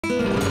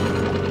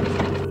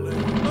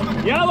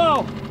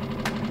Yellow.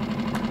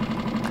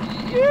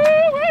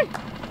 Yee-wee.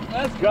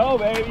 Let's go,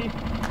 baby.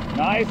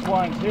 Nice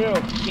one, too.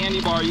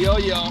 Candy Bar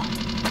Yoyo.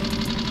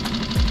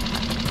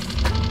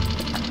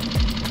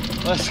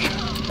 Let's go.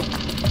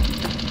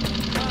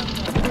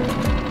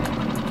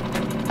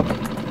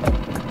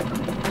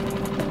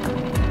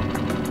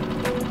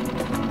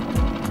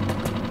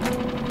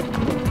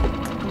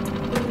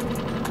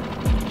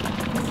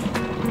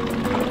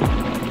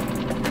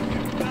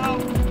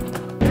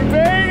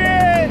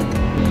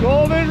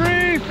 Golden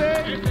Reef,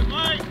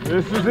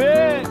 this is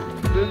it,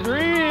 the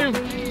dream.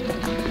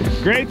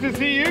 Great to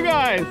see you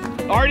guys.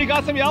 Already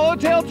got some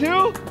yellowtail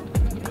too?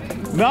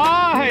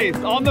 Nice,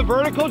 on the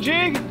vertical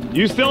jig.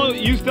 You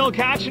still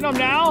catching them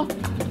now?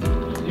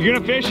 You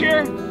gonna fish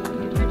here?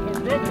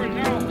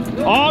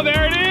 Oh,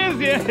 there it is.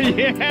 Yeah,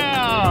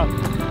 yeah.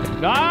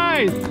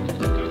 Nice.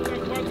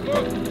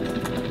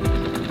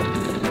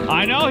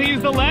 I know,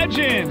 he's the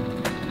legend.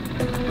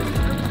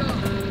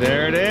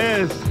 There it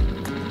is.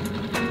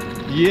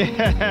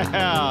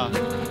 Yeah.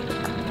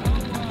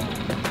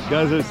 You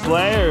guys are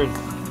slayers.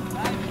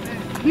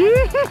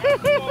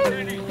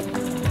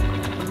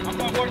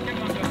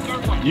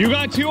 You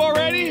got two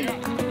already?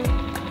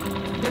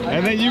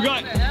 And then you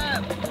got...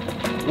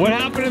 What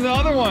happened to the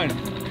other one?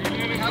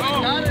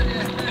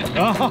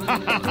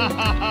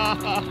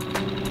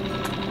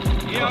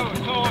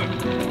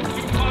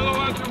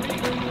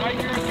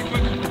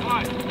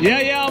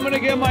 Yeah, I'm gonna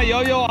get my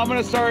yo-yo. I'm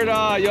gonna start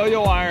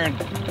yo-yo iron.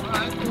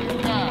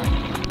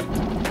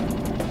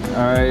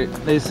 All right,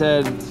 they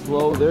said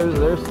slow.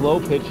 They're slow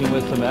pitching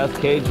with some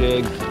SK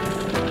jigs,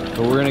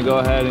 so we're gonna go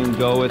ahead and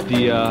go with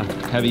the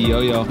heavy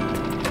yo-yo.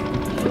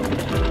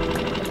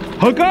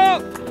 Hook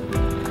up!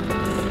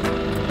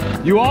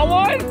 You on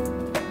one?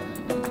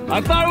 I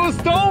thought it was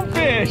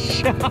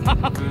stonefish.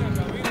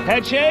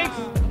 Head shakes?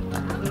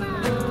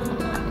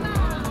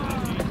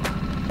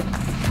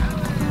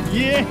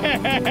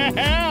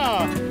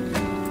 Yeah!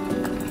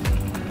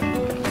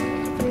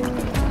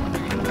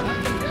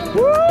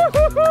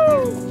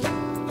 Woo-hoo-hoo!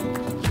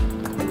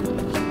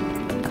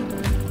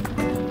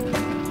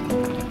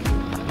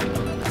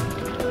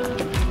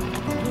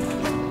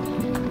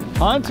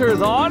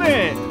 Hunter's on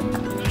it.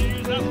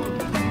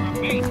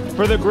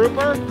 For the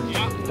grouper?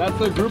 Yeah. That's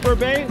the grouper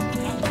bait?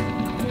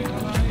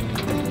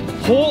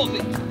 Hold,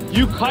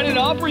 you cut it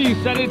up or you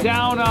set it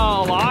down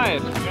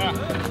alive? Yeah.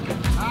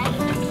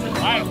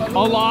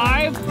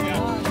 Alive?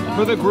 Yeah.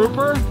 For the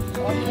grouper?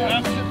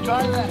 Yeah.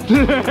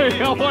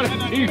 I want to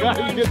see you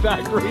guys get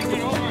that grouper.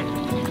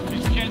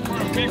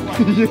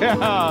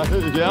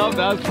 Yeah,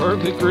 that's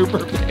perfect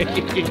grouper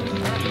bait.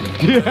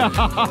 Yeah.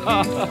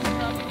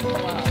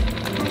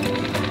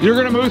 You're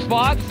gonna move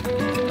spots?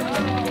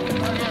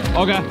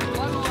 Okay.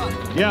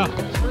 Yeah.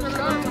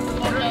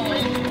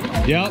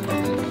 Yep.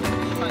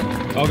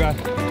 Okay.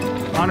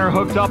 Hunter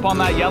hooked up on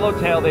that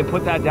yellowtail. They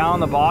put that down on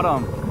the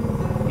bottom.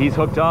 He's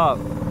hooked up.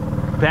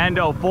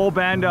 Bando, full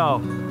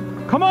bando.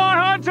 Come on,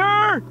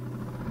 Hunter!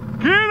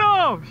 Get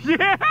him!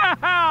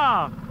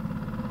 Yeah!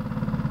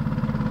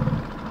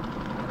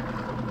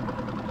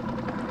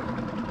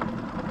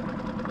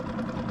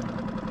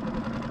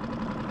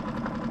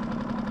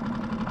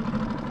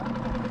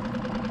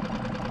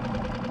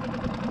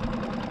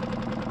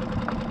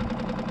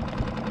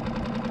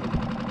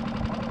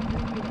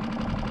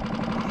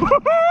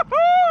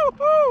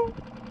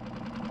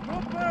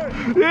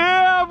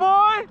 Yeah,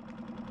 boy!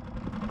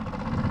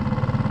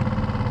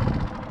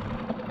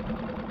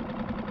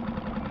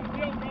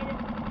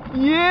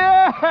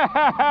 Yeah!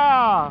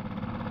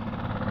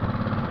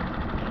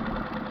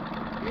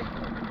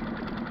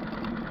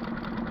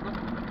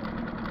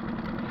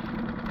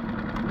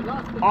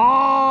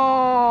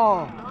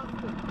 Oh!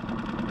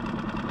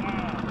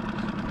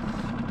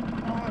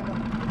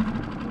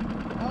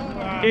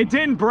 It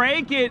didn't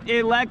break,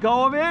 it let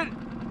go of it?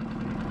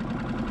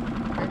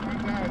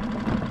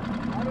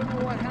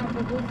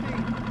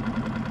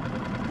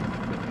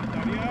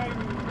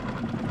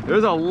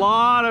 There's a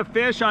lot of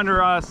fish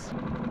under us.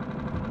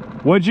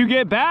 What'd you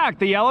get back?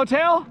 The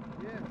yellowtail?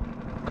 Yeah.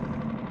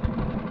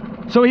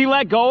 So he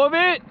let go of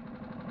it?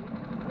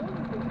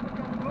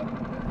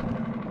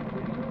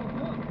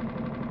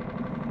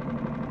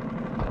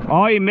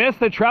 Oh, he missed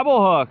the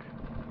treble hook.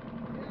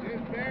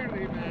 Just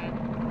barely,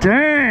 man.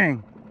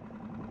 Dang.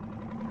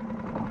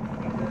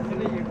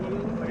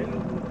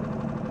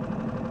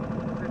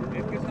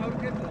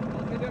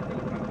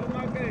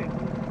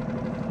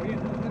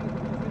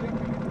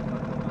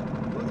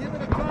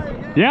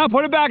 Yeah,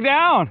 put it back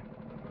down.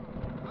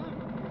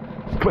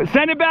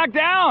 Send it back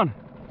down.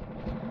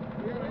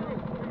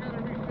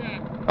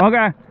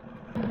 Okay.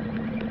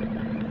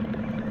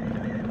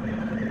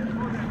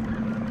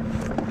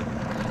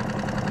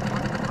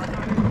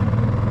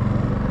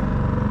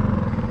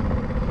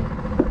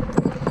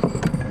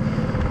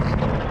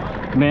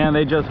 Man,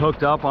 they just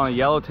hooked up on a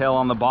yellowtail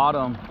on the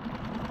bottom.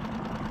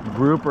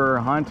 Grouper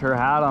Hunter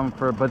had him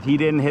but he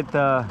didn't hit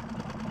the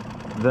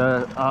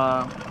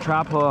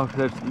trap hook,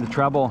 the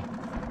treble.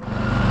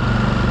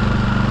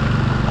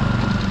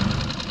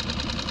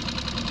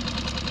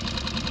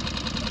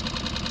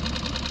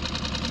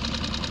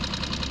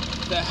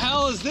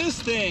 hell is this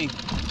thing?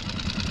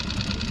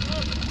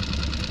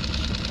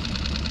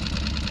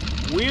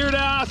 Weird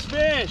ass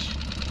fish.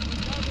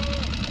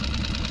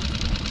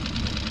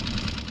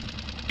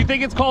 You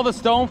think it's called a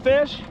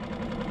stonefish?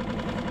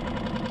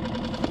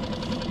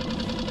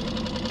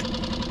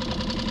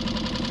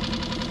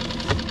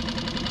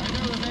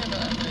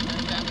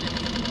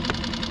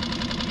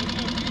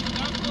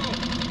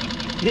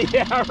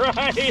 Yeah,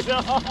 right.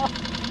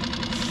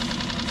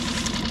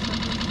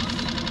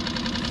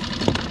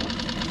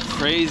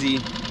 Crazy.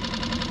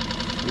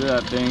 Look at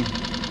that thing.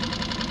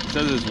 It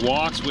says it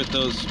walks with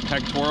those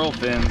pectoral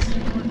fins.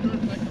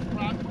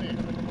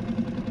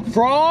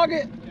 Frog?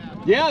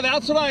 Yeah,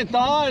 that's what I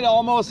thought. It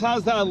almost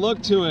has that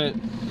look to it.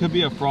 Could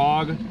be a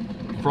frog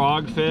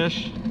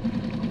fish.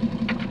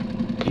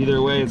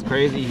 Either way, it's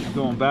crazy. He's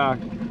going back.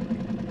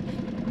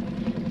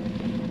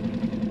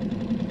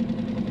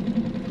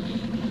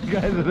 You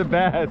guys are the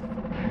best.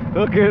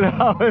 Look at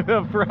how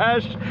the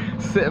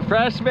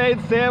fresh made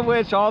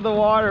sandwich on the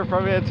water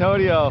from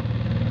Antonio.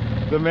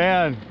 The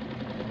man.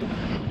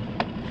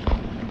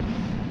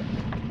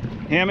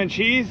 Ham and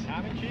cheese?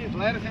 Ham and cheese,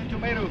 lettuce and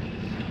tomatoes.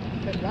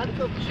 Lots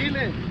of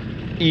chili.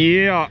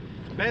 Yeah.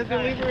 Best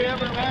delivery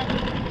ever, man.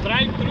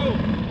 Drive-through.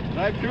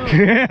 Drive-through.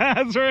 Yeah,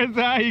 that's where it's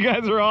at. You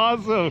guys are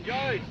awesome.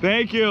 Enjoy.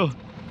 Thank you.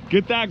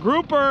 Get that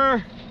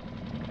grouper.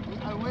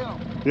 I will.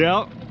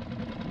 Yep.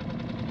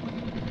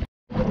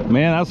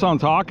 Man, that's what I'm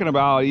talking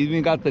about. You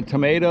even got the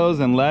tomatoes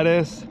and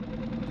lettuce,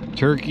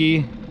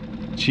 turkey,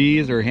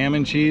 cheese or ham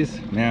and cheese.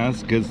 Man,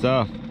 that's good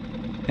stuff.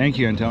 Thank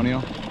you,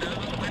 Antonio.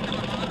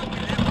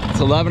 It's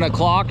 11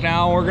 o'clock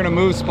now. We're gonna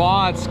move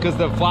spots because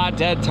the flat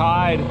dead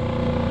tide.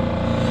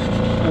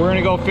 We're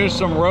gonna go fish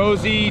some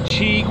rosy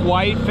cheek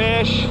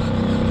whitefish,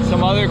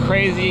 some other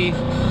crazy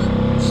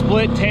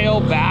split tail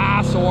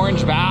bass,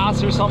 orange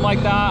bass or something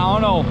like that. I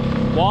don't know.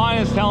 Juan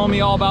is telling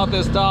me all about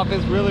this stuff.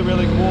 It's really,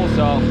 really cool.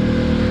 So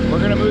we're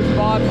gonna move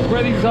spots.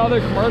 Where these other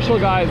commercial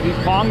guys, these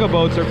ponga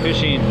boats are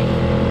fishing.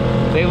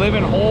 They live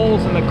in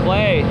holes in the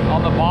clay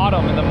on the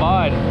bottom in the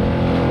mud.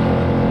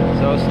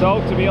 So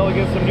stoked to be able to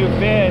get some new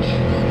fish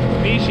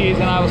species,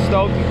 and I was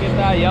stoked to get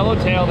that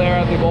yellowtail there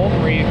at the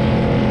Golden Reef.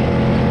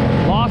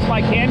 Lost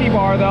my candy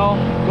bar though.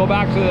 Go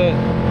back to the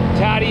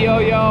Caddy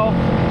Yoyo.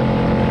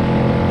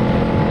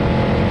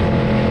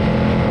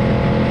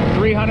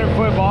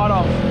 300-foot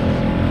bottom.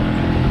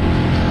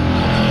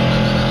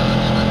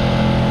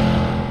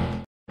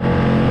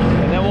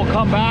 And then we'll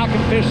come back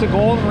and fish the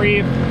Golden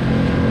Reef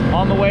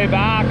on the way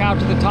back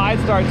after the tide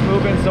starts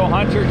moving, so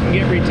Hunter can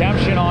get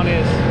redemption on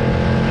his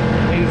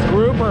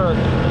grouper.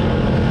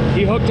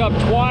 He hooked up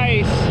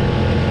twice.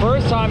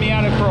 First time he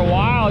had it for a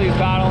while, he was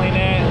battling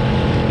it.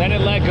 Then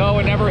it let go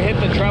and never hit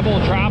the treble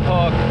trap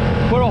hook.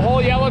 Put a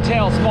whole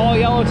yellowtail, small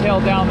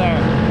yellowtail down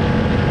there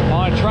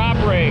on a trap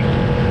rig.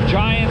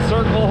 Giant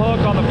circle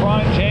hook on the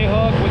front, J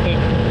hook with a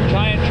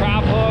giant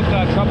trap hook,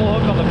 treble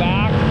hook on the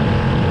back.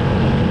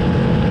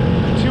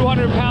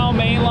 200-pound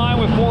main line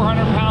with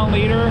 400-pound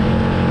leader.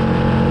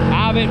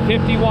 Avid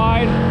 50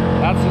 wide.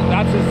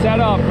 That's his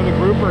setup for the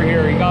grouper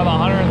here. He got a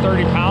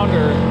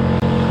 130-pounder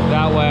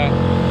that way.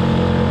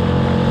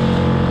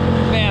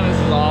 Man, this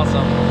is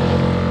awesome.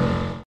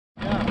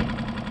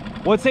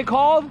 Yeah. What's it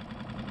called?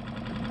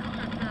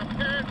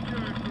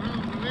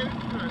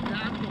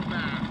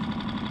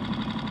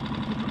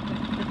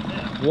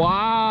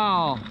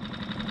 Wow.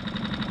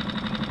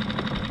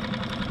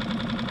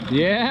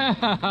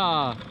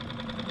 Yeah.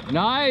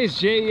 Nice,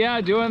 Jay.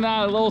 Yeah, doing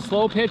that little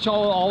slow pitch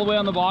all the way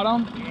on the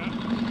bottom.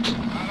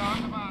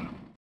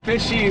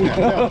 Fishing. You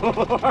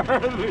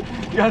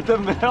got the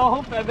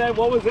milk, and then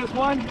what was this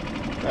one?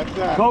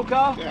 That's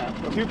Coca? Yeah.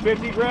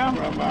 250 gram?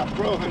 From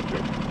Pro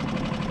Hunter.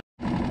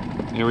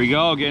 Here we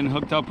go, getting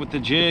hooked up with the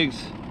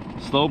jigs.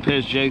 Slow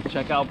pitch jigs.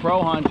 Check out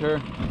Pro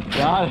Hunter.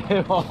 Got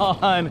it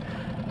on.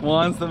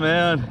 Juan's the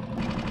man.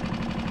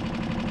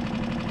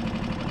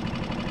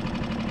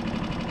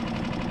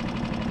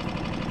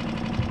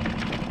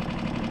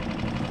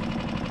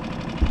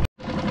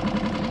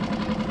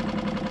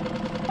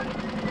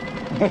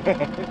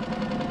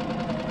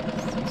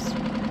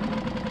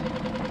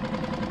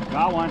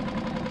 Got one.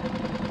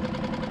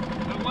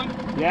 That one?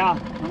 Yeah, I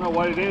don't know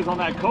what it is on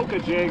that Coca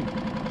jig.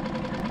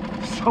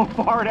 So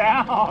far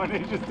down,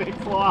 it just takes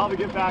a while to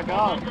get back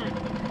up.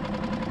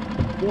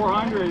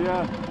 400,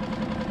 yeah.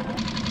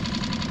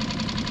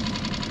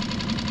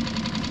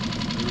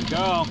 Here we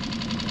go.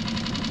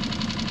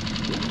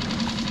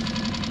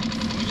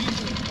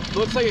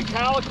 Looks like a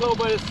calico,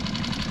 but it's...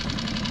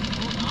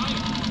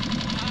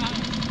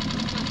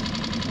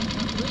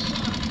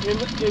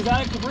 Is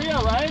that a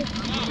Cabrilla, right?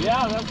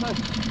 Yeah, that's a...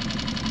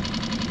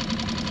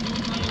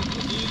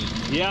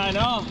 Yeah, I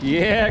know.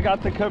 Yeah,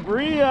 got the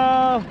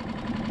Cabrilla.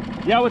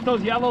 Yeah, with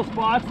those yellow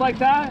spots like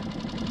that.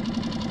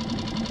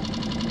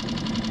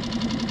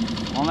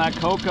 On that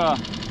Coca.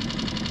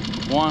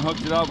 Juan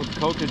hooked it up with the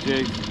Coca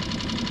jig.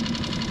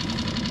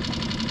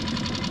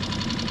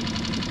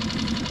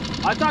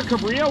 I thought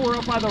Cabrilla were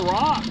up by the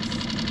rocks.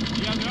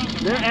 Yeah,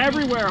 they're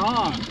everywhere,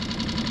 huh?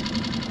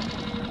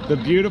 The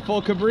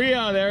beautiful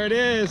Cabrilla, there it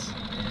is.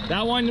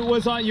 That one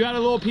was on, you had a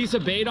little piece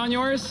of bait on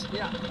yours?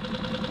 Yeah.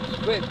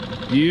 Squid.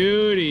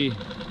 Beauty.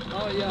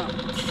 Oh yeah.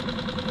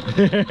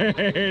 There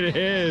it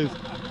is.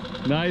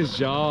 Nice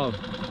job.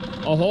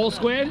 A whole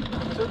squid?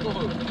 Circle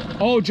hook.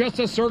 Oh, just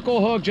a circle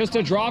hook, just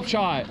a drop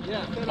shot.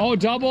 Yeah. Oh,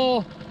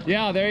 double.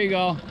 Yeah, there you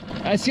go.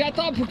 See, I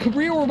thought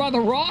Cabrilla were by the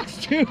rocks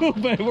too,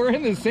 but we're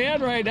in the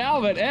sand right now.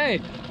 But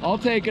hey, I'll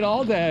take it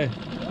all day.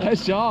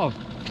 Nice job.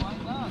 Why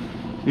not?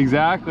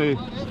 Exactly.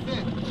 What is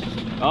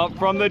it? Up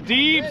from the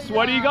deeps.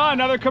 What do you got?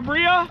 Another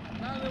Cabrilla?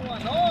 Another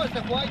one. Oh, it's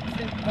a white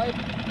type.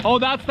 Oh,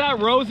 that's that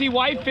rosy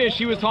whitefish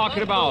he was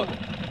talking about.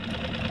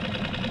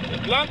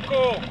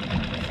 Blanco.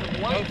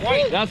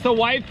 White. That's the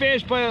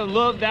whitefish, but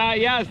look, that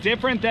yeah, it's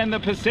different than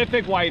the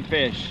Pacific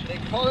whitefish. They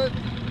call it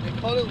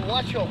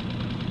guacho.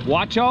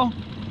 Guacho?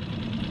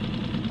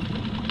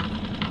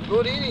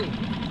 Good eating.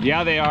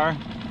 Yeah, they are.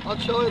 I'll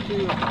show it to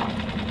you.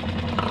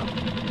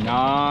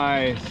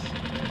 Nice.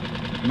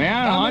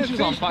 Man, Hunch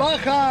is on fire.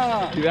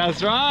 Baja.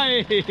 That's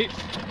right.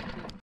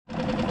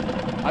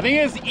 I think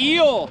it's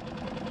eel.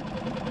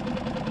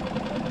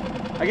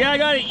 Again, I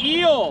got an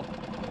eel.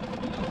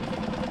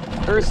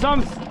 Or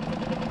some.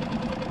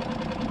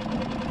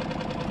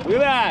 Look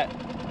at that.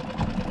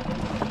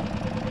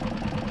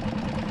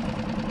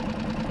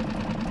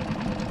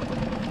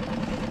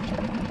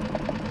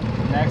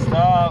 Next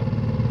up,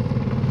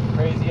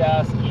 crazy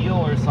ass eel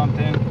or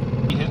something.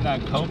 He hitting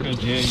that coca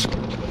jig.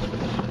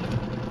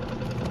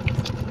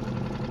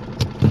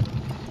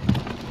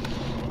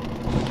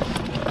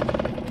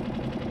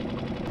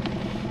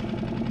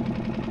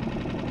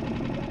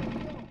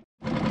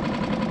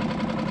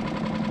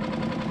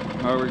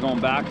 Alright, we're going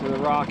back to the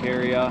rock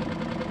area.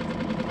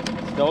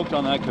 Stoked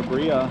on that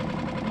Cabrilla. I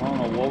don't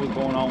know what was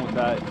going on with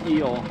that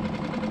eel.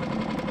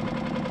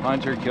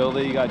 Hunter killed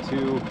it. You got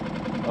two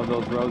of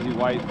those rosy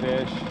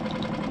whitefish.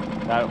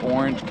 That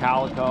orange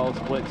calico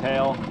split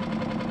tail.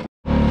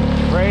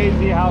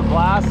 Crazy how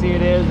glassy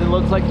it is. It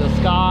looks like the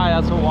sky.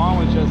 That's what Juan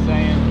was just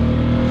saying.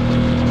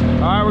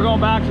 Alright, we're going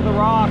back to the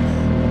rocks.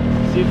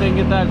 See if they can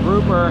get that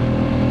grouper.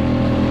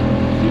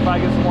 See if I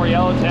get some more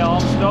yellowtail.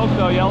 I'm stoked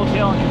though,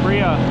 yellowtail and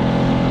Cabrilla.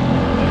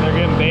 And they're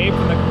getting bait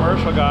from the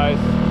commercial guys.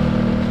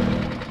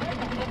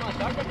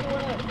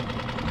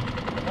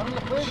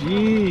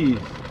 Jeez.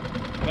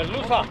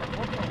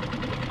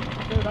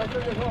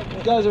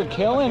 You guys are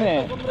killing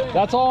it.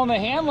 That's all on the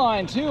hand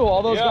line too.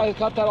 All those guys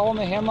got that all on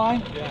the hand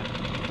line? Yeah.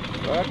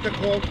 So that's the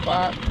cold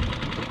spot.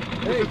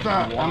 This is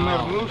a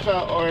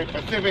merluza or a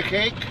Pacific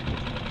hake.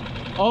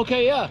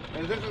 Okay, yeah.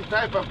 And this is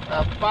type of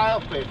file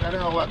fish. I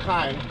don't know what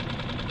kind.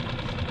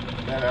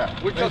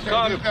 Which these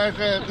guys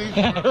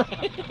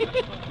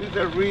these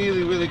are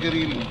really, really good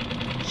eating.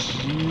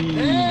 Jeez.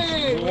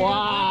 Hey,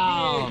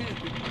 wow.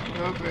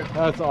 Okay.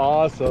 That's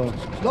awesome.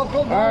 Local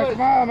All right,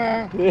 come on,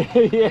 man.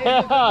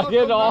 Yeah,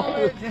 get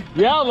all,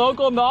 yeah,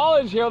 local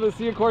knowledge here on the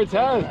Sea of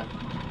Cortez.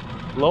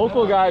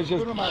 Local guys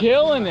just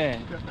killing it.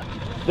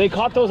 They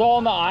caught those all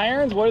in the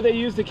irons? What do they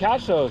use to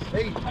catch those?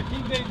 Hey, I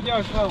think they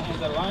just on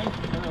the line.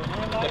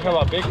 They have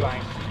a big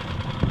line.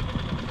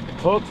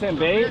 Hooks and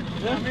bait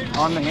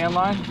on the hand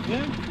line?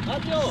 Yeah.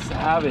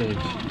 Savage.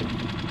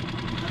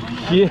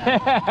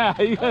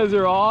 Yeah, you guys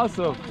are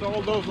awesome. So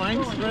all those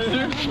lines right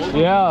there?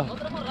 Yeah.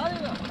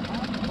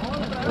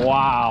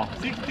 Wow.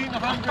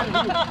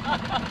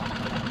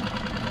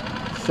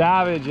 1,600.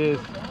 Savages.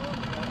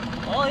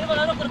 Oh, iba a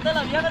la cortar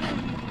la vieja ni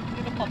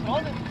los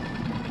patrones.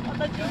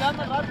 Anda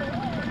chingando el rato.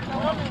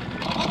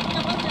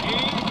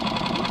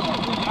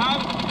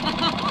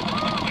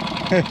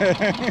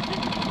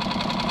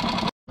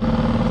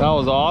 That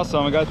was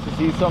awesome. I got to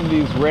see some of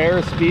these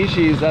rare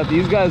species that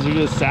these guys are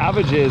just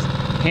savages,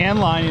 hand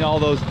lining all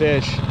those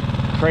fish.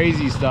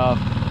 Crazy stuff.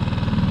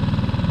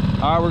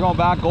 All right, we're going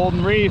back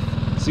Golden Reef.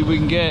 See if we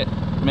can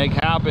make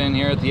happen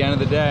here at the end of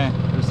the day,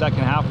 or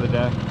second half of the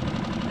day.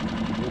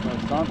 Looks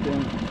like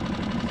something.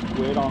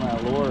 Squid on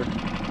that lure.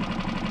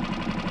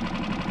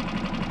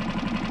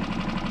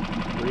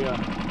 Cabrilla.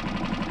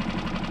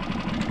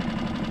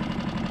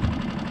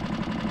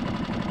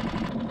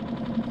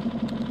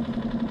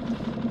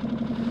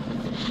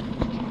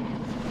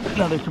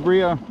 Another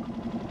Cabrilla.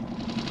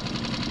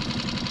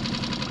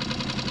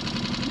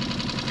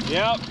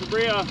 Yep,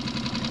 Cabrilla.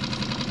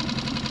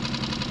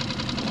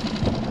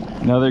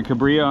 Another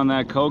Cabrilla on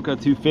that Coca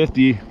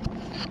 250.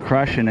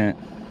 Crushing it.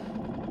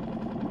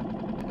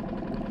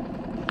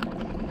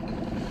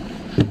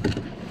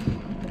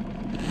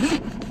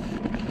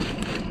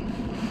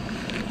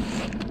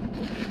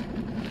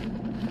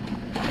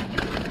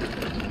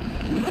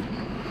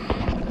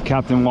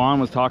 Captain Juan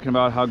was talking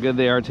about how good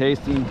they are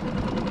tasting.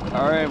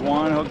 All right,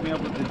 Juan hooked me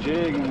up with the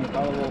jig and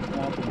caught a little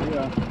small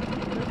Cabrilla.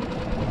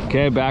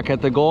 Okay, back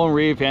at the Golden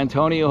Reef,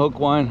 Antonio hooked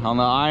one on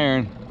the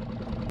iron.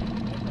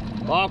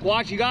 Lock,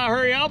 watch, you gotta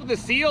hurry up, the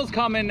seal's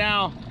coming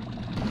now.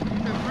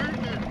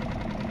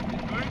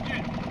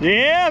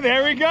 Yeah,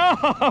 there we go.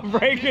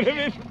 Breaking him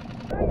in.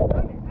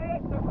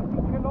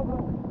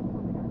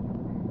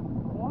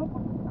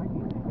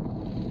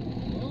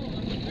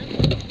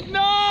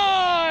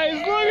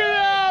 Nice! Look at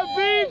that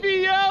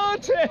beefy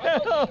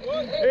yellowtail!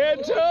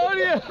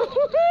 Antonio!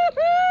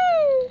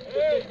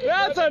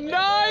 That's a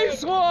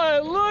nice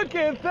one! Look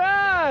at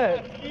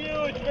that! That's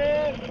huge,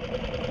 man!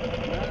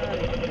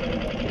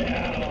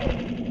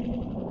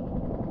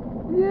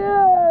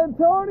 Yeah,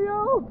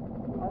 Antonio!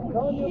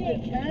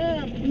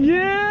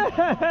 Yeah!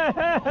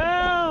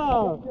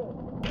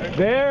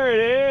 There it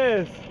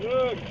is!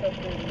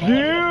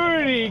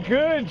 Beauty!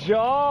 Good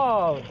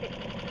job!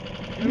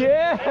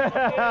 Yeah!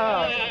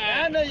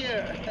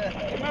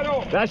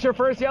 That's your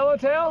first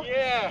yellowtail?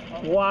 Yeah!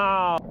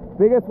 Wow!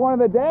 Biggest one of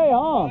the day,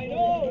 huh? I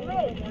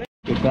know.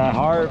 Get that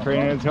heart for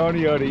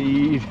Antonio to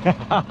eat. That's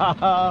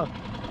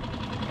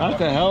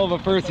a hell of a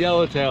first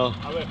yellowtail.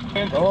 Still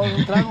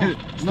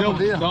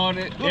Throwing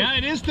it. Yeah,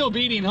 it is still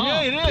beating, huh?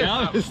 Yeah, it is.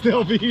 Yeah, it's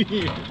still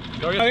beating.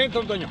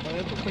 Adentro, Antonio.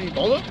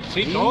 ¿Todo?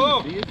 Sí,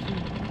 todo. Sí, es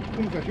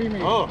como sashimi.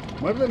 Oh.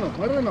 Muérdenos,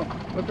 muérdenos.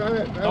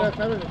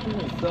 Sabe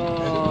sashimi.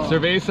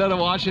 Cerveza to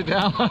wash it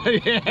down.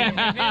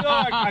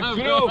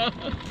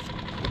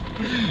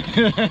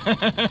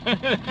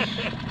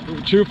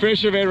 True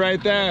fisherman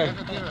right there.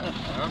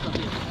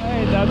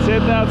 Hey, that's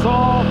it. That's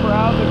all for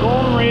out in the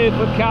Golden Reef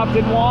with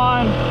Captain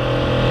Juan,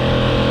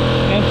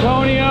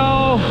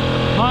 Antonio,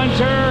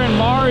 Hunter, and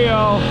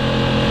Mario.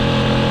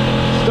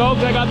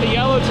 Stoked I got the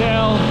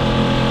yellowtail.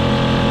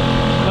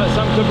 Got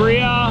some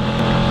Cabrilla.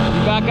 Be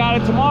back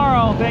at it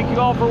tomorrow. Thank you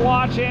all for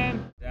watching.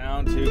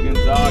 Down to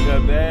Gonzaga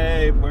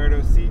Bay,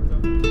 Puerto Cito.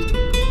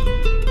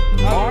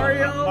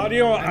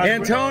 Mario,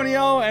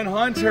 Antonio, and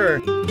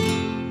Hunter.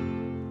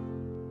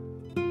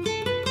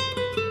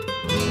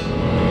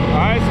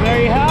 Alright, so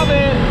there you have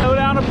it. Go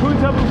down to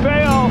Punta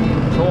Bufeo.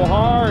 Go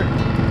hard.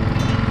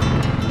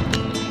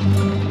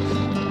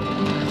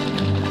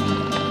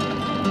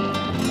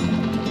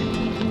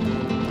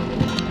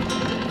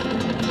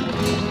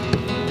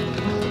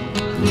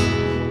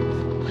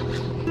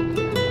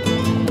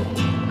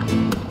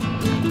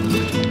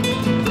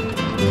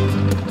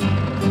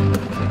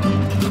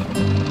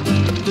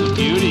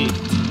 Beauty.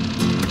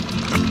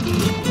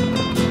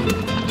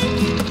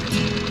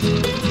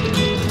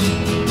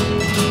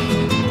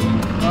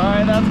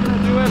 Alright, that's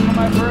gonna do it for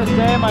my first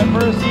day, my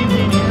first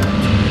evening here in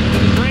the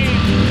dream.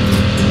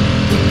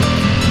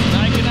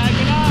 Night, good night,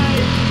 good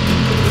night.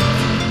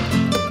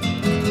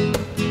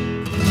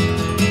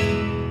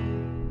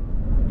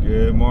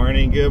 Good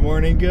morning, good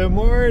morning, good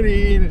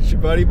morning. It's your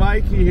buddy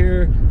Mikey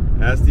here.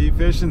 SD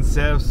Fishing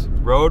Tips,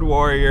 Road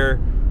Warrior,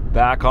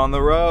 back on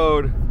the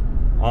road.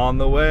 On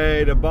the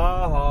way to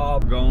Baja,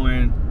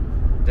 going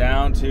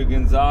down to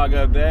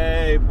Gonzaga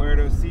Bay,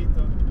 Puerto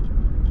Cito.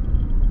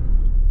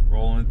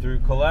 Rolling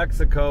through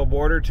Calexico,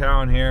 border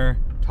town here.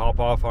 Top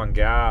off on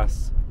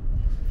gas.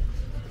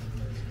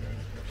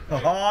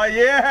 Oh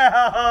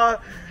yeah!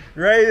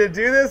 Ready to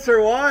do this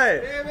or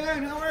what? Hey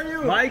man, how are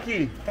you?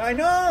 Mikey. I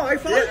know, I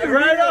found Yeah, you.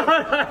 right on.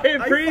 I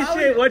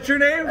appreciate it. What's your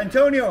name?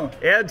 Antonio.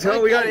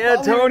 Antonio. We got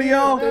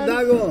Antonio.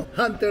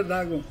 Hunter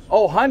Dago.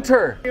 Oh,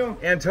 Hunter.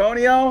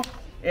 Antonio.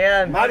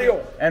 And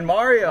Mario. And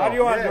Mario.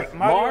 Mario, Yes.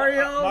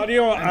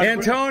 Mario,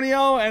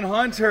 Antonio and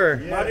Hunter.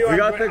 Mario We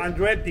got the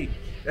Andretti.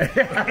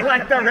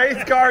 like the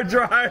race car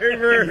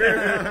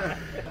driver.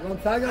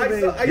 Gonzaga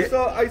Bay. I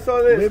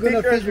saw the We're gonna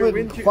sticker fish on your with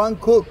windshield. Juan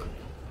Cook.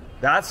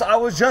 I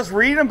was just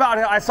reading about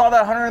it. I saw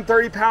that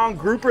 130-pound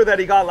grouper that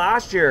he got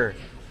last year.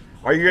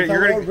 Are you It's a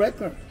world gonna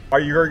record. Are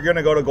you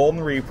gonna go to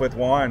Golden Reef with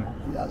Juan?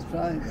 That's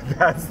right.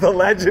 That's the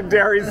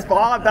legendary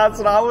spot. That's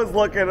what I was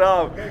looking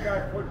up. Okay,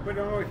 guys, put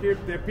over here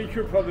the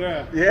picture for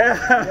the.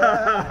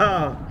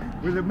 Yeah.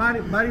 With the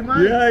Mari.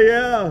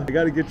 Yeah. I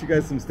gotta get you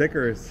guys some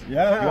stickers.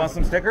 Yeah. You want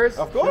some stickers?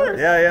 Of course.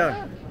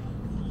 Yeah.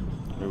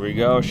 Here we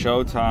go,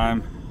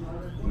 showtime.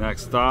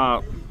 Next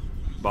stop,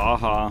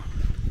 Baja.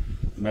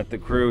 Met the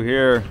crew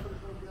here.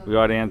 We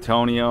got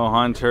Antonio,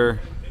 Hunter,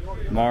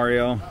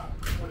 Mario.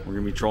 We're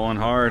gonna be trolling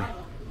hard.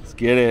 Let's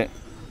get it.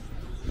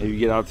 Maybe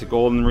get out to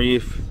Golden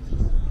Reef.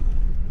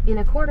 In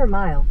a quarter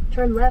mile,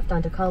 turn left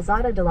onto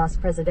Calzada de los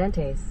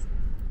Presidentes.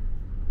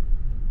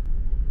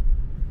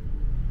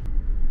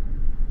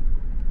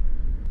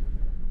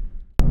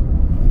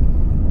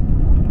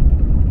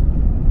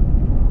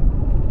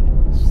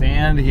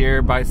 Sand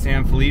here by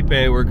San Felipe.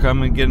 We're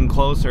getting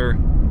closer.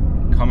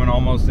 Coming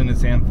almost into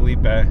San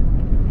Felipe.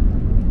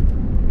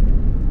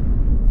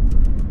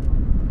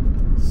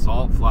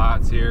 Salt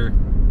flats here,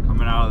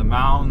 coming out of the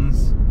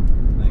mountains.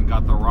 Then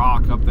got the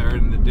rock up there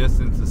in the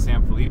distance of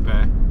San Felipe.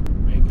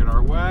 Making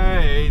our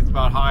way. It's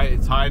about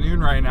it's high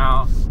noon right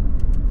now.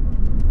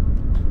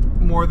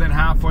 More than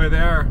halfway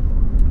there.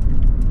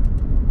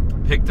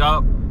 Picked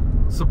up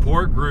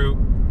support group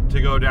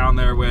to go down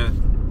there with.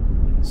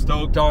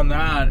 Stoked on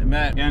that.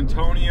 Met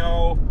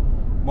Antonio,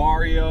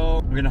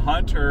 Mario, and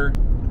Hunter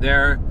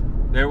there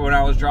when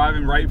I was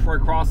driving right before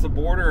I crossed the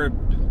border.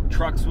 A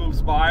truck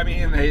swoops by me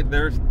and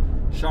they're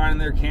shining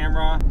their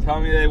camera,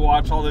 telling me they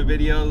watch all the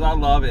videos. I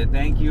love it.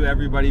 Thank you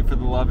everybody for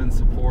the love and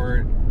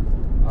support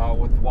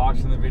with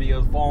watching the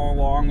videos, following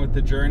along with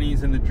the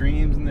journeys and the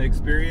dreams and the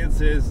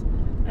experiences,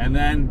 and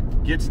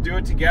then get to do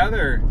it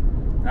together.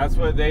 That's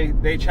what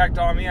they checked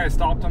on me. I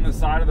stopped on the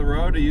side of the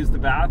road to use the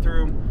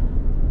bathroom.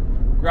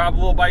 grab a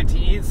little bite to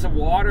eat, some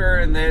water,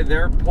 and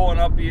they're pulling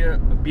up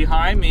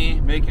behind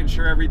me, making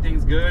sure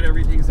everything's good,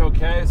 everything's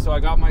okay. So I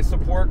got my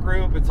support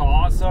group. It's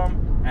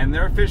awesome. And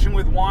they're fishing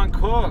with Juan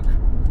Cook,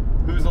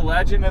 who's a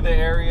legend of the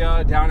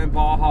area down in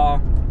Baja.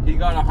 He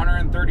got a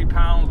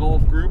 130-pound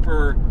Gulf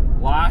grouper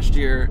last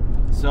year.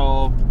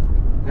 So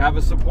I have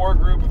a support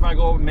group if I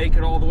go make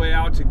it all the way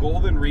out to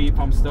Golden Reef.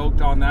 I'm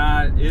stoked on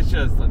that. It's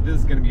just, this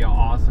is gonna be an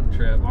awesome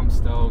trip. I'm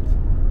stoked.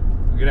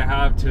 We're gonna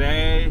have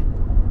today,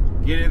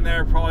 get in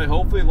there, probably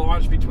hopefully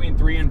launch between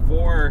 3 and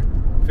 4,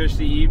 fish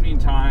the evening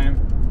time,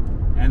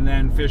 and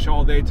then fish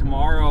all day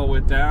tomorrow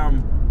with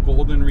them,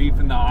 Golden Reef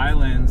and the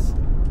islands,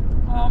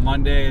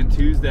 Monday and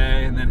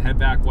Tuesday, and then head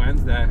back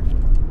Wednesday.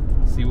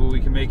 See what we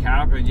can make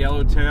happen.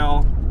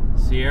 Yellowtail,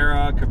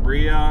 Sierra,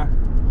 Cabrilla,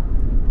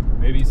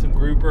 maybe some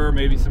grouper,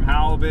 maybe some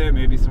halibut,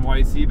 maybe some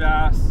white sea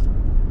bass.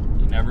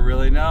 You never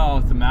really know.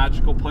 It's a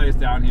magical place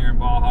down here in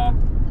Baja.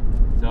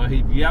 So if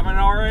you haven't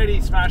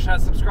already, smash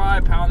that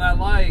subscribe, pound that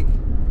like.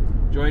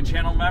 Join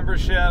channel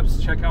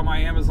memberships, check out my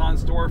Amazon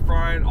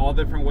storefront, all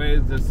different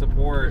ways to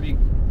support.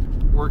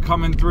 We're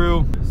coming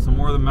through some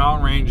more of the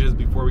mountain ranges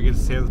before we get to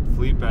San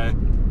Felipe.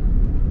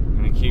 I'm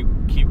gonna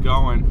keep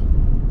going,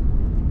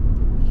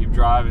 keep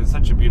driving. It's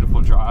such a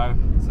beautiful drive,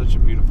 such a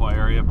beautiful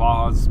area.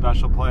 Baja is a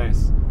special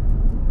place.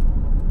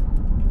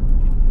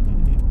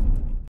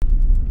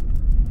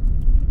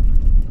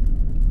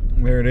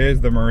 There it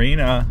is, the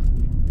marina,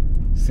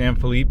 San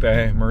Felipe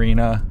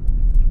Marina.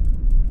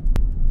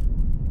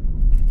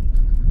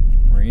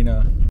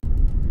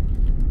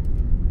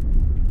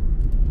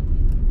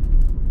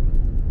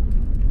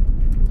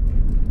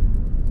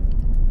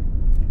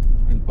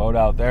 There's a boat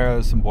out there.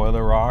 There's some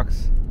boiler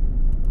rocks.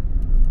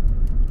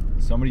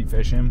 Somebody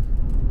fishing.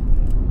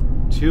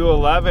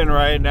 2:11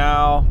 right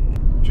now.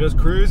 Just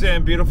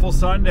cruising. Beautiful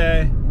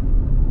Sunday.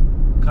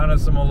 Kind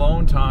of some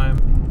alone time.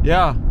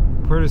 Yeah,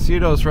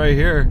 Puertecitos right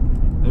here.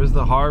 There's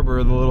the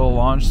harbor, the little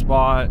launch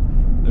spot.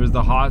 There's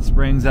the hot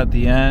springs at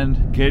the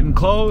end. Getting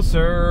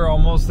closer,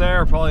 almost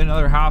there, probably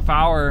another half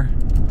hour.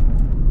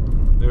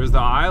 There's the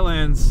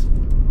islands.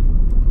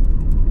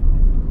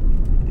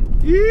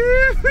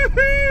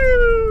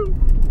 Yoo-hoo-hoo!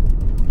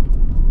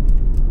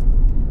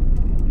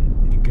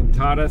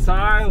 Encantadas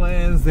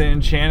Islands, the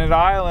Enchanted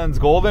Islands.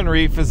 Golden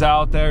Reef is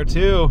out there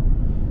too.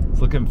 It's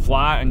looking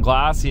flat and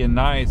glassy and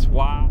nice.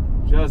 Wow.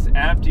 Just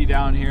empty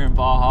down here in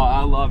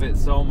Baja. I love it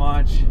so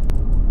much.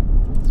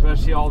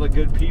 Especially all the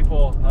good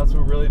people. That's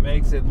what really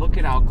makes it. Look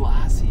at how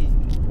glassy.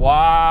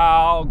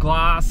 Wow,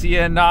 glassy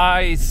and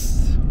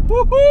nice.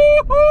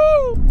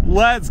 Woo-hoo-hoo!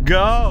 Let's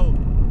go.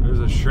 There's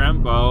a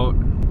shrimp boat,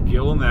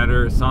 gill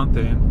netter or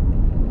something.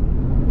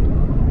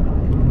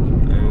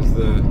 There's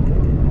the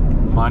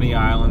Money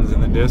Islands in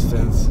the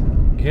distance.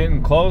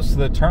 Getting close to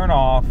the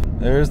turnoff.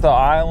 There's the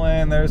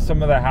island. There's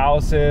some of the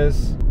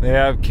houses. They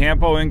have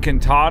Campo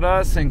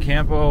Encantadas and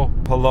Campo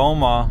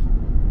Paloma.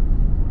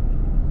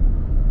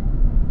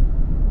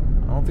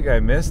 I don't think I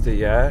missed it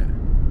yet.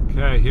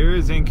 Okay, here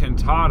is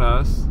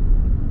Encantadas.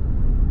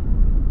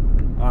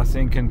 Las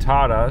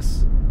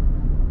Encantadas.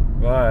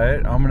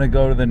 But I'm gonna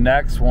go to the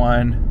next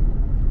one.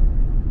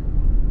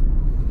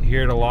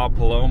 Here to La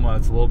Paloma.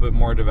 It's a little bit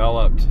more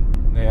developed.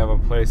 They have a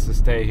place to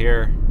stay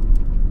here.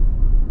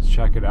 Let's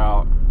check it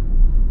out.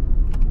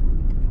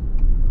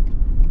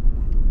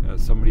 Got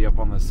somebody up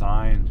on the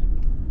sign.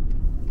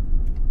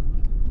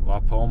 La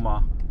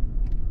Poma.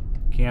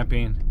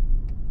 Camping.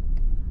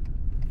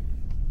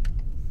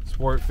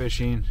 Sport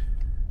fishing.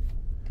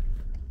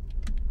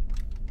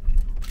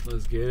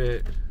 Let's get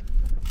it.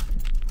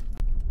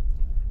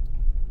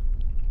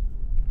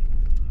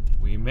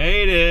 We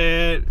made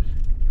it.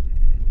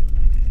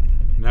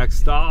 Next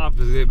stop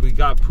is we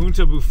got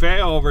Punta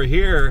Buffet over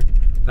here.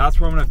 That's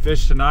where I'm gonna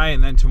fish tonight,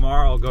 and then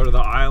tomorrow I'll go to the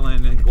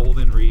island and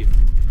Golden Reef.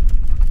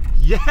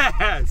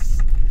 Yes!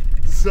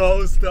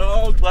 So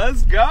stoked.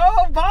 Let's go,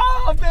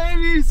 Baja,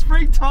 baby!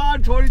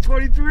 Springtime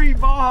 2023,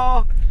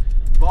 Baja.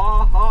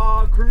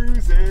 Baja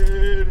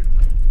cruising.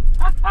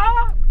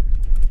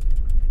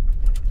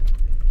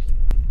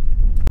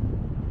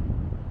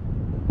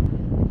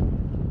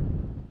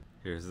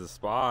 Here's the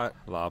spot,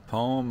 La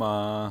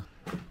Poma.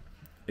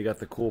 They got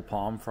the cool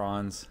palm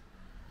fronds,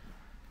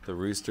 the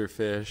rooster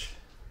fish,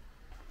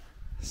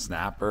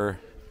 snapper,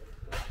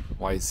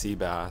 white sea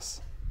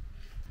bass.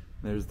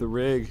 There's the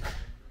rig.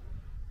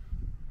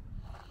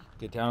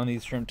 Get down on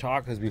these shrimp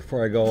tacos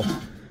before I go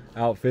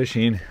out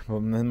fishing.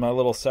 And then my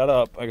little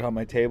setup, I got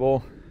my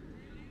table,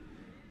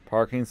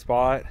 parking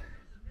spot,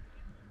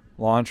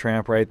 launch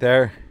ramp right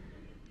there,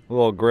 a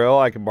little grill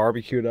I can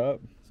barbecue it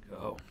up.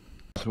 Let's go.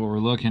 So what we're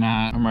looking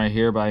at, I'm right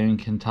here by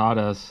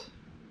Encantadas.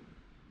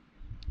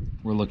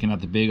 We're looking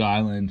at the big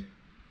island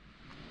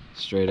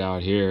straight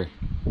out here.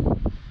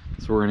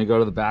 So we're gonna go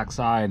to the back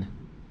side.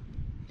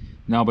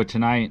 No, but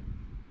tonight,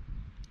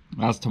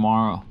 that's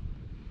tomorrow.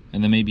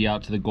 And then maybe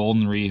out to the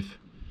Golden Reef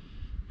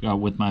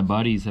with my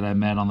buddies that I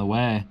met on the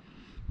way.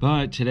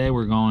 But today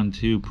we're going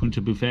to Punta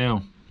Buffet,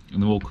 and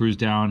then we'll cruise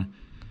down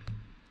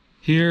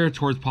here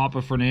towards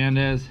Papa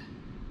Fernandez,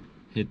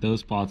 hit those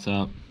spots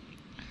up.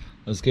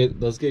 Let's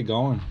get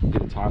going.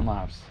 Get a time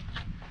lapse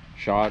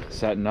shot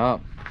setting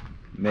up.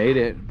 Made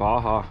it.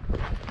 Baja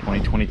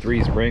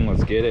 2023 spring.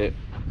 Let's get it.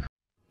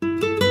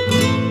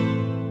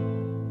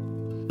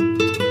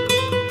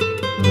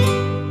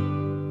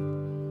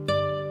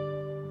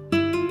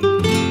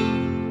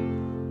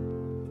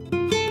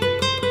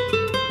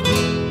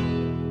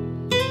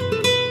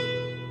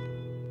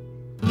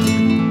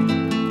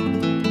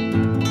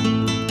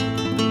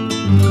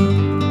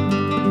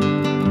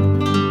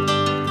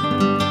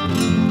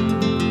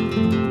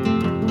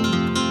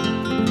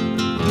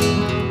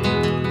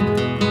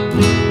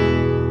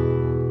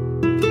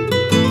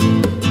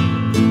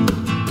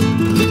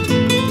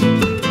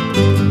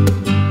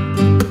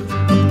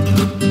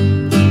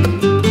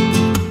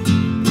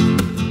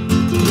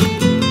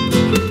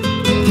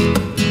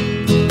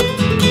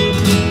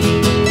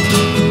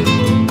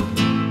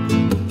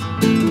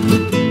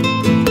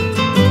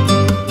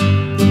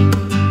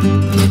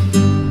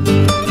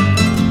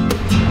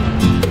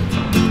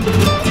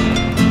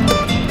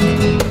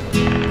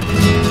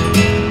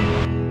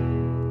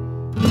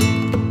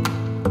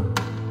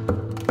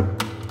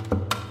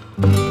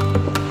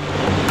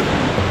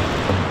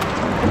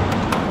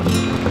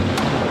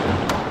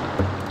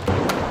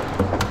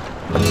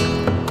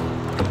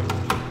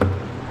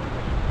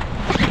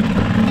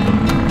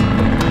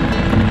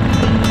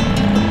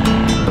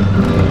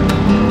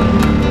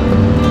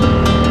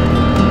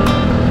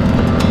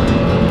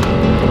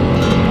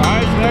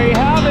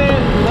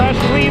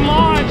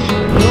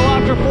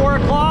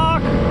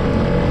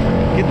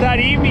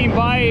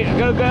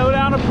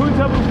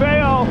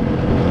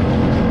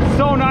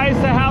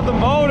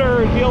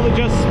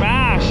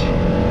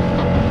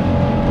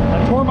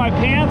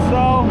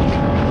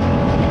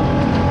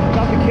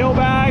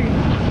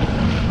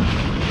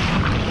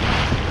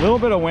 Little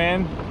bit of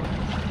wind.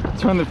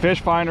 Turn the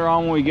fish finder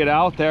on when we get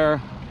out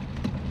there.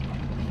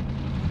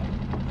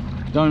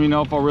 Don't even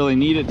know if I'll really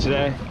need it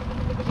today.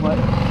 But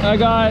I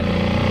got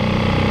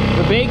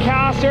the bait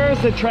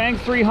casters, the Trank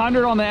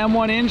 300 on the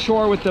M1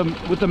 inshore with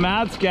the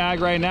Mad Skag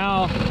right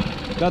now.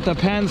 Got the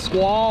Penn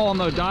Squall on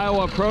the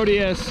Daiwa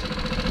Proteus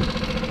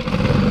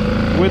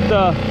with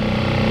the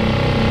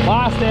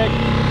plastic.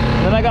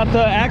 Then I got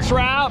the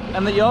X-Wrap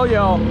and the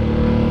Yo-Yo.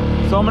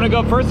 So I'm gonna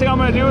go, first thing I'm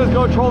gonna do is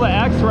go troll the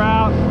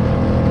X-Wrap,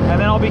 and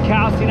then I'll be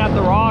casting at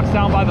the rocks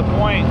down by the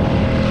point.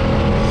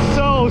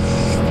 So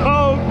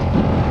stoked.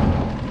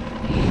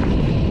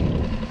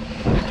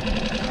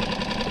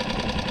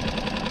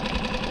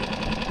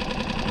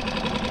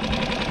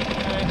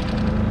 Okay.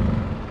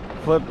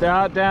 Flip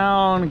that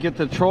down, get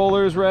the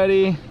trollers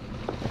ready.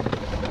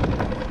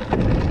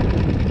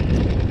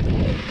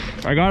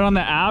 I got on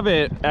the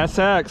Abbott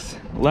SX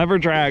lever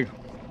drag.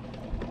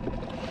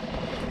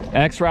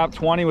 X-Wrap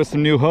 20 with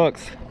some new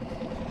hooks.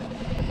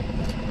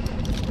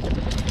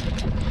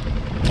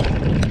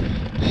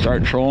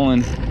 Start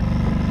trolling.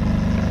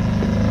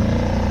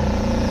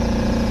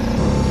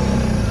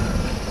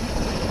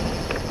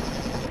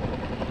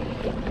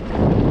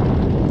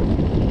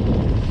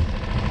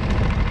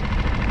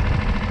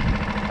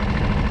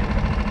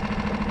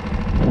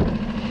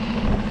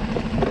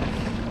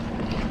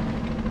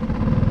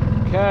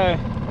 Okay.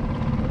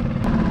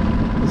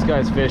 This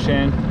guy's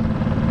fishing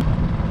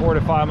 4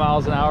 to 5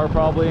 miles an hour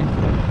probably.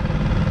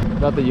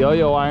 Got the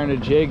yo-yo iron to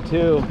jig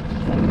too.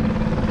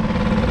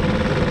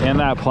 And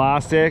that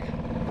plastic.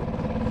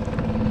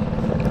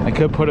 I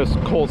could put a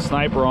Colt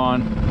Sniper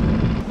on.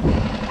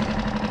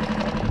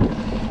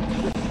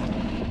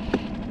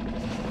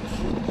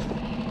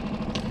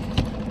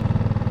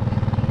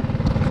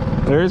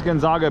 There's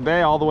Gonzaga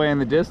Bay all the way in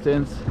the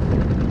distance.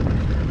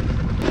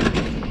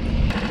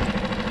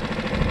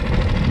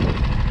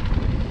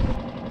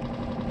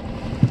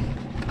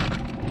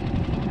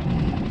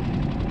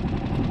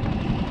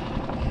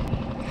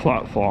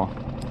 Flat fall.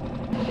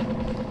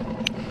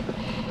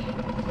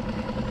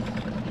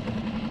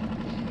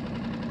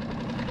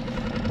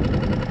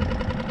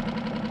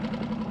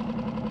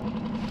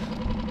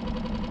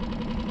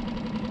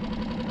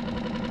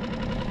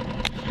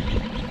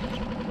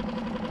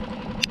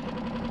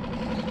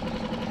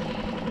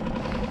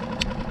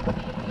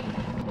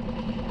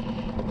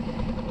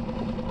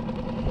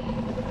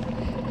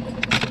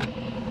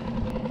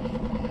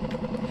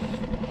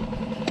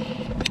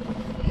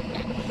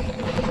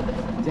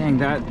 Dang,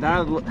 that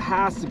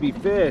has to be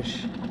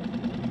fish.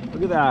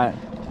 Look at that.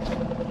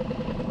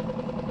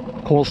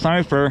 Colt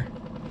Sniper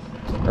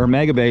or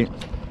mega bait.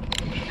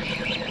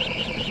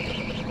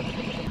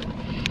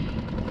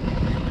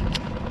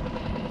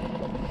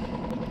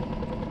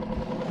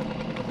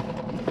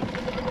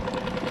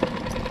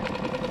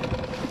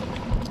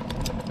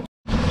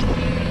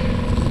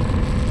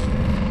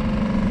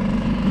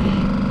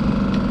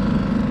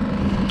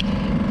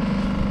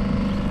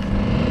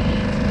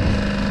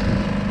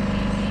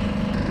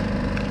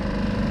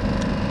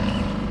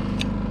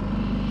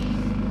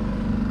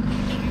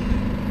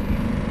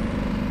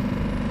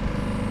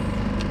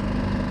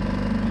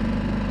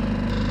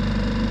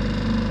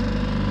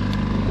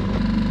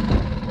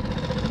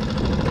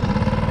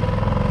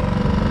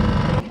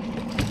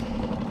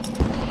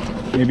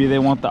 Maybe they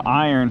want the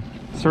iron,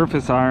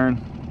 surface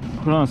iron.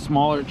 Put on a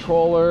smaller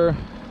troller.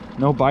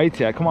 No bites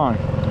yet, come on.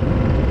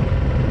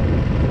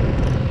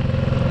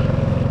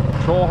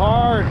 Troll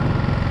hard.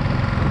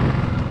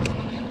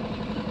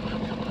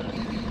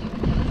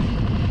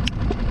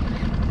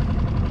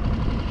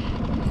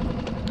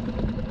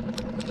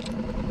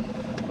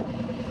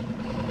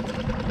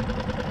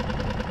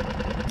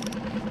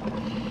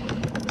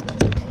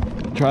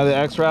 Try the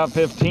X-Wrap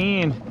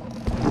 15.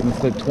 Since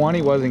the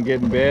 20 wasn't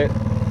getting bit.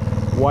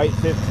 White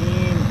 15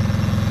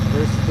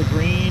 versus the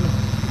green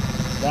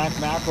black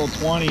mackerel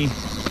 20.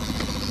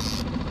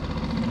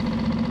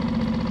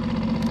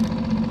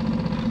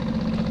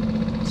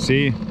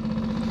 See?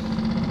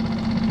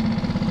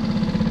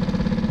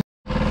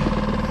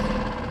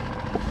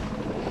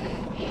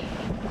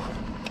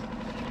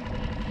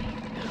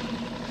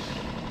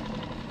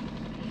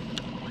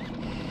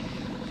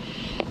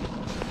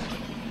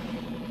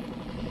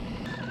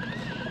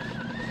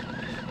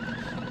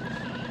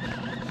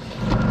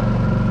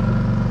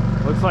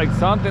 Looks like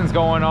something's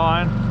going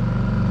on.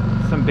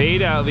 Some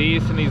bait at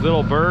least, and these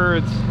little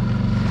birds.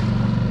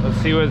 Let's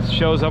see what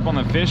shows up on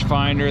the fish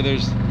finder.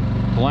 There's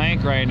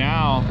blank right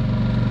now.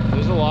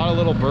 There's a lot of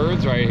little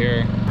birds right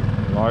here.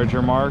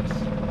 Larger marks.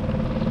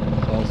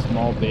 It's all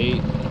small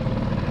bait.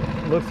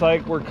 Looks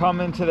like we're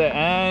coming to the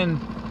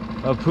end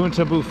of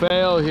Punta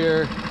Bufeo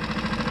here.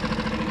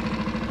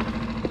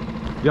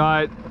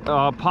 Got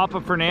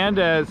Papa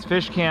Fernandez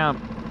fish camp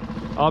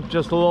up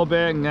just a little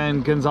bit, and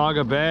then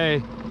Gonzaga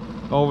Bay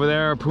over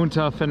there,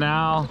 Punta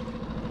Final.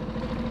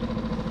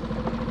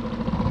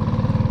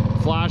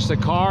 Flashed the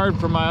card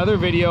from my other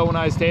video when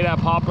I stayed at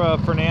Papa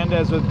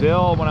Fernandez with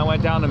Bill when I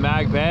went down to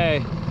Mag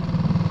Bay.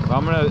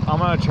 I'm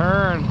gonna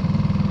turn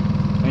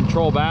and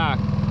troll back.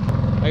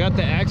 I got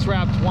the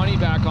X-Wrap 20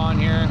 back on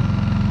here.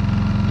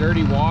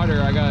 Dirty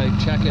water, I gotta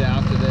check it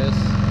after this.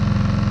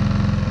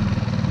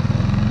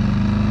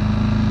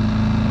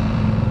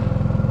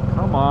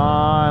 Come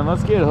on,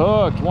 let's get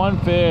hooked. One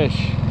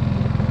fish.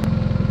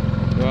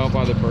 Go out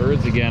by the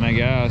birds again, I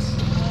guess.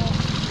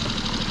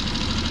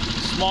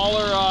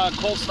 Smaller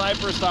Colt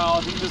Sniper style.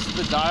 I think this is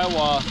the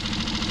Daiwa.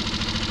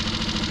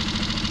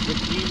 The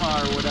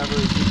Kima or whatever.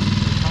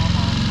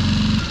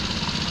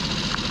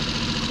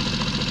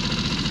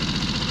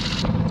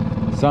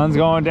 The sun's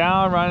going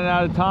down, running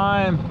out of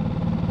time.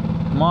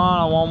 Come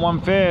on, I want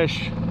one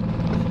fish.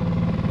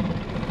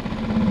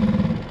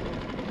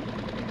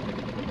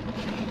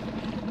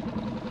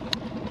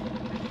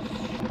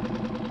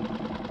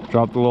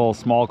 Drop the little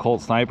small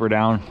Colt Sniper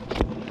down.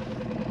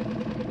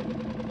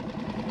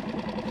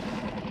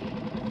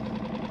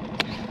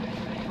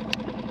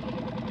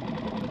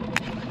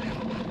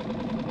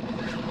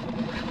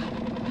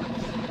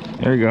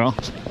 There you go.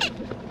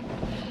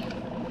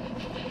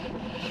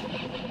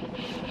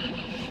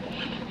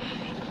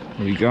 What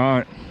do we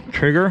got?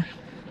 Trigger?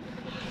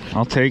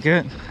 I'll take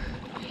it.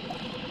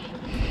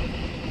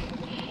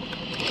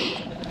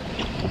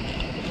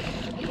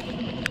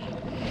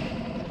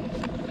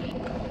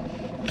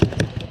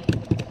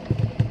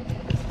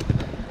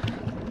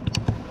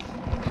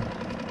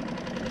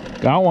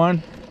 Got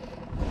one.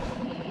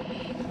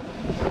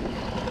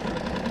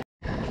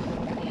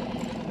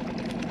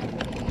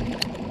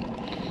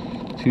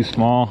 Too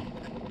small.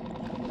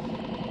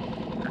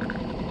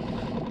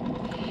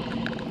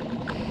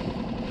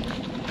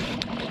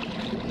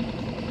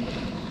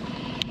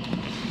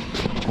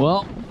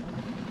 Well,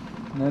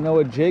 I know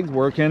a jig's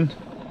working.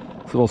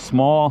 It's a little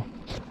small.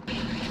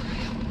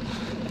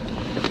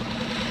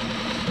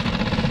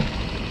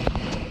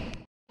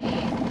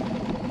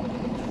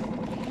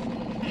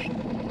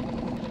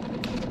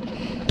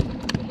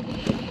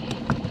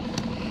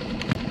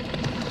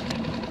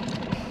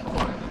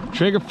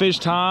 Triggerfish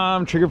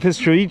time, triggerfish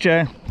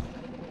ceviche.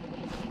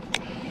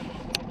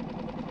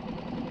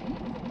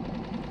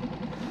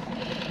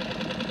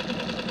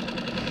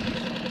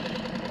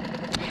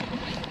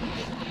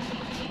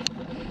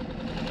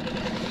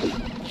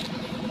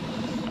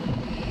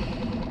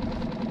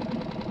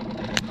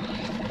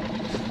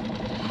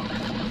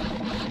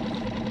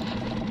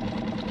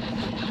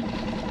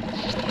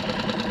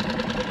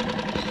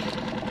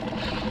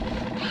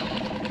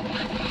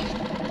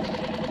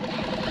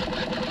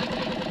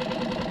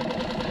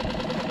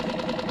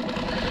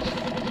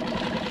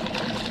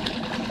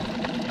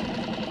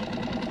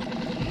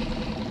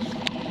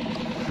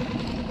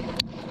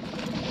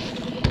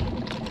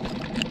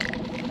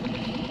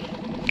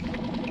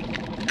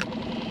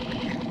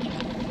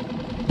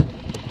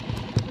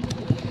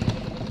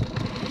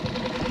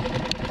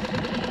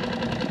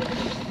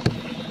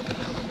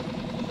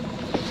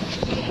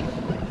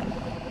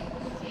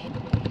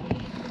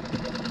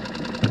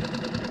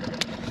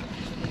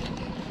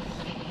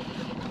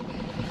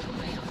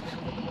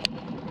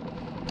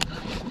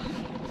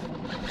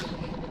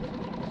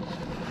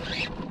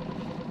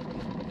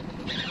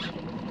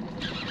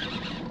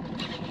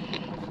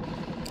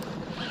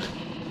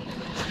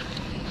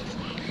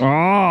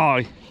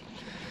 Oh, a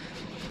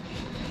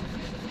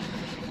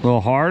little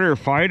harder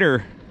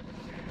fighter.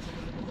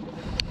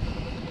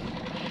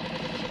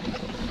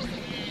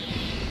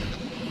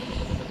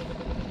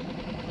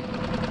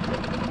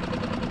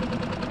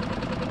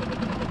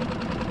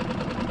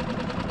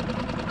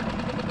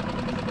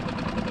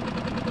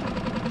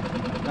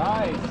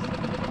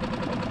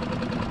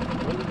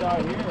 fish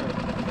out here.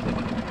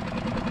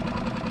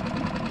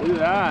 Look at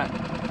that.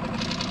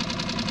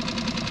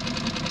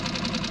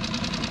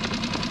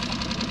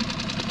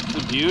 It's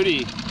a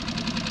beauty.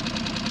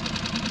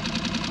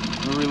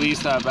 We'll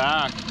release that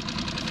back.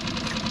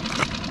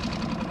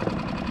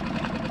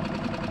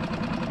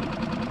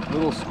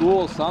 Little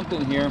school of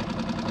something here.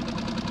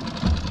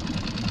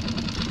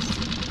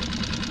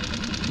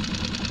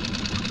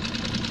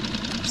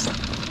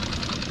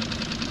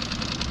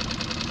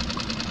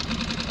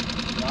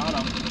 Got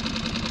him.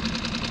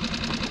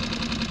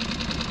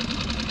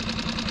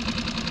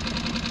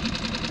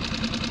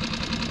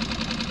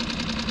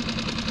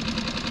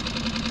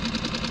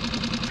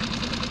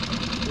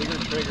 Bigger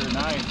trigger,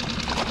 nice.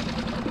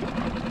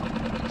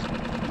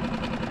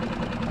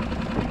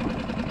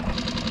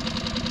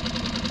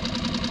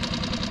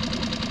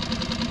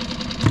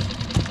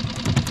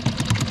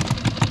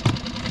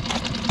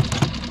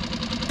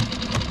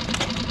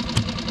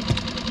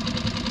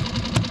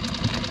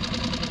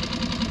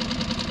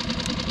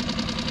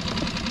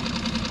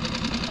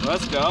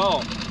 Let's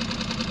go.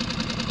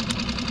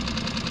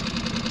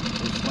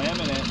 We're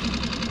slamming it.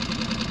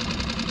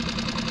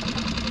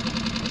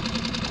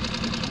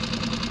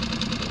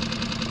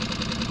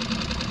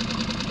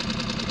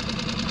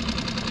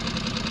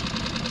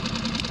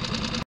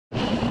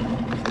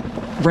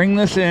 Bring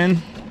this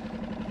in.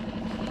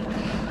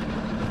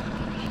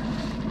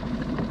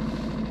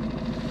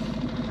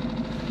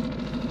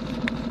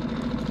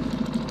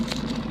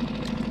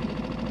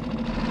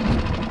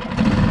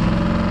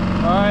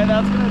 Alright,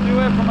 that's going to do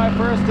it for my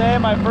first day,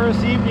 my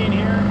first evening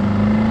here.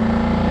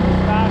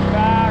 Smash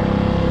back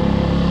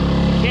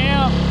to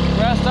camp,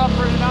 rest up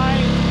for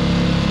tonight.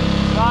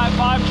 Got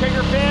 5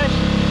 trigger fish.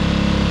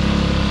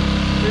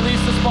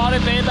 Release the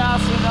spotted bay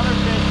bass and another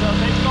fish. So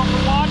thank you all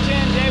for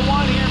watching. Day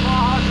 1 here in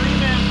Baja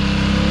Dreaming.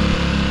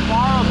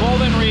 Tomorrow,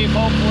 Golden Reef,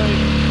 hopefully.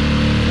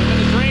 Living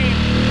the dream.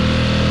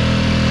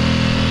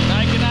 Good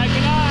night, good night,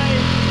 good night.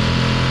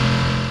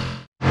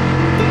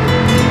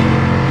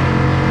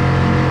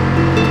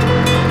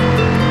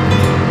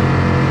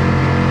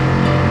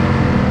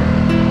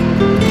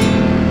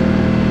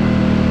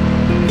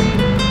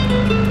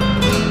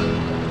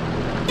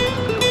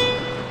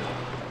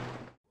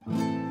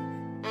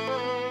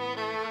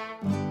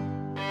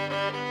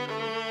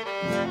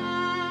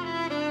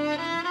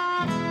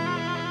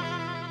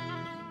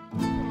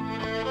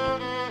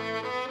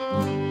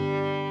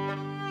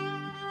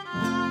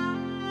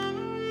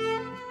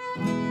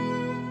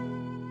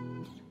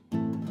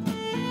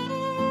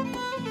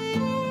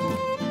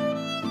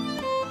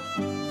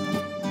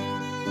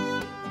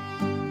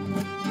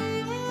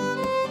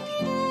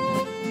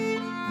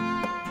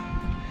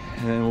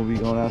 And then we'll be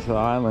going out to the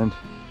island,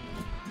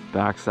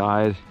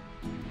 backside,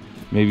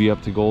 maybe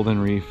up to Golden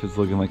Reef. It's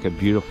looking like a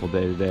beautiful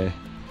day today.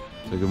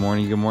 So good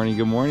morning, good morning,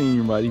 good morning.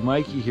 Your buddy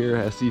Mikey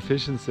here, SC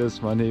Fishing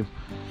Sis, Monday,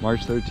 March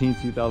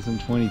 13th,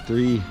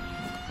 2023.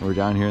 And we're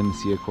down here in the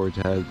Sea of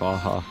Cortez,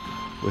 Baja,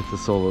 with the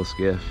Solo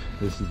Skiff.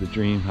 This is the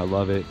dream, I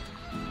love it.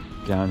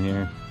 Down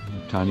here,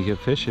 time to get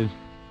fishing.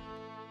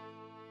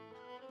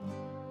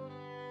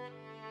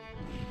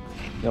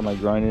 Got my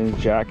grinding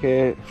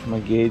jacket, my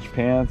gauge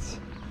pants,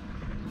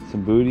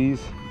 some booties,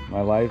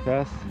 my life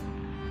vest.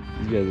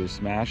 These guys are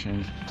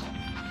smashing.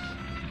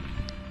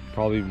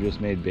 Probably just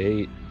made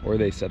bait, or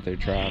they set their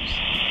traps.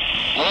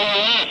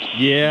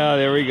 Yeah,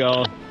 there we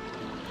go.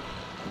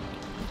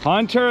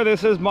 Hunter,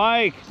 this is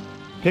Mike.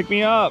 Pick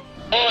me up.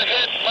 Oh,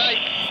 it's Mike.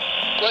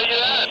 Where you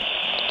at?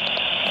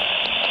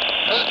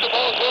 First of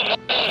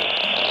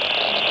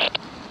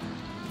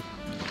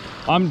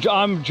all,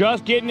 I'm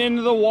just getting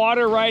into the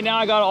water right now.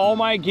 I got all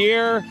my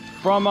gear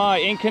from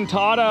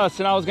Encantadas,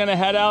 and I was gonna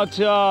head out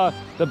to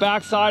the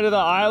backside of the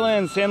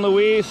island, San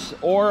Luis.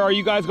 Or are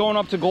you guys going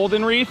up to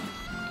Golden Reef?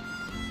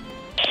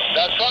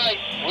 That's right.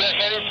 We're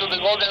heading to the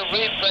Golden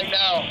Reef right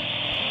now.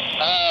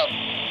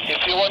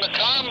 If you want to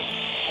come,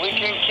 we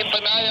can keep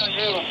an eye on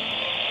you.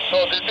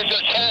 So this is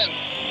your chance.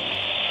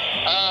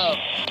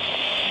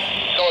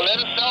 So let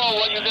us know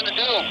what you're gonna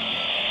do.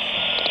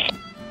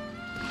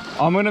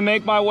 I'm gonna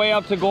make my way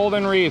up to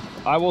Golden Reef.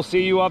 I will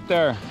see you up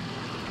there.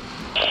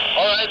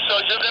 All right, so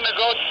you're gonna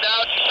go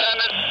down to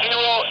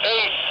channel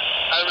 08.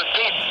 I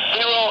repeat,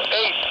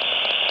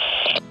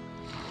 08.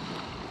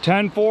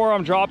 10-4,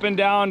 I'm dropping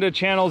down to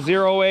channel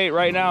 08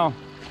 right now.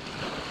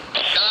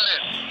 Got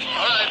it.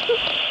 All right,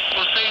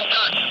 we'll stay in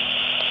touch.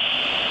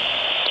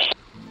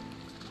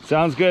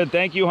 Sounds good,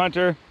 thank you,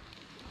 Hunter.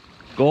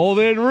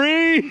 Golden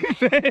Reef,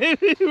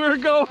 baby, we're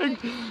going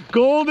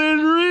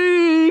Golden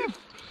Reef.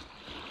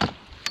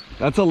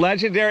 That's a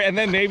legendary, and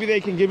then maybe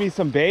they can give me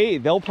some bait.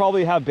 They'll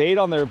probably have bait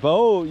on their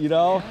boat, you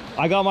know.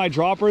 I got my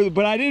dropper,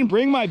 but I didn't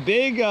bring my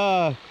big,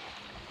 that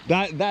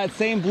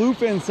same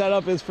bluefin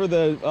setup is for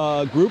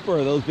the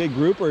grouper, those big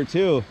grouper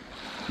too.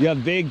 You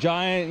have big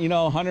giant, you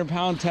know,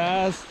 100-pound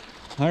test,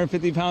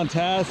 150-pound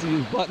test, and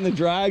you button the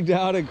drag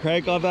down and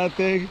crank on that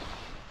thing.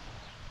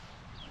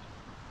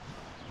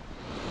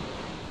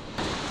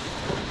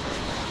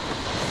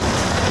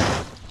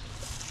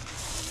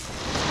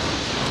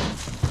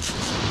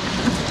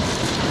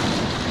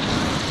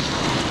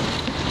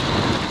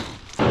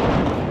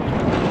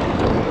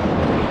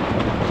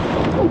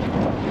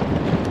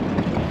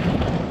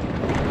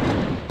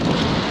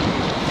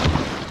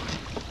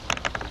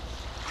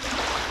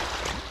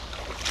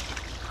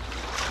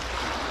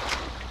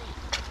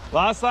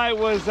 Last night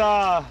was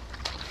got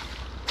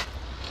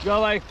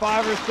like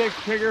 5 or 6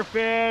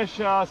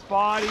 triggerfish,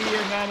 spotty,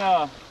 and then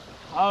I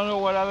don't know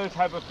what other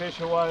type of fish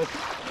it was.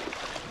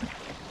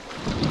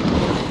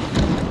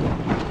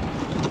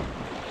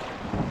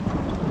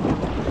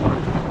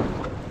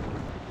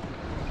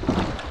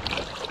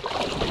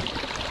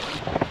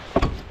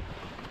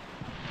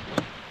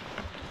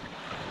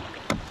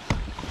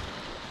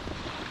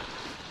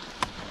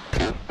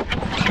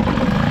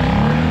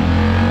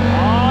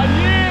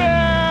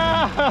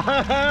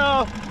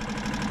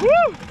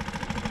 Woo!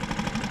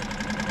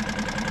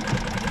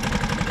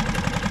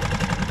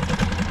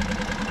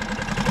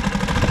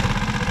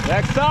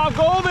 Next stop,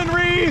 Golden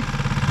Reef.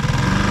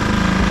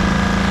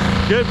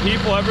 Good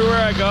people everywhere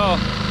I go.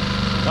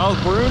 That was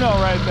Bruno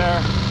right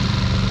there.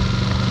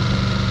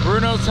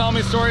 Bruno's telling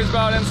me stories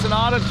about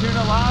Ensenada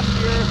tuna last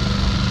year.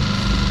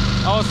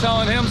 I was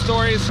telling him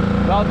stories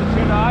about the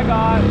tuna I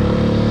got.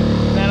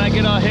 And then I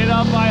get hit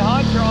up by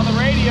Hunter on the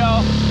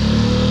radio.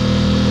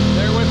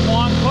 They're with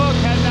Juan Cook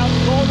heading out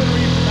to Golden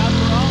Reef, and that's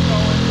where I'm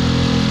going.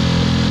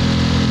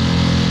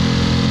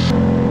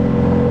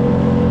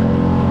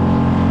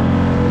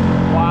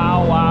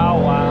 Wow, wow,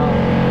 wow.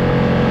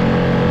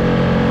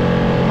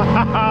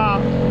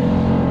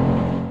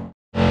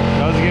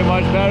 Doesn't get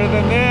much better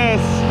than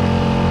this.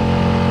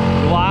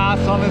 Glass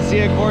on the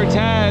Sea of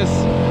Cortez,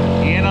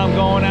 and I'm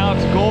going out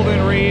to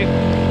Golden Reef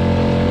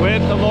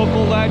with the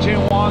local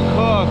legend Juan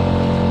Cook,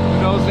 who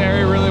knows the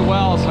area really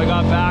well. So I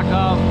got back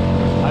up.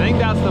 I think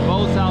that's the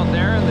boats out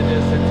there in the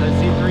distance. I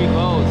see 3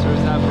 boats.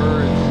 There's that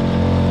birds.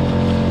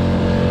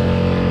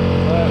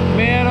 But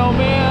man, oh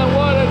man,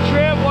 what a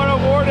trip, what a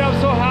morning. I'm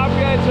so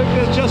happy I took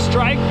this just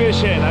strike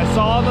fishing. I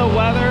saw the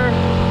weather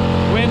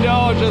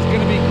window, just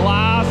gonna be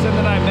glass, and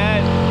then I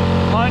met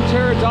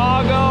Hunter,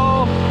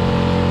 Doggo,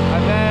 I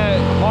met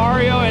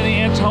Mario and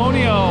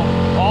Antonio,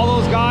 all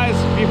those guys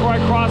before I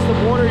crossed the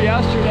border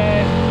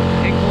yesterday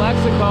in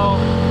Calexico.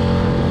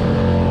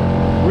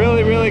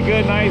 Really, really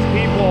good, nice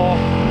people.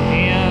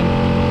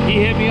 And he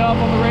hit me up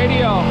on the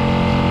radio.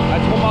 I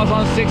told him I was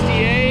on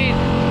 68.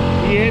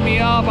 He hit me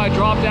up. I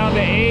dropped down to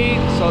 8.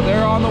 So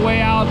they're on the way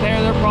out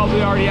there. They're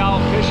probably already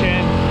out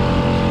fishing.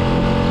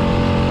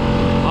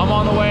 I'm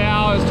on the way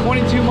out. It's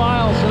 22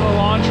 miles from the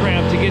launch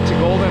ramp to get to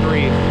Golden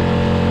Reef.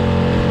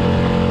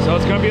 So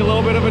it's going to be a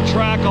little bit of a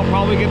trek. I'll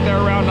probably get there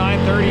around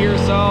 9:30 or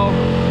so.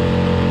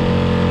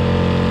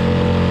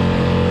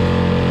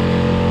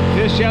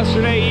 Fished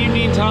yesterday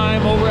evening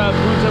time over at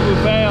Punta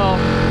Bufeo.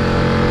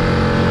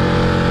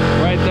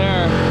 Right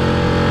there.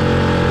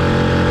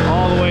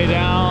 All the way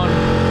down.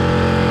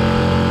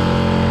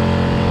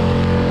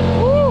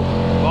 Woo!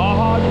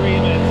 Baja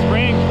Dreamin'.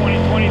 Spring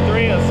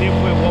 2023. Let's see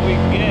what we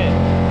can get.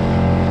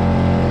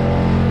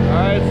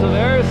 Alright, so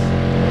there's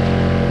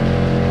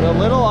the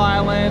little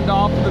island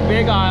off of the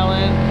big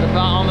island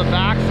on the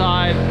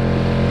backside.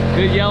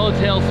 Good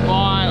yellowtail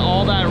spot.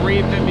 All that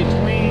reef in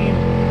between.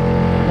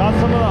 Got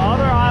some of the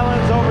other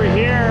islands over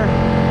here.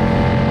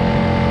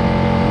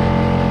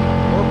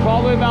 We're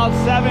probably about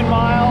 7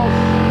 miles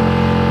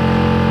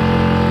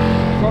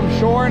from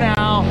shore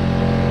now.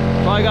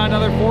 Probably got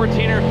another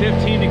 14 or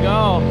 15 to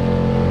go.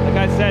 Like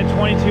I said,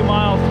 22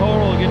 miles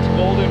total to get to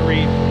Golden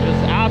Reef.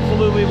 Just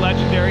absolutely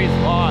legendary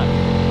spot.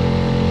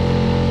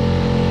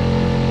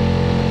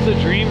 It's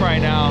a dream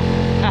right now.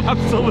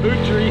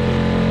 Absolute dream.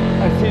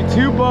 I see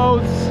 2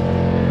 boats.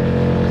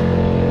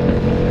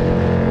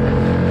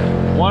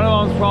 One of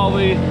them's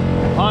probably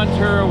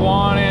Hunter,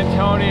 Juan,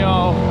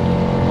 Antonio,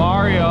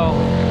 Mario.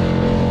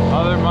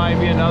 Other might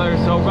be another.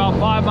 So about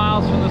 5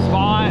 miles from the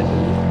spot.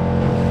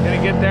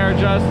 Gonna get there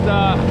just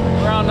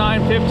around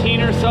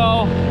 9:15 or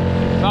so.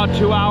 About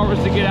 2 hours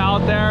to get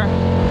out there.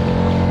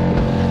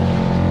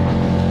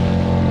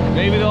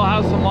 Maybe they'll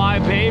have some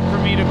live bait for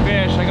me to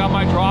fish. I got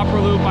my dropper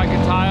loop I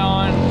can tie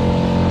on.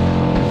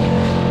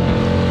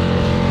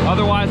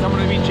 Otherwise, I'm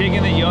gonna be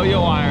jigging the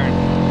yo-yo iron.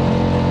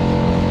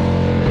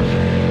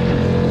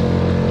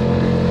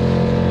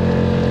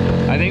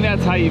 I think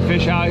that's how you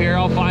fish out here.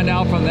 I'll find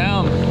out from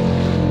them.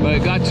 But I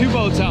got 2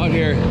 boats out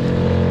here.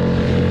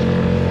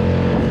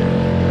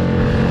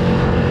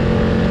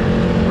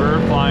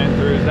 Bird flying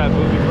through. Is that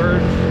booby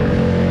bird?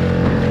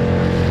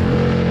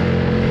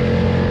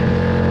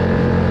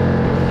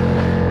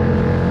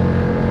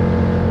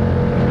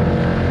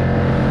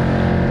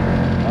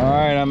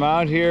 Alright, I'm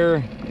out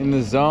here in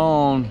the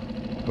zone,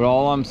 but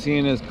all I'm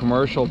seeing is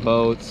commercial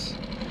boats.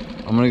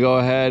 I'm gonna go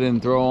ahead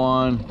and throw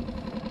on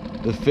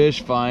the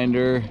fish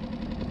finder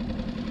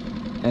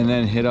and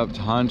then hit up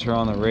to Hunter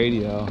on the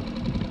radio.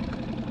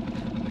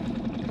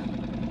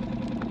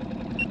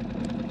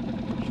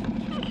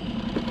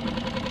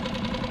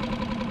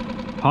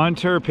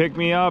 Hunter, pick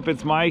me up,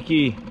 it's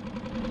Mikey.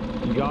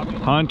 You got me?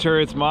 Hunter,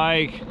 it's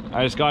Mike.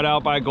 I just got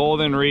out by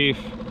Golden Reef.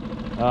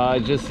 I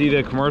just see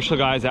the commercial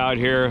guys out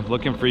here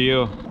looking for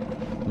you.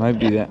 Might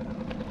be that.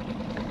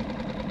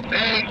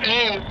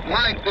 Hey,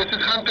 Mike, this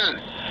is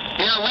Hunter.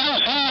 Yeah, we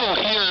don't see you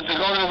here at the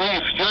Golden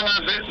Reef. You're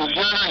not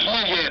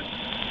here yet.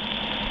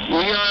 We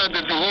are at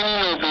the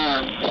beginning of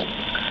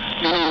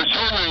the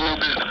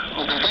shoreline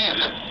of the reef.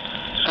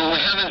 So we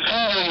haven't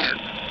seen you yet.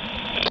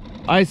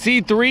 I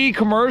see 3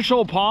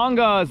 commercial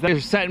pongas. They're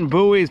setting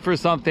buoys for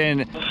something.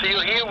 We'll see you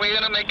here. We're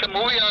gonna make a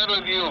movie out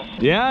of you.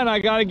 Yeah, and I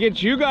gotta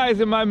get you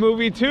guys in my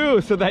movie too,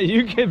 so that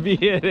you can be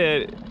in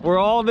it. We're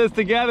all in this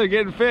together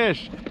getting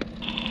fish.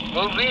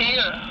 We'll be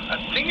here. I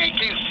think I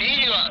can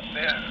see you out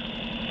there.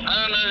 I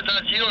don't know if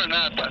that's you or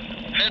not, but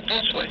head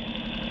this way.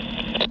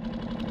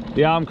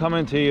 Yeah, I'm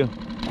coming to you.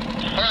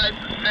 Alright,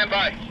 stand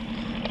by.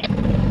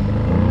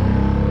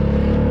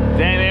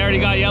 Dang, they already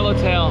got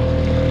yellowtail.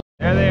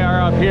 There they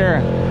are up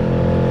here.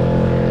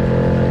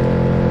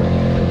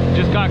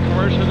 Just got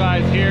commercial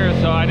guys here,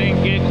 so I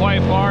didn't get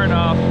quite far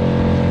enough.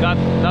 Got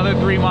another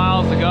 3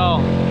 miles to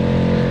go.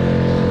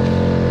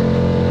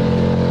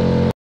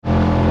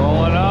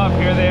 Rolling up,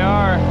 here they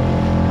are.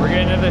 We're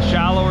getting to the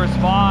shallower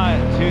spot,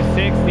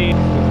 260.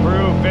 The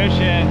crew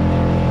fishing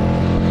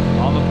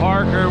on the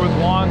Parker with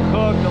Juan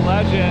Cook, the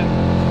legend.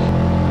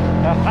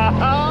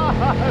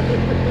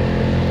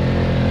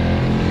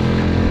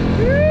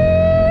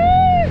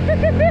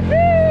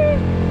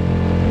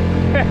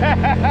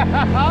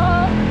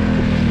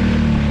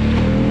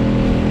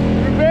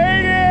 We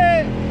made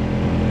it!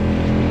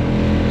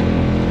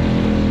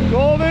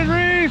 Golden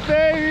Reef,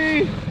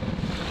 baby!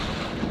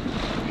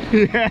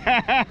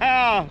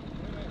 Yeah!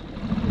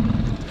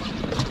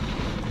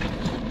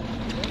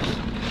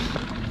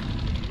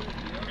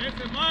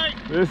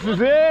 This is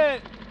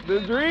it! The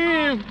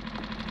dream!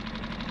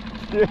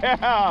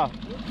 Yeah!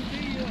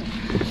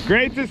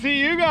 Great to see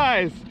you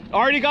guys!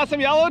 Already got some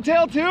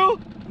yellowtail too?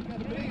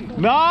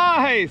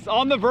 Nice!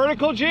 On the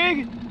vertical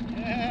jig?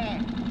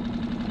 Yeah.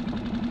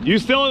 You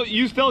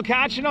still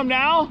catching them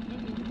now?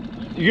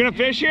 You gonna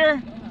fish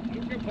here?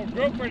 Looking for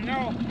grouper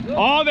now.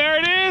 Oh, there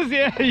it is!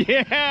 Yeah,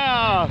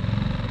 yeah!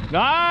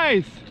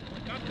 Nice!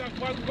 Got that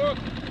Juan Cook.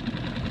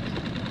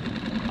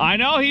 I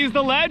know, he's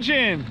the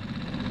legend!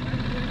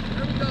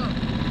 Here we go.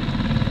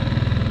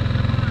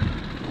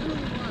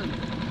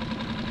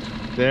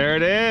 There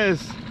it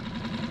is!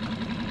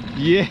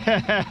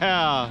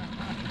 Yeah!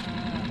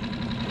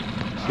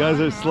 You guys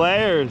are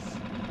slayers!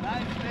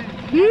 Nice fish.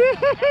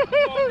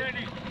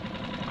 Already.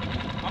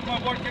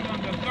 I'm working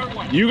on the third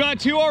one. You got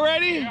 2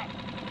 already? Yeah.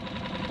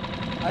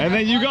 And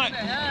then you got...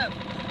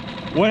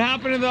 What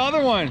happened to the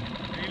other one?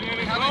 He let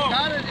it go.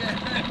 Got it yet.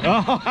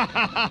 Oh.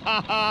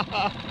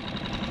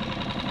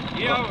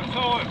 Yeah,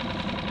 so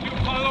you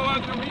follow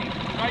us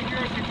right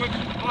here is a good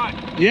spot.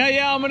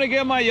 Yeah, I'm gonna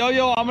get my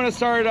yo-yo. I'm gonna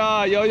start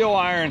yo-yo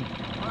iron.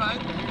 All right,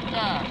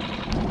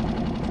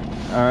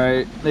 All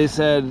right, they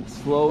said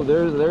slow.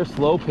 They're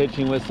slow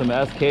pitching with some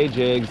SK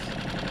jigs,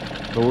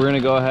 but we're gonna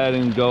go ahead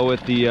and go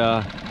with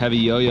the heavy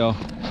yo-yo.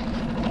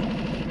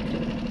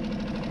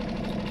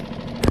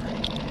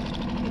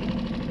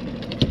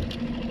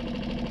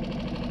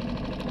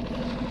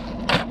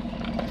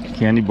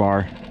 Candy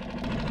bar.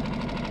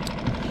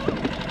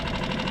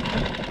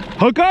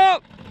 Hook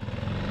up!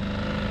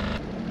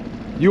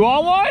 You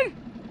on one?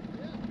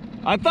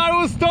 I thought it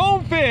was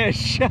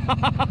stonefish.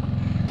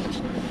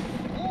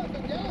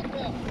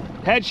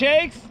 Head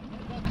shakes?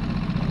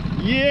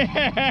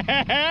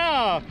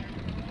 Yeah!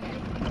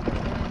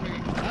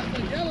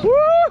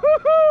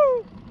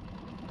 Woo-hoo-hoo!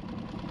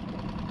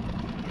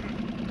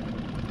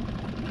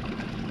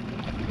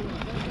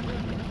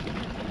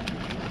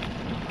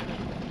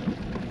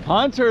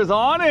 Hunter's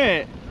on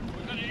it!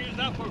 we're gonna use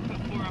that for a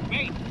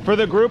bait. For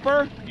the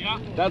grouper? Yeah.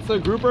 That's the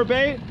grouper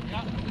bait?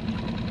 Yeah.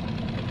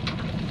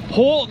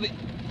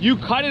 You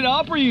cut it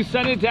up or you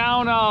send it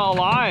down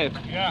alive?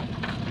 Yeah.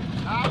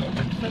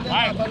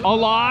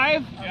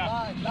 Alive?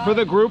 Yeah. For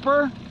the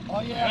grouper? Oh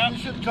yeah, we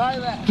should try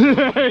that.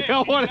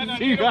 I want to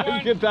see you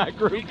guys get that Take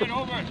grouper. it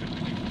over and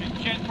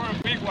check for a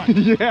big one.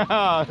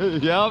 Yeah,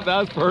 yep,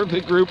 that's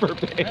perfect grouper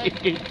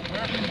bait.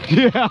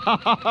 Yeah.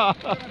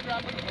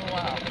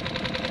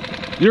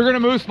 You're gonna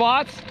move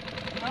spots?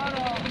 No,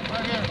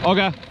 right here.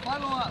 Okay.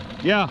 Follow up.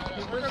 Yeah.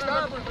 We're gonna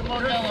start with the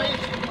more yellow.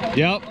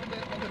 Yep. On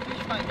the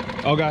fish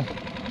bite. Okay.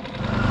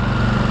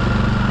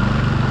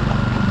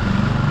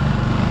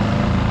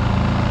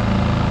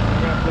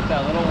 We're gonna put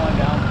that little one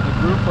down with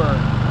the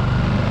grouper.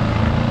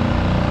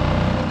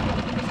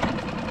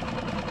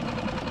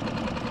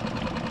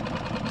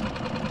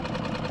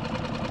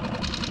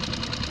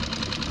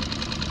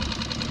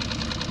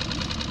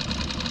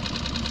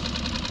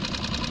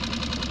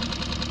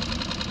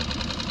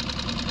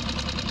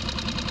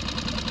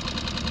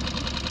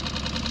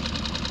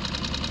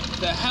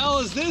 The hell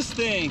is this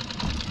thing?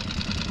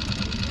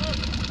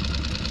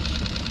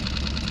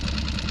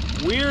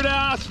 Weird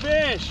ass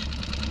fish.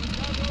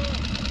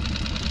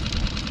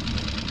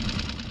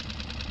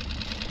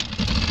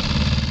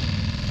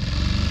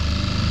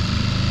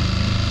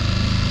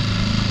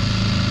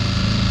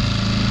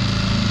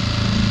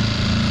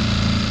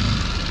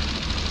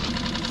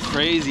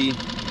 Crazy.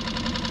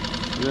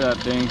 Look at that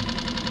thing.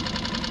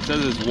 It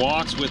says it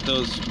walks with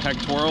those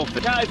pectoral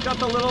fins. Yeah, it's got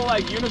the little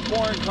like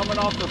unicorn coming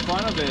off the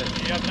front of it.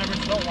 Yeah, I've never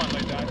saw one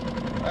like that.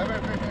 I've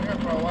been fishing here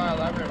for a while.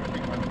 I've never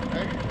seen one.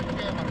 Maybe you should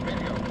see him on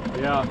video.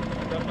 Yeah.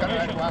 Kind of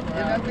like walk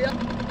around.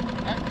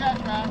 That's catch,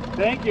 man.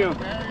 Thank you.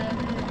 Very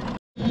unusual.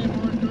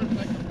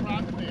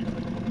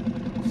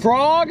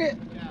 Frog?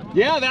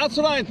 Yeah, that's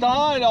what I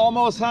thought. It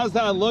almost has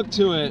that look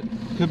to it.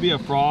 Could be a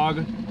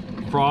frog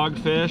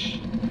fish.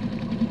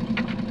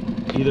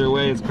 Either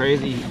way, it's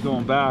crazy. He's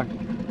going back.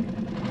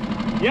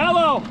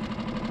 Yellow!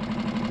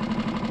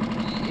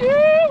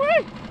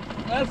 Yee-wee!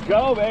 Let's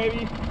go,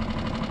 baby.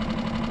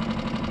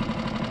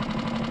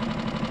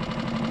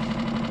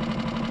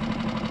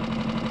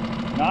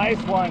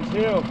 Nice one,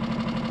 too.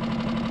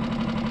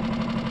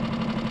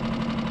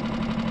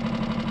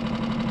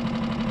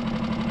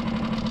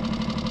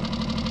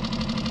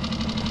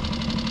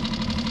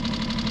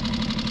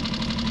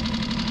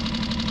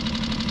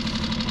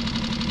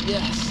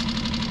 Yes.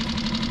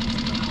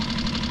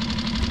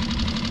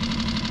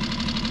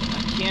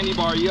 Candy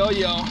Bar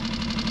Yoyo.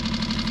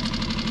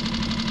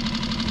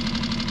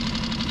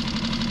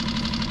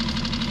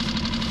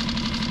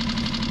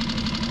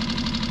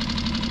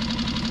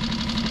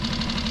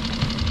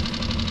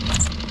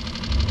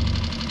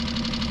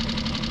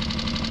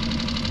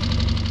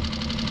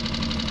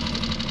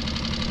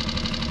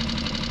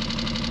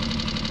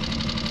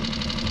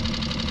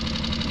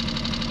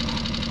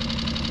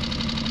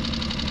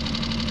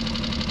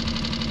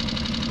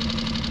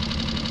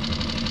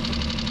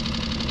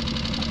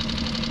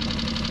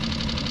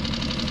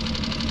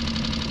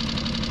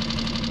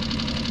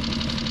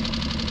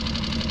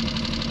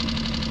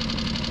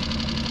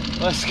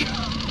 Let's go.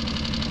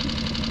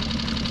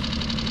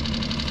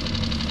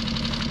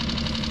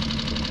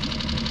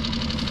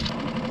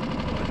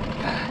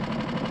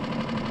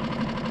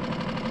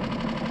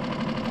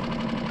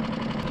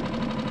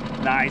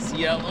 Nice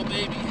yellow,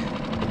 baby.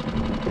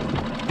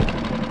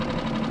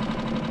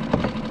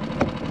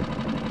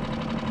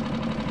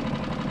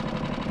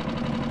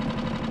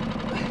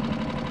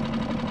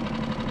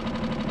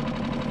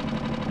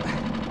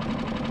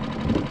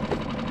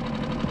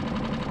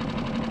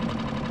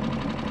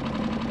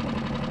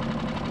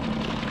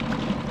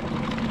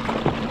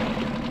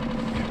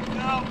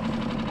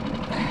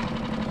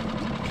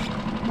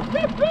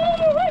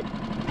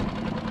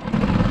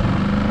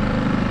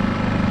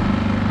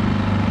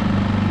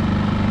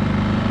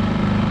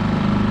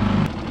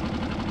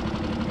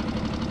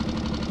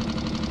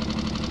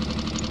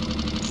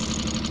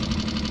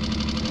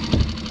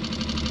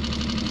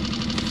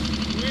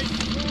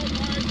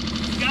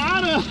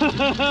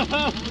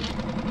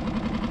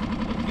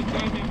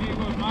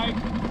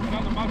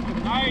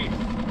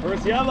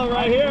 First yellow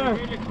right here.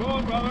 Really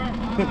cool, brother.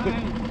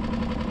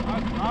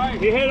 That's nice.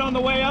 He hit on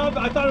the way up.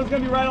 I thought it was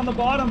going to be right on the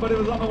bottom, but it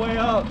was on the way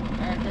up.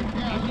 I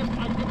just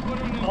put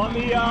it in On the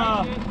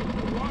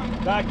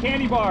that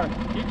candy bar.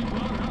 Candy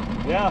bar,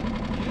 huh? Yeah.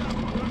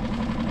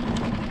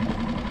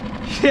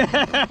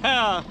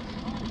 Yeah.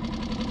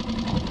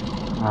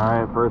 All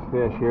right, first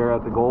fish here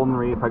at the Golden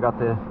Reef. I got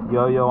the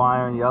yo-yo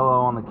iron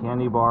yellow on the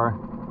candy bar.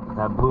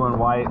 That blue and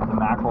white, the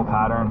mackerel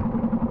pattern.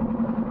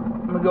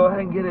 I'm gonna go ahead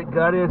and get it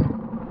gutted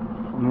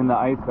and in the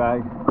ice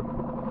bag.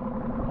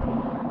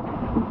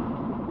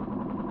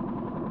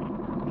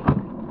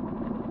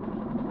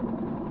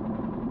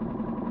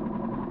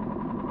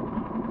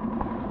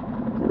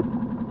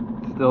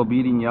 Still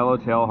beating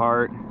yellowtail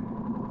heart.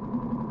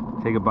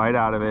 Take a bite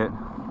out of it.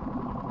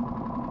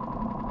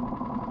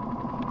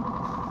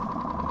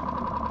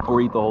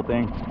 Or eat the whole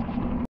thing.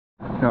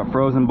 Got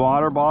frozen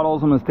water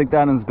bottles. I'm gonna stick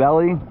that in his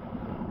belly.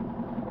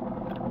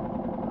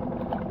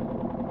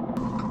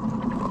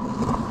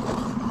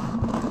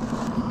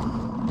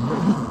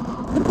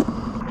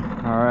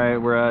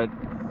 Alright, we're at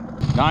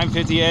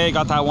 9:58.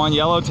 Got that one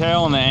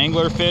yellowtail and the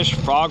angler fish,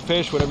 frog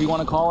fish, whatever you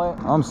want to call it.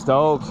 I'm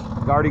stoked.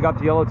 Already got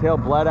the yellowtail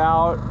bled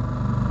out.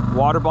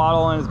 Water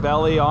bottle in his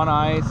belly on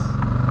ice.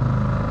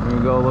 We're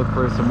gonna go look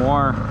for some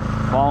more.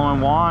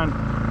 Following Juan,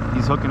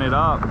 he's hooking it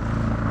up.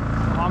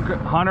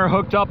 Hunter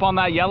hooked up on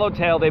that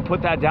yellowtail. They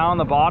put that down on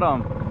the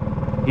bottom.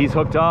 He's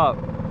hooked up.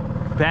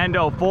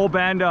 Bando, full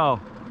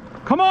bando.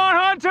 Come on,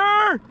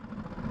 Hunter!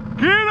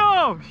 Get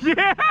him!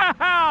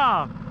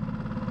 Yeah!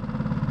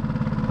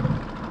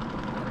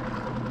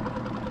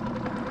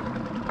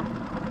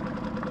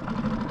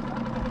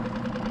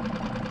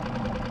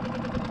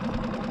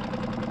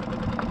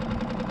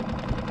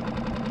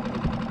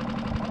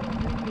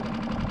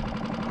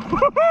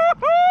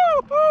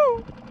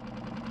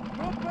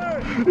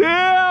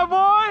 Yeah,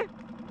 boy!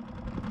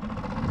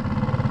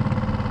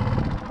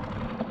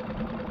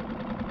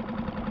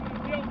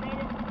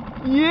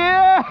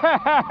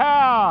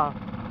 Yeah!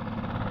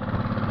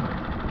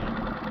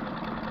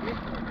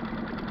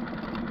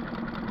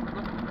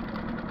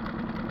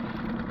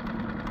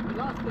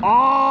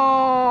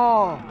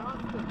 Oh!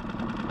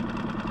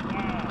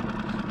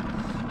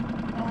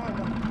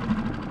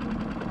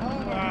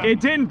 It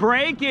didn't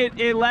break,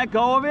 it let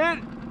go of it.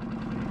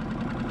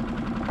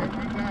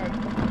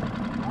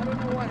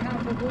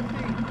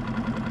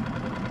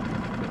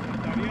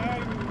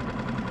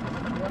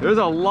 There's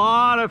a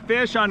lot of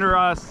fish under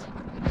us.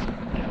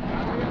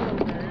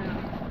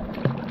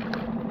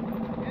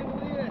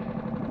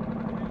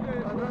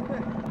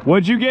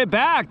 What'd you get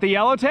back? The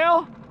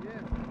yellowtail? Yeah.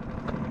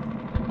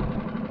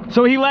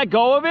 So he let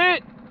go of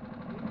it?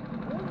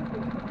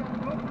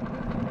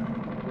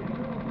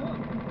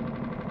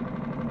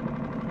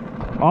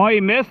 Oh,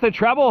 he missed the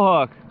treble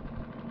hook.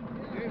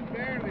 Just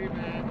barely,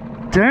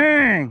 man.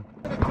 Dang.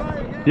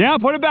 Yeah,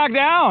 put it back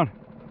down.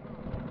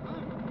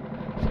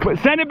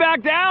 Send it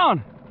back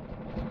down.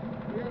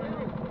 We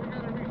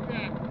gotta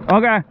reset.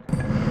 Okay.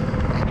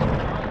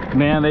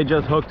 Man, they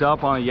just hooked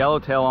up on a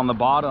yellowtail on the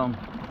bottom.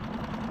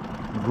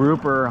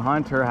 Grouper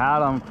Hunter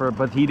had him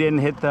but he didn't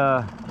hit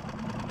the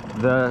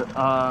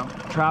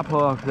trap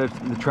hook, the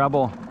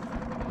treble.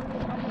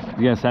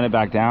 You're gonna send it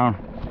back down.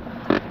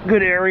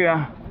 Good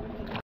area.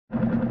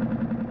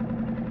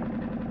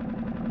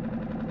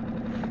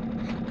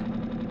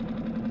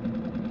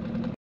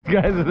 These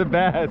guys are the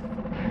best.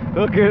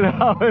 Look at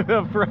how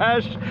the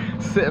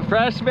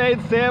fresh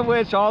made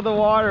sandwich, all the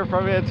water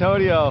from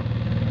Antonio.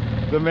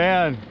 The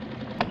man.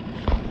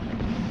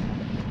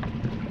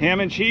 Ham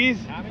and cheese?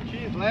 Ham and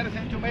cheese, lettuce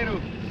and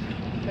tomatoes.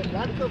 And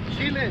lots of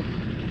chili.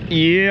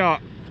 Yeah.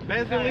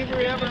 Best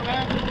delivery ever,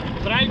 man.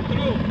 Drive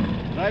through.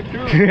 Drive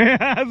through. Yeah,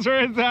 that's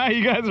where it's at.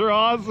 You guys are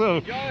awesome.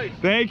 Enjoy.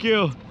 Thank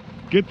you.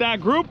 Get that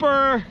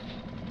grouper.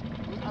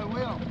 I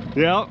will.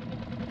 Yep.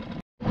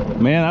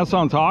 Man, that's what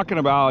I'm talking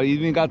about. You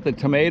even got the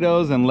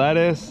tomatoes and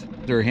lettuce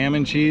or ham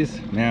and cheese.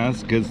 Man,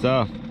 that's good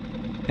stuff.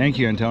 Thank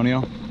you,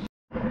 Antonio.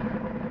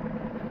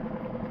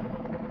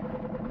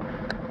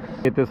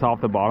 Get this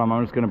off the bottom.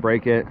 I'm just gonna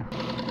break it.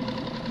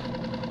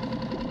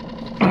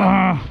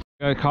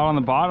 Got caught on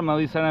the bottom. At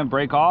least I didn't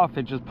break off.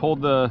 It just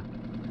pulled the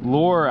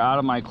lure out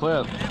of my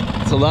clip.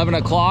 It's 11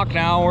 o'clock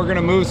now. We're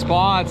gonna move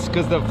spots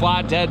because the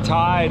flat dead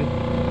tide.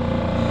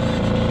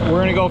 We're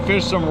gonna go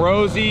fish some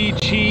rosy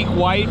cheek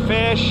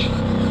whitefish,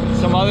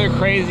 some other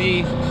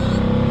crazy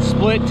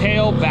split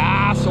tail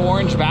bass,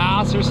 orange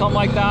bass or something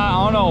like that.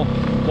 I don't know.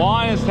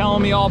 Juan is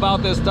telling me all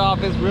about this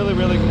stuff. It's really,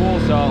 really cool.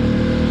 So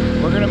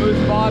we're gonna move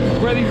spots.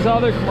 Where these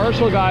other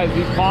commercial guys,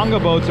 these ponga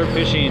boats are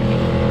fishing.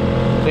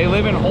 They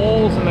live in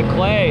holes in the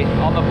clay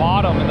on the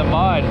bottom in the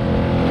mud.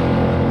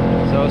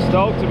 So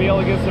stoked to be able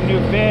to get some new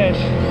fish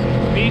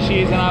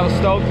species, and I was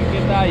stoked to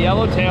get that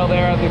yellowtail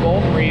there at the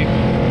Golden Reef.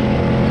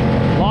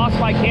 Lost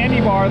my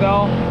candy bar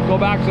though. Go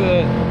back to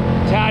the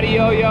Taddy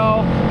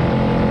Yo-Yo.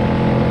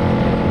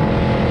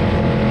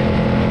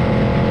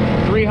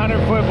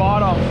 300-foot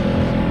bottom.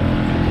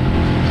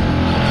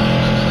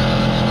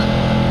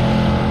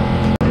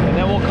 And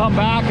then we'll come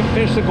back and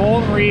fish the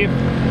Golden Reef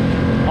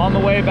on the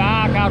way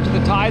back after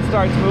the tide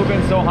starts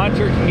moving, so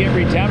Hunter can get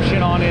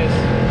redemption on his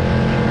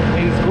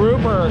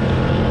grouper.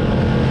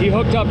 He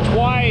hooked up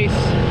twice.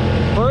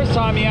 First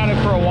time he had it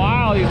for a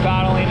while, he was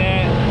battling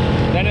it.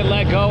 Then it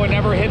let go and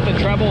never hit the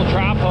treble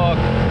trap hook.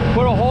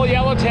 Put a whole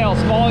yellowtail,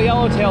 small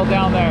yellowtail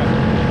down there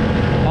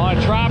on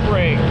a trap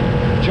rig.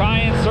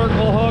 Giant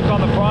circle hook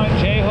on the front,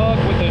 J hook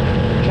with a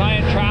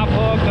giant trap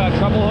hook,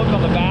 treble hook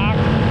on the back.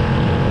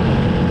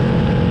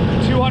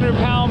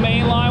 200-pound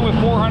main line with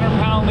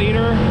 400-pound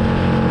leader.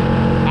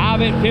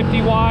 Avid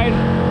 50 wide.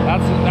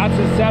 That's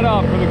his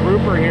setup for the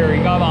grouper here.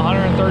 He got a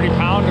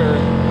 130-pounder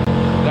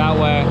that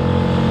way.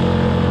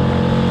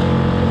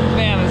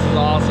 Man, this is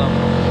awesome.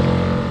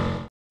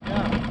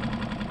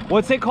 Yeah.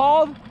 What's it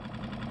called?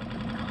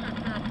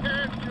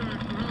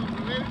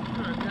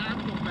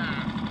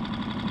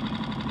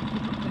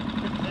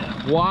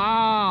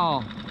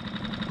 Wow.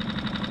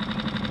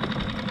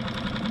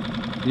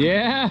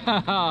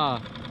 Yeah.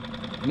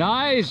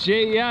 Nice,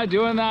 Jay. Yeah,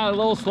 doing that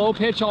little slow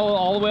pitch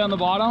all the way on the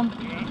bottom.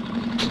 Yeah,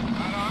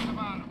 right on the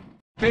bottom.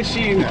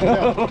 Fishing.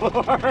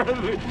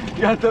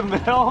 You got the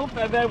milk,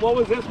 and then what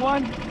was this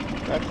one?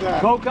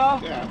 That's Coca?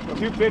 Yeah.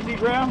 250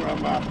 gram? From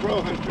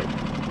Pro Hunter.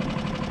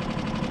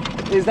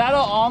 Is that an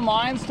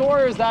online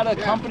store or is that a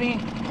company?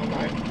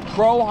 Online.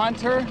 Pro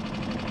Hunter?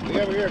 We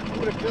have here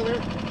Cuda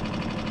Killer.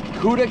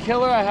 Cuda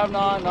Killer? I have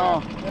not,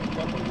 no.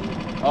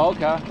 Yeah. Oh,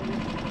 okay.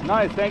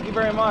 Nice, thank you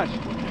very much.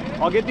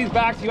 I'll get these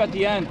back to you at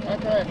the end.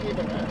 That's all right, keep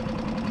it, man.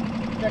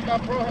 Check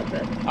out Pro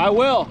Hunter. I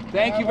will.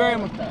 Thank you very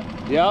much.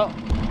 Yep.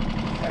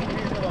 That's a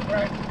reasonable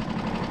price.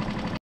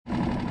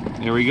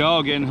 Here we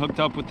go, getting hooked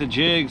up with the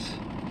jigs.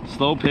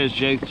 Slow pitch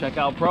jigs. Check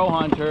out Pro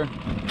Hunter.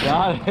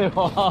 Got it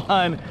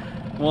on.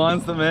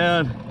 Juan's the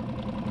man.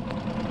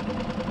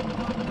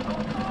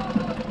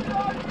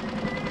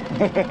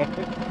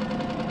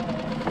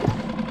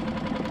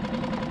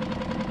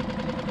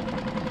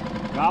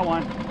 Got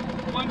one.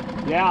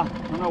 Yeah, I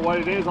don't know what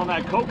it is on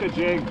that Coca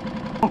jig.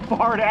 So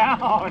far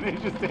down,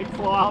 it just takes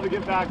a while to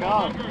get back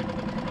up.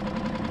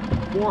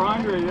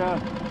 400, yeah.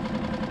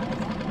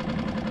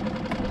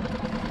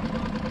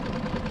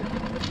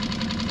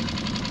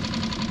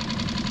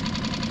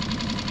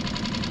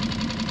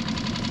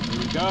 Here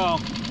we go.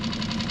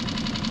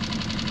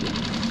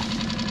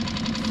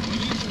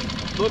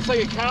 Looks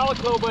like a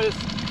calico, but it's...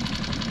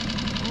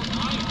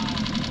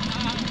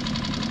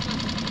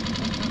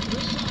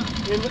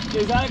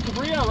 Is that a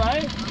Cabrilla,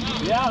 right?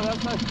 Yeah,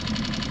 that's a...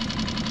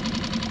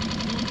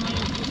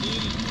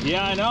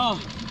 Yeah, I know.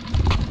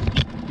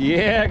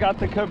 Yeah, got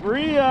the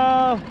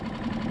Cabrilla.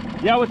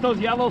 Yeah, with those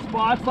yellow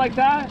spots like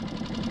that.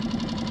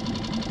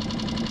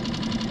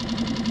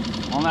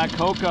 On that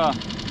Coca.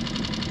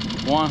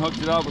 Juan hooked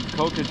it up with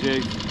Coca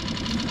jig.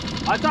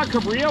 I thought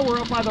Cabrilla were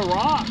up by the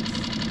rocks.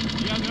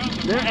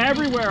 They're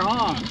everywhere,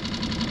 huh?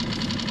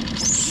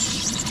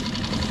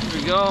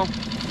 Here we go.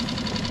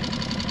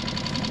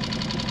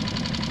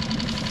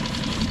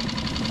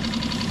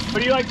 What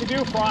do you like to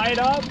do? Fry it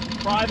up?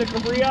 Fry the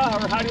cabrilla?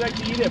 Or how do you like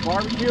to eat it?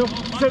 Barbecue?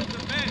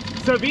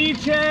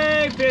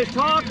 Ceviche, fish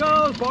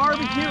tacos,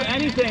 barbecue,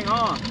 anything,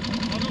 huh?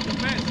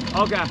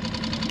 Okay.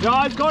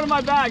 No, it's going to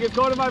my bag. It's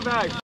going to my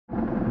bag.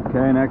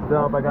 Okay, next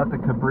up, I got the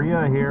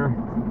cabrilla here.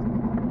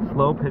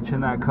 Slow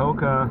pitching that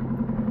coca,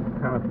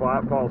 kind of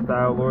flat fall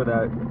style lure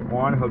that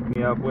Juan hooked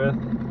me up with.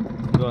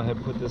 Go ahead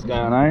and put this guy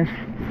on ice.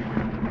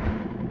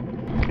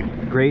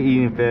 Great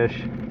eating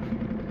fish.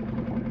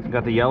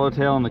 Got the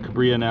yellowtail and the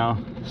cabrilla now.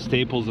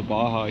 Staples of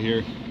Baja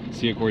here,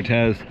 Sea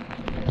Cortez.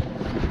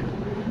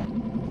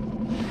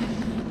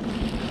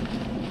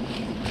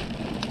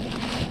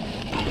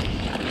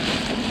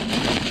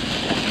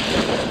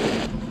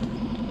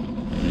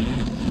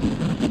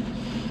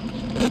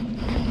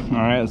 All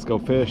right, let's go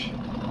fish.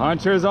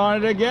 Hunter's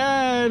on it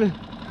again.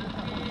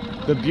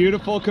 The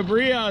beautiful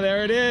cabrilla,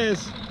 there it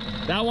is.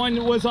 That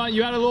one was on,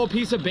 you had a little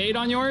piece of bait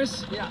on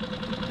yours? Yeah.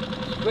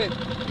 Good.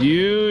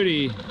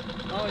 Beauty.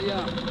 Oh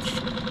yeah.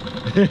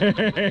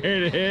 There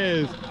it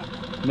is.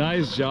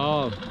 Nice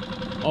job.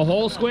 A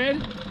whole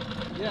squid?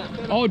 Yeah.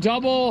 Oh,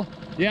 double.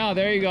 Yeah,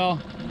 there you go.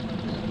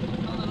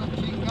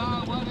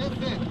 What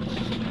is it?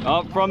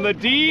 Up from the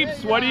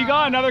deeps. What do you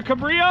got? Another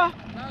cabrilla?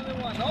 Another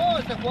one. Oh,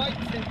 it's a white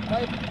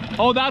type.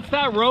 Oh, that's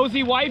that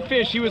rosy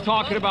whitefish he was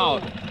talking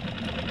about.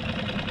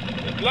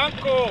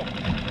 Blanco.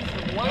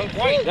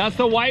 White. That's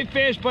the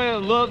whitefish,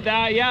 but look,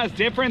 that yeah, it's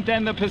different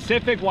than the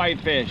Pacific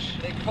whitefish.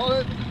 They call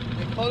it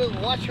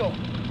huacho.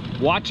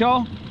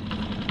 Huacho?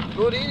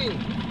 Good eating.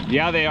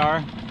 Yeah, they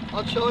are.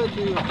 I'll show it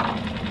to you.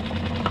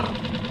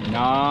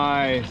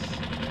 Nice.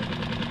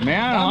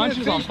 Man,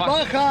 Hunter's on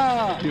fire.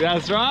 Baja.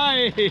 That's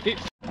right.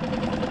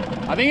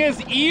 I think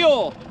it's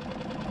eel.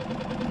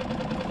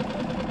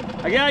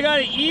 Again, I got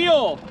an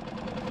eel.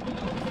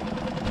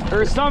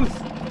 Or some.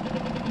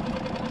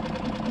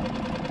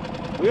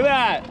 Look at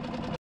that.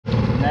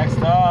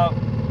 Next up,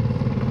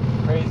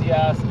 crazy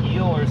ass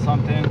eel or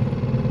something.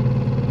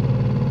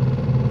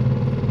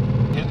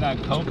 Hitting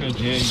that coca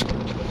jig.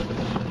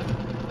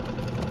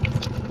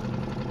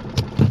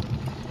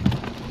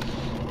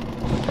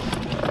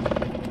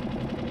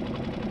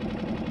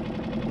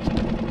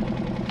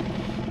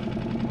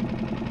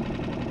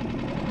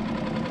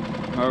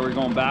 All right, we're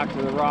going back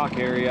to the rock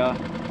area.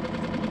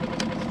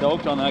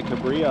 Stoked on that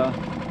cabrilla.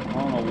 I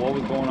don't know what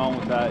was going on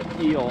with that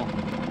eel.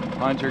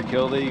 Hunter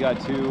killed it. You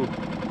got two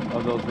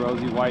of those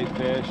rosy white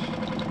fish.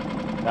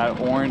 That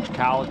orange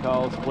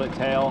calico split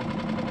tail.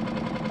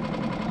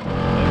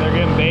 And they're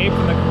getting bait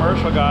from the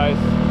commercial guys.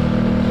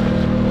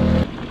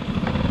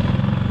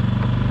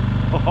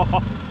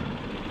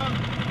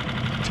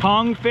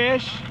 Tongue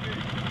fish.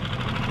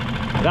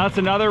 That's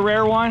another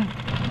rare one.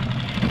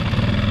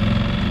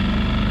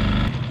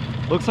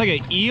 Looks like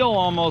an eel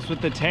almost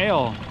with the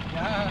tail.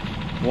 Yeah.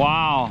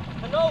 Wow.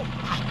 Hello.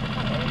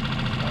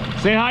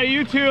 Say hi to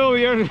YouTube.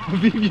 You're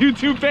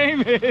YouTube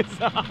famous. That's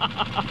a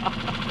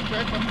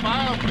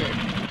bile fish.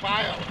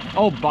 Bile.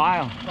 Oh,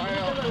 bile.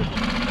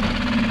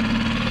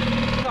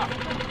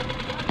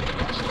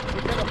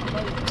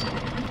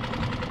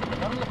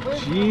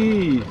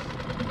 Jeez.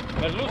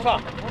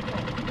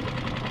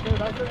 You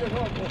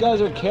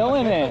guys are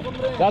killing it.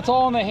 That's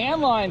all on the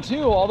hand line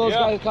too. All those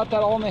guys got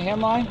that all on the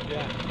hand line?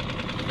 Yeah.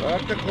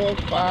 That's a cool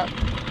spot.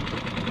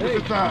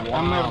 This is a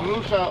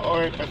merluza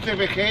or a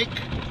Pacific hake.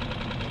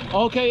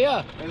 Okay,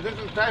 yeah. And this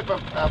is a type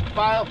of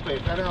bile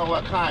fish. I don't know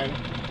what kind.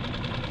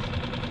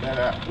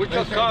 But, We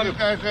just caught him.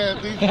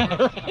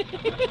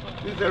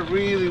 These are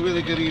really,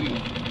 really good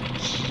eating.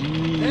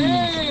 Jeez.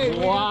 Hey,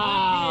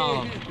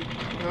 Wow.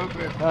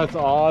 Okay. That's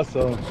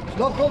awesome.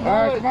 Local All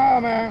right, come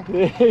on, man.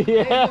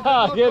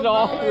 Yeah, get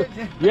all.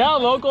 Yeah,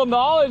 local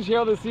knowledge here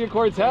on the Sea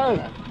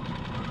Cortez.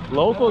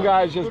 Local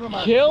guys just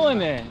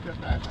killing it.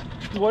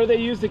 What do they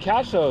use to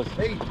catch those?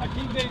 I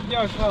think they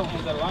just on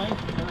the line.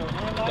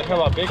 They have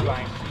a big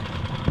line.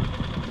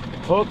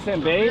 Hooks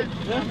and bait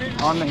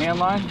on the hand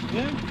line?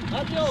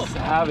 Adios.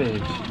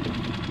 Savage.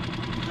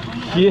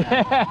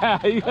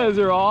 Yeah, you guys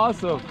are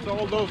awesome. So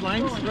all those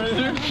lines right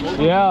there?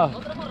 Yeah.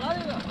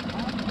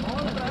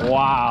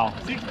 Wow.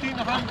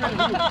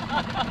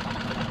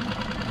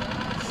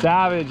 1,600.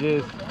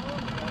 Savages.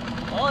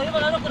 Oh, iba a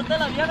cortar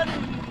la vieja de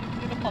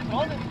los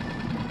patrones.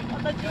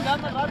 Anda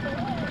chingando el rato.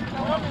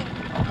 Cabrones.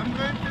 I'm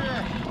going to...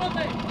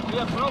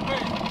 Yeah, profe.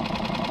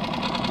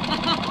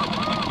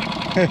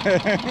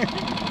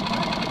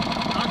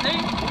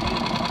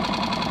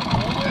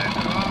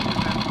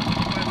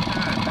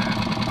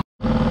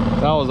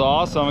 That was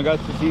awesome. I got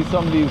to see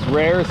some of these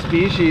rare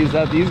species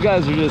that these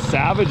guys are just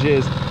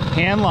savages,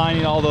 hand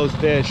lining all those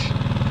fish.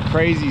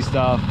 Crazy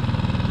stuff.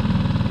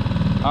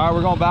 All right,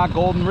 we're going back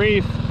Golden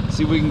Reef.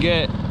 See what we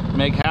can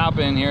make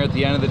happen here at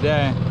the end of the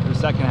day, or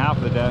second half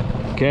of the day.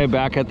 Okay,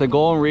 back at the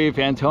Golden Reef.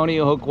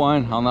 Antonio hooked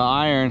one on the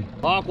iron.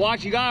 Hawk,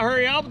 watch, you gotta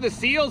hurry up. The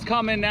seal's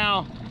coming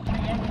now.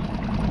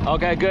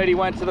 Okay, good. He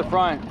went to the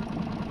front.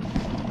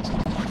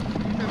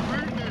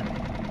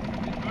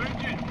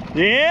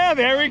 Yeah,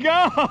 there we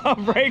go.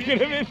 Breaking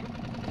him in.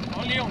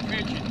 Only on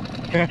fishing.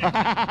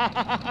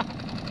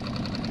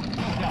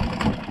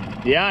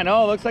 Yeah, I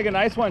know. It looks like a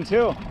nice one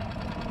too.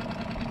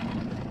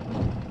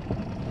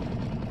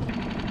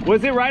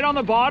 Was it right on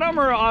the bottom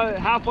or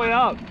halfway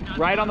up?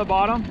 Right on the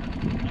bottom?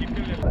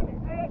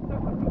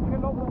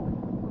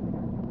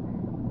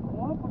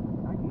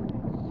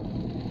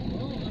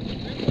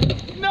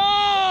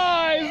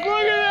 Nice!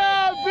 Look at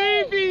that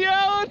beefy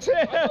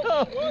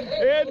yellowtail!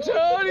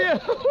 Antonio!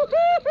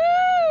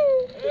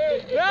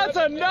 That's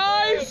a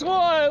nice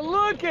one!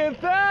 Look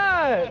at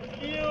that!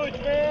 Huge,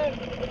 man.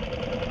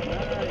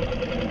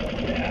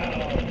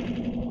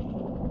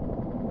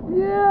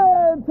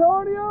 Yeah,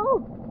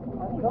 Antonio!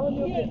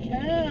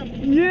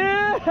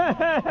 Yeah!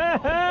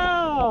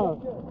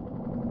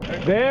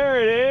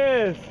 There it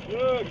is!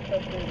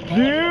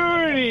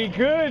 Beauty!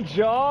 Good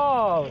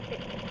job!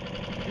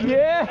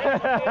 Yeah!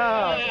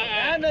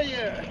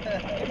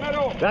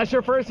 That's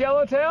your first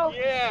yellowtail?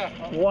 Yeah.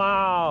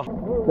 Wow!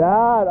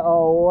 That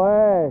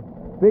away!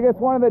 Biggest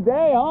one of the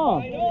day, huh?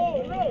 I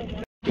know,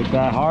 look. Get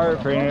that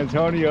heart for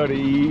Antonio to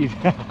eat.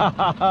 That's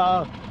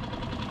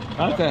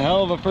a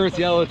hell of a first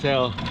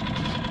yellowtail.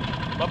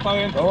 Va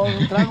para adentro.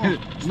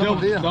 Still,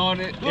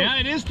 yeah,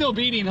 it is still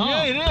beating, huh?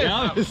 Yeah, it is.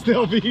 Yeah, it's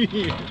still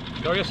beating.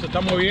 Todavía se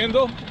está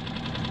moviendo.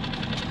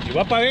 Y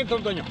va para adentro,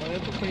 Antonio.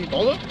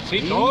 ¿Todo? Sí,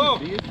 todo.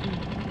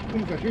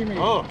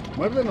 Oh.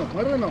 Muérdenos,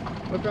 muérdenos.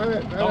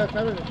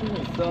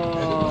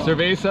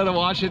 Cerveza to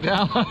wash it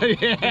down.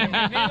 Yeah.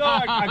 Bienvenido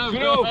al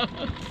club.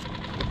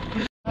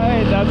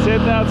 Alright, that's it,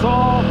 that's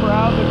all for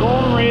out the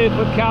Golden Reef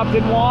with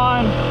Captain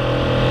Juan,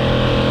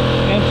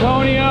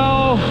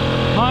 Antonio,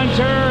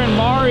 Hunter, and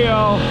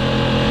Mario.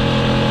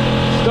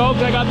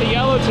 Stoked I got the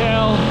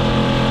yellowtail,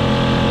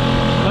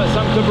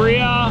 some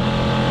cabrilla,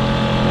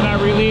 and I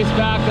released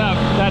back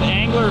that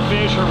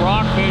anglerfish or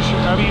rockfish,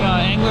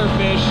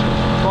 anglerfish,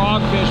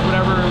 frogfish,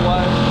 whatever it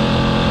was.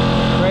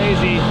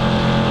 Crazy.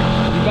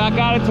 Be back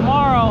at it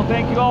tomorrow.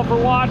 Thank you all for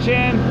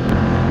watching.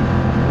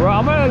 Well,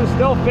 I'm gonna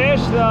still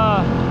fish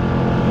the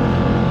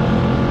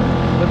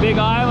big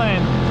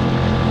island.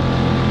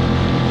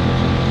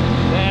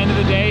 The end of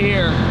the day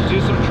here.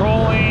 Do some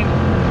trolling,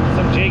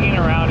 some jigging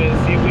around it,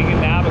 see if we can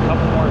nab a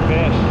couple more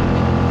fish.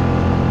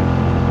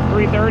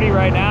 3:30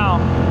 right now.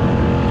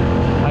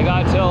 I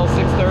got till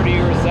 6:30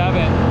 or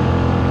 7.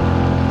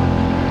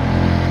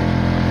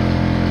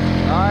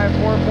 Alright,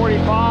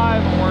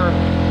 4:45 and we're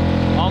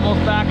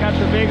almost back at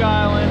the big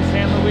island,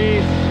 San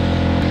Luis.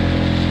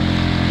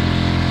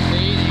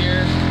 Stayed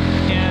here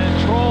and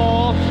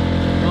troll a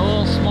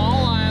little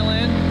small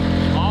island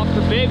off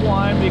the big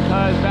one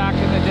because back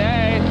in the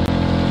day,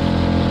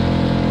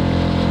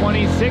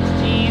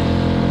 2016,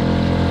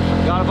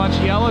 got a bunch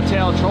of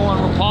yellowtail trolling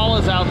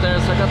Rapalas out there,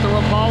 so I got the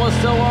Rapala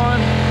still on.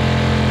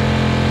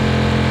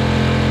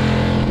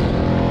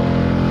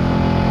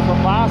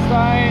 From last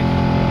night,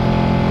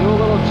 do a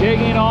little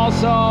jigging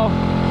also,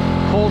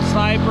 cold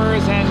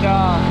snipers and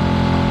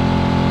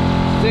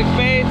stick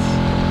baits,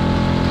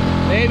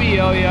 maybe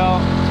yo-yo.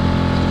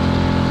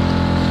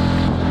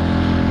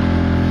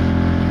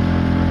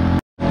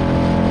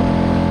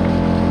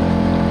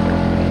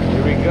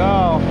 Here we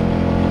go.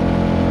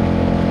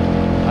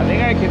 I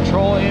think I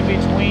control in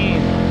between.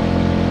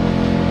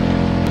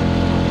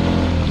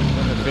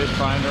 Turn the fish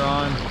finder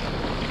on,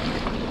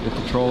 get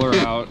the troller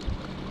out.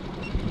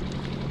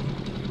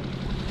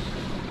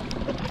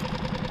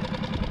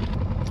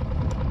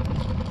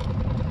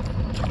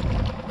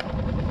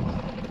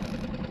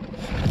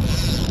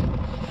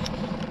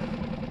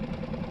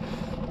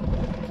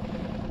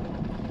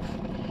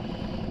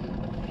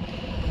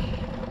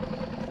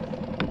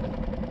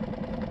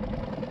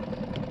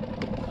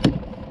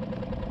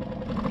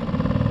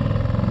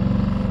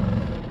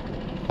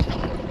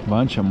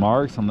 Bunch of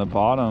marks on the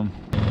bottom.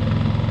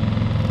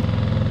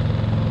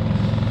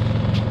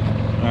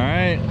 All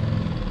right,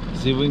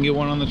 see if we can get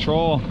one on the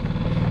troll.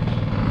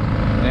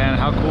 Man,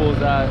 how cool is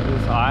that?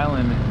 This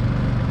island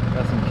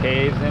got some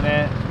caves in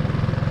it.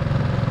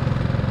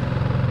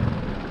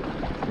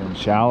 It's getting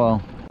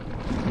shallow.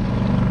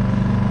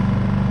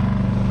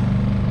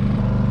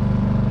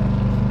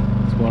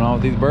 What's going on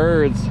with these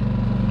birds?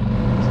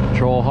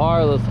 Troll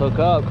hard, let's hook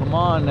up. Come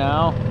on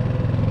now.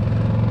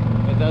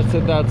 But that's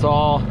it, that's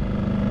all.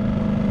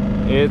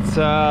 It's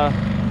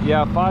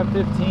yeah,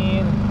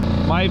 5:15.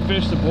 Might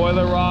fish the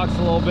boiler rocks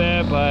a little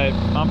bit, but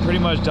I'm pretty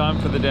much done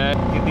for the day.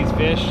 Get these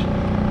fish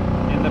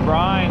in the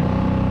brine.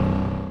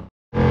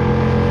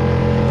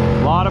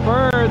 A lot of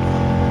birds.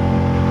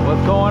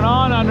 What's going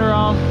on under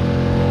them?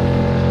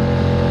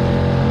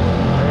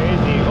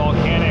 Crazy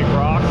volcanic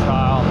rock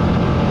style.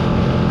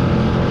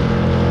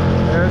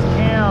 There's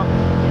camp.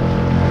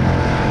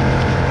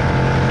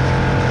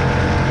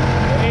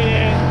 Made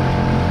it.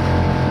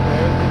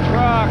 There's the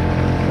truck.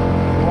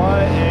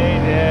 What a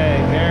day.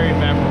 Very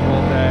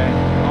memorable day.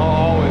 I'll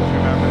always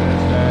remember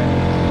this day.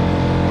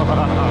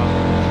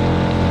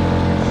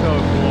 So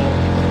cool.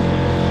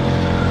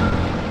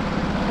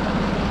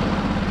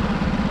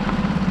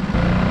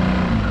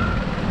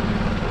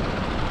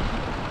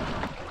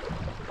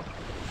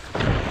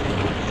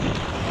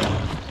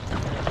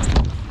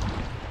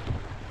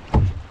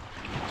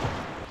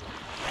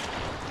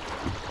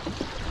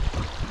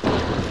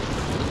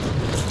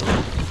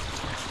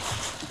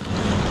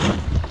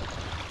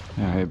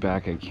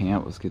 back at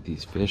camp. Let's get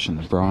these fish in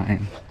the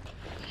brine.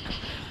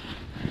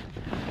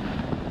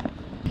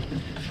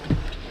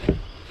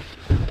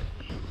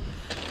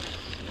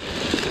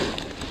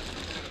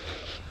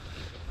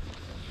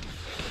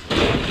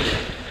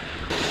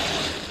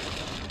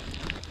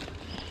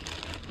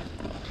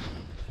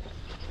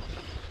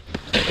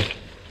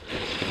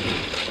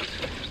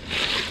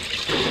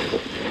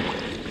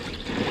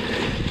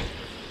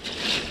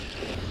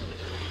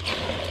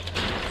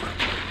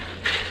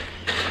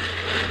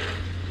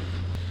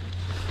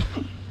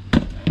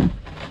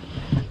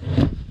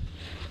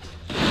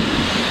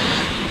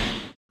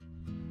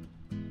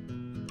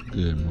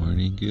 Good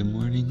morning, good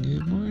morning,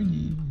 good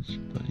morning. It's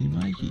your buddy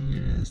Mikey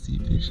here at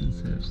SD Fishing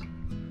Tips.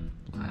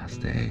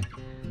 Last day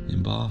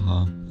in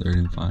Baja, third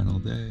and final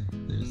day.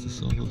 There's the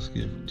Solo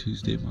Skiff,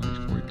 Tuesday, March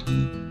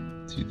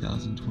 14th,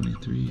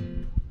 2023.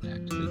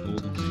 Back to the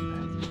Golden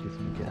Reef. Get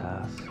some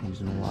gas. I'm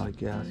using a lot of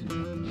gas.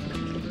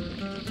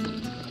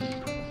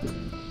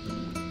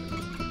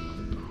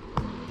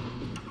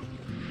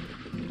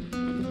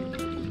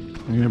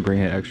 I'm gonna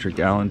bring an extra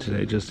gallon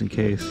today just in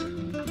case.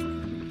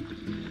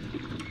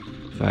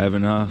 If I have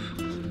enough.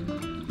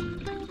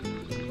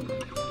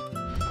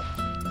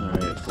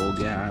 Alright, full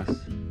gas.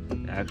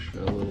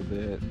 Extra a little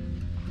bit.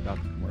 Got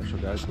the commercial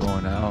guys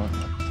going out.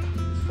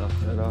 Stuff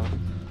set up.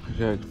 I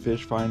got a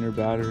fish finder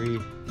battery,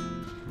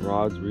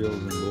 rods, reels,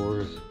 and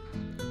lures.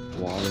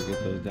 Water,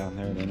 get those down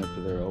there, and then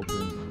after they're open,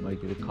 I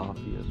might get a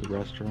coffee at the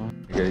restaurant.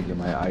 I gotta get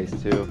my ice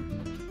too.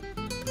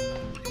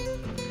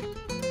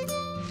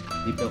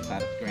 He built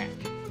out of scratch.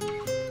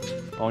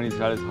 Oh, and he's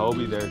got his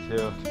Hobie there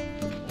too.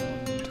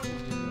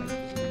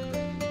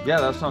 Yeah,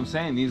 that's what I'm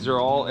saying. These are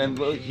all, and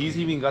look, he's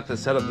even got the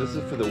setup. This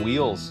is for the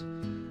wheels.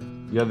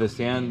 You have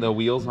the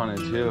wheels on it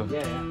too.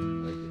 Yeah, yeah.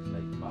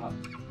 Like Bob.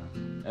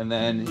 And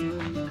then,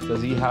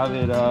 does he have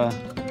it,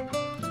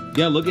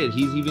 yeah, look at it.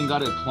 He's even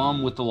got it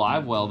plumb with the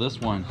live well,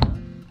 this one.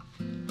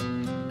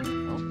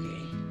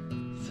 Okay.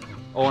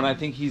 Oh, and I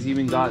think he's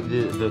even got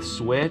the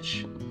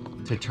switch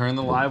to turn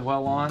the live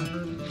well on.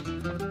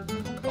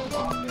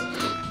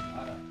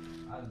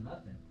 Out of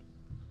nothing.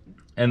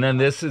 And then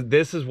this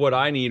is what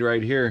I need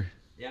right here.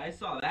 Yeah, I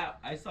saw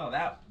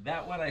that.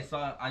 That one I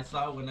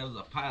saw when there was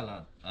a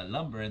pile of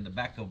lumber in the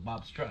back of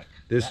Bob's truck.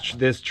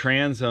 This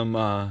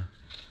transom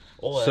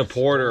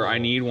supporter, I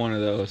need one of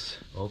those.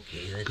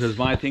 Okay. Because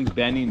my thing's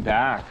bending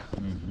back.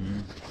 Mm-hmm.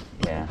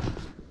 Yeah.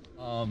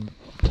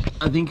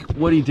 I think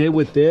what he did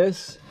with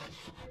this,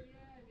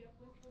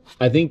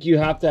 I think you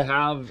have to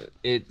have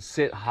it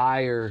sit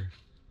higher.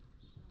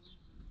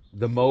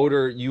 The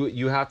motor,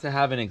 you have to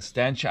have an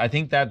extension. I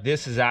think that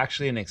this is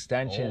actually an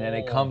extension and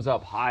it comes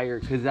up higher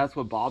because that's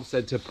what Bob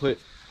said to put.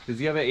 Does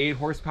he have an 8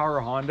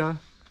 horsepower Honda?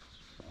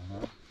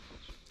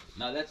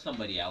 No, that's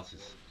somebody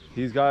else's.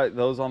 He's got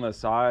those on the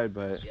side,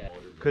 but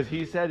because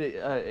he said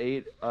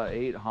 8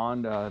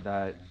 Honda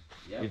that.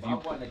 Yeah,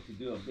 Bob wanted to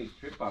do a big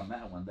trip on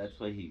that one. That's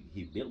why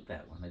he built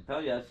that one. I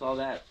tell you, I saw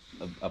that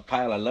a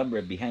pile of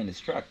lumber behind his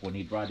truck when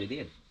he brought it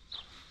in.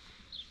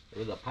 It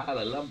was a pile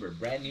of lumber,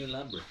 brand new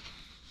lumber.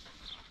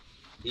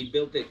 He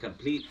built it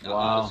complete out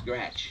of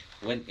scratch.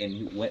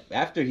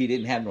 After he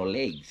didn't have no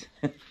legs.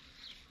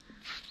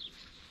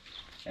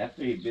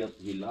 After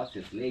he lost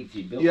his legs,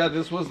 he built. Yeah,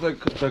 this was the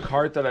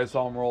cart that I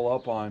saw him roll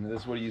up on.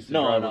 This is what he used to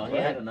drive. No, he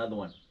had another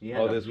one.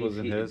 This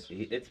wasn't his.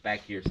 It's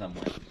back here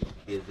somewhere.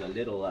 It's a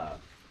little.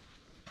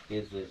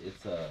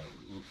 It's a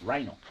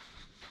Rhino.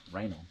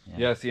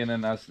 Yeah, see, and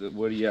then that's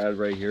what he had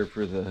right here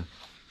for the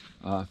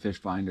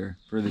fish finder,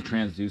 for the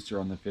transducer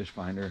on the fish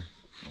finder.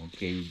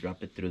 Okay, you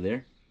drop it through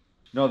there.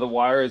 No, the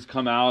wire has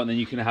come out, and then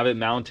you can have it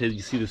mounted.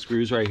 You see the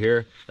screws right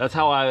here. That's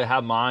how I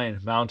have mine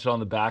mounted on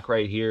the back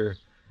right here,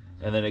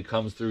 and then it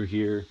comes through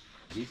here.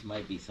 These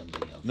might be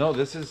somebody else. No,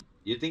 this is.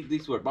 You think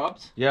these were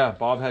Bob's? Yeah,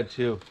 Bob had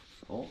 2.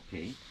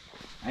 Okay,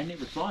 I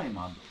never saw him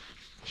on.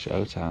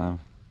 Showtime.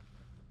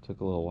 Took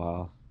a little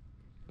while,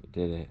 but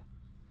did it.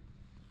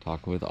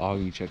 Talking with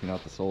Augie, checking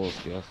out the Solo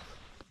Skiff.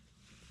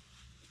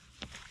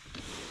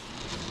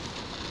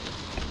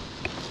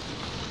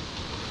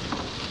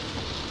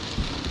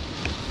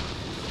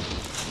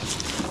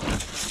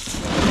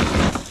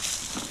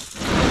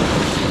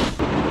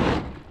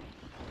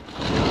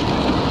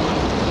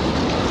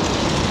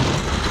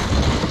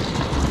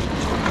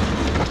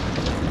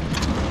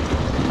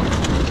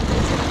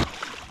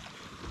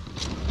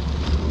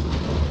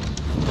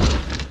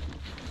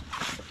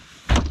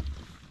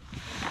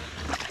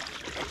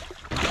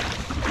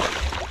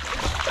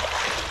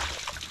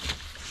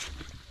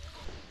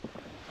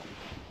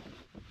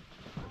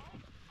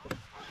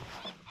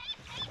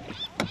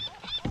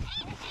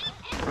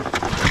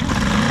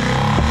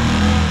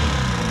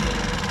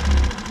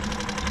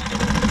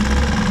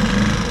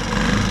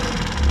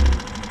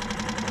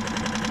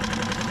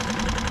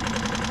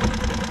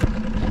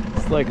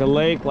 Like a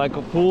lake, like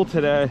a pool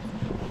today.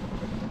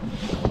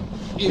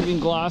 Even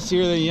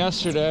glossier than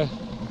yesterday.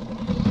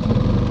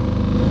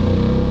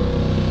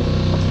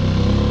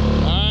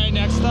 Alright,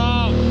 next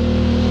stop.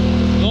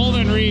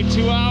 Golden Reef,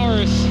 2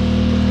 hours.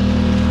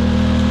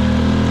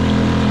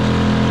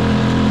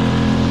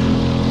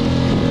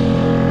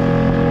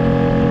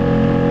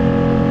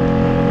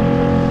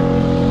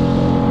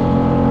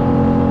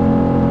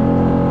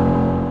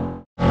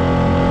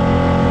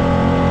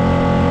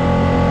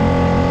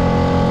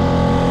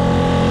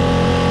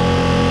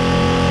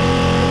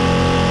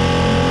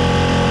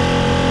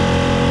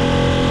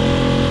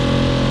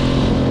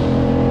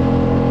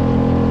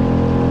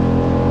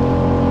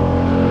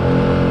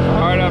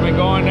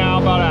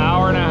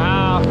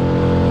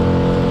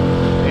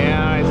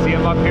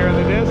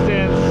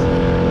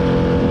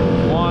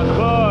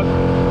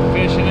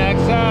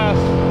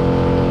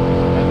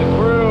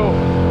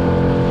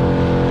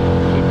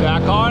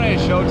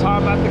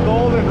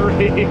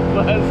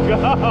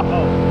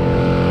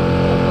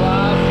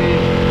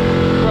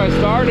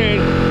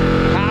 started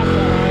past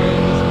that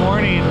island this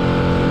morning.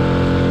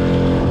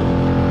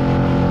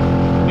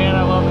 Man,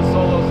 I love the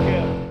Solo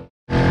Skiff.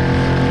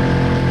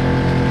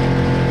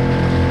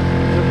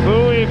 The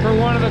buoy for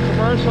one of the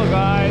commercial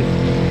guys.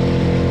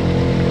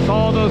 Saw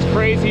all those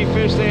crazy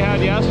fish they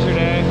had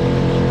yesterday.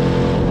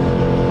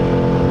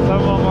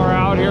 Some of them are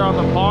out here on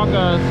the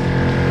pongas.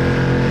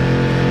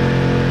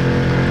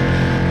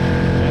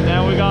 And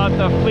then we got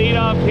the fleet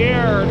up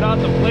here, not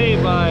the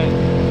fleet, but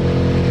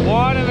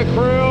Juan and the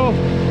crew,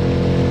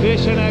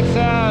 fishing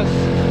excess.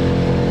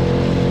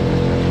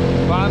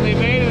 Finally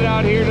made it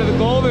out here to the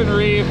Golden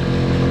Reef.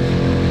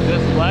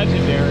 This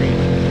legendary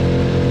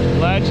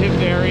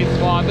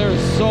spot. There's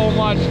so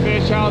much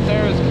fish out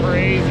there, it's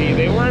crazy.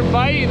 They weren't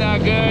biting that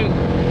good.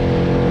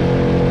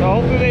 So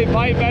hopefully they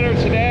bite better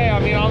today. I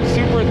mean, I'm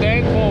super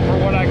thankful for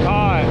what I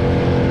caught,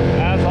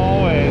 as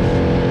always.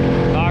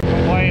 Not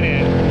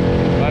complaining.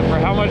 But for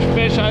how much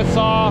fish I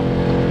saw,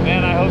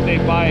 man, I hope they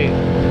bite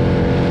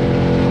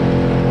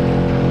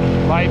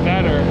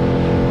better.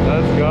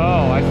 Let's go.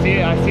 I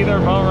see their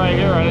boat right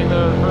here. I think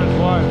they're the first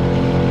one.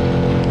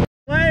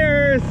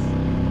 Players!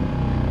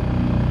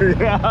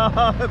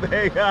 Yeah,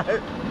 they got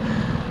it.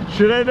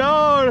 Should have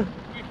known.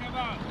 We have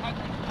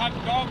hot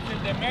dogs in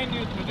the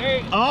menu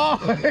today. Oh,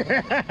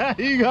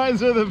 you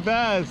guys are the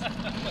best.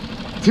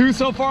 2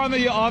 so far on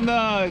the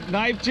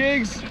knife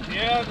jigs.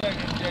 Yeah, the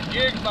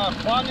jig, but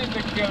fun is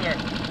the killer.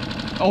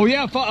 Oh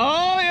yeah,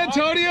 oh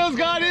Antonio's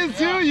got his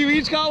too. You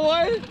each got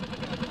one.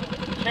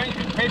 Change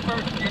the paper,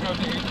 you know,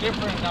 they're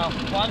different now.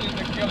 Fun is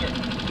the killer.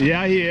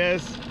 Yeah, he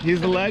is. He's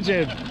the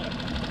legend. We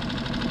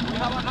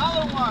have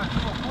another one.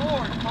 So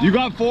 4. You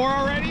got 4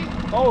 already?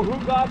 Oh, who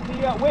got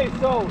the? Wait,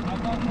 so.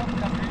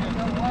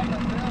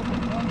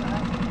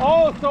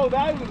 Oh, so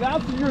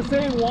that's what you're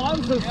saying.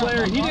 Juan's the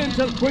slayer. He didn't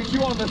just put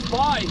you on the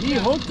spot. He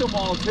hooked them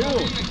all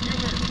too.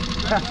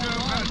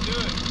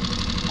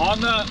 On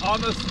the.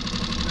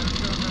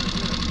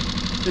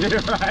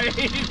 You're right.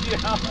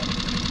 Yeah.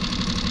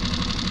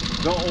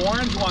 The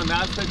orange one.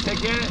 That's the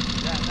ticket.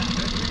 Yeah, that's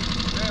it.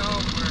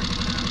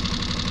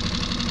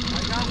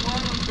 I got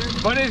one of them.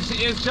 But it's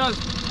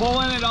just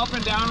pulling it up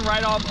and down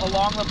right up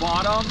along the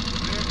bottom.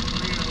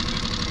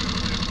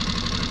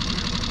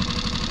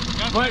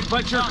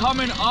 But you're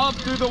coming up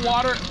through the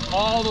water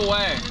all the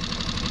way.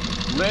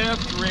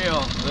 Lift,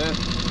 reel,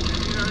 lift.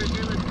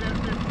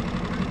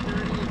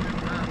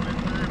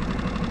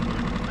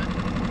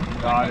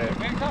 Got it.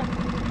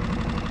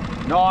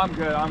 No, I'm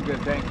good. I'm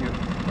good. Thank you.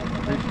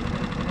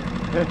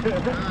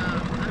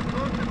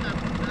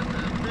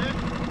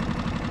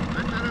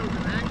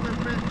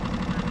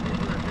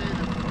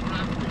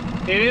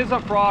 It is a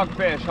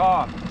frogfish,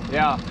 huh?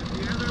 Yeah.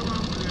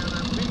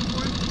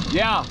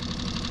 Yeah.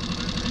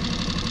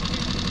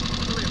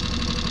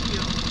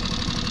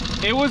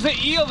 It was an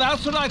eel.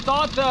 That's what I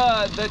thought.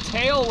 The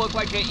tail looked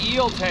like an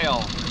eel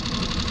tail.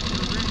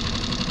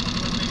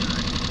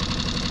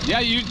 Yeah,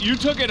 you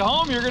took it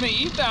home. You're gonna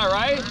eat that,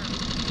 right?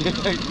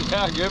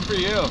 Yeah, good for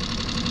you.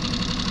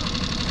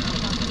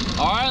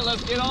 All right,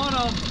 let's get on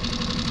them.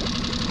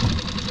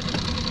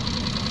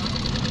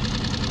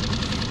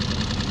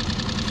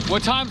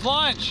 What time's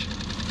lunch?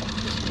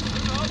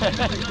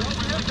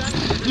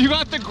 You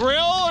got the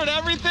grill and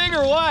everything,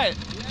 or what?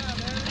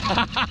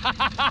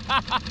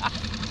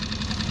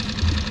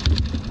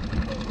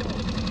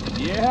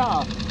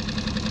 Yeah.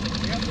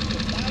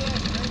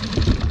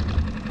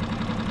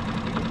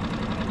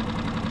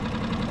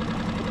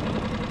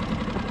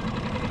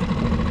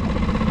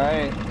 All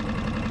right,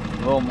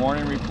 little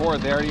morning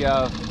report. They already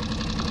have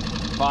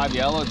 5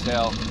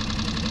 yellowtail.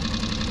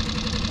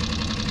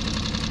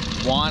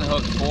 Juan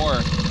hooked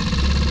 4.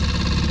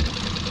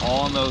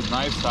 All in those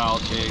knife style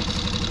jigs.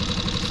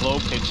 Slow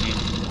pitching.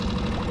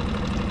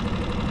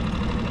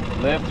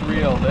 Lift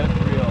reel, lift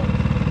reel.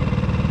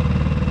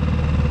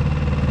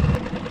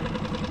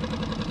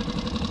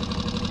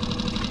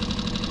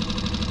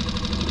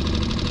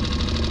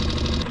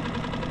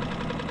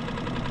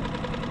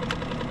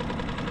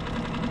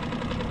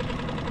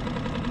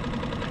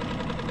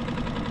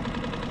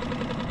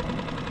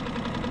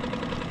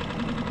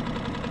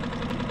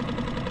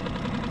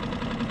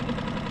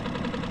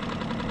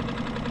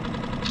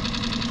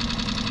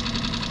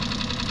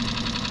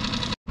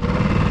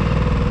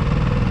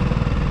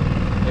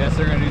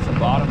 They're gonna do some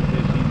bottom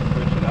fishing,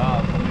 switch it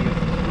up. I'm gonna get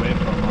some squid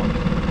from them.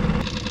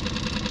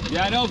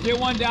 Yeah, I know. Get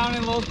one down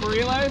in Los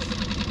Barriles. Yeah,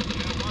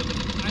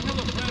 I have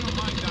a friend of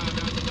mine down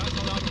there. That's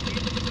a lot of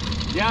people.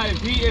 Yeah,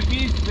 if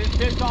he's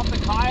fished off the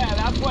kayak,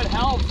 that's what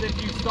helps.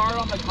 If you start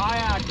on the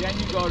kayak, then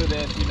you go to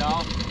this, you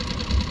know.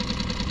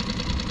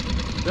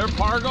 They're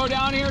Pargo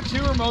down here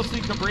too, or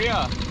mostly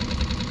Cabrilla?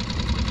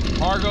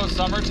 Pargo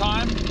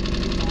summertime.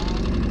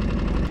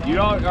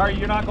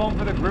 You're not going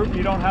for the group.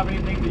 You don't have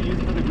anything to use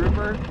for the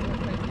grouper.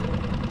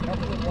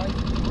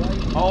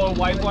 Oh,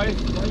 white. Yeah.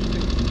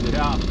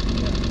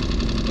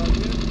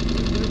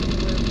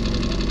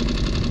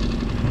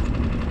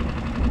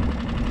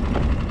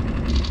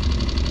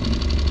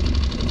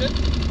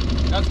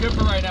 That's good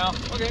for right now.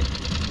 Okay.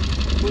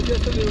 Put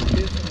just a little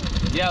bit.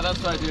 Yeah, that's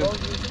what I do.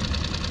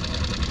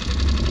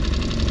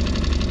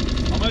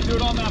 gonna do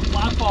it on that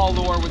flat ball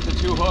lure with the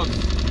 2 hooks.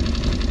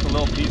 Just a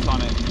little piece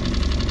on it.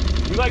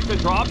 You like the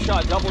drop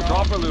shot, double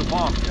dropper loop,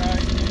 huh?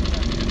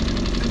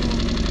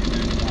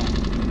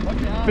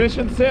 Fish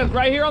and sieve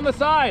right here on the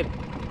side.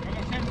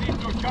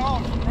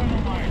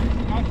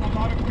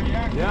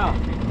 Yeah.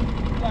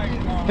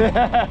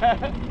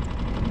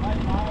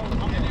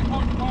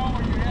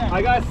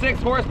 I got 6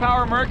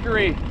 horsepower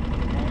Mercury.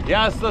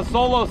 Yes, the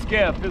Solo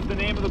Skiff is the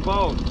name of the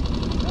boat.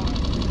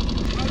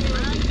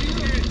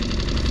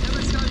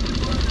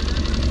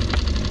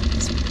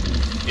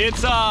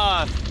 It's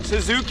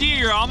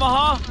Suzuki or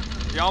Yamaha.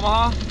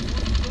 Yamaha.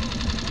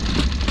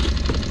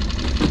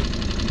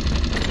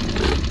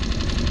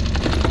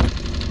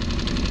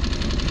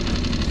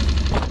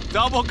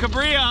 Double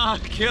Cabrilla,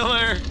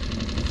 killer.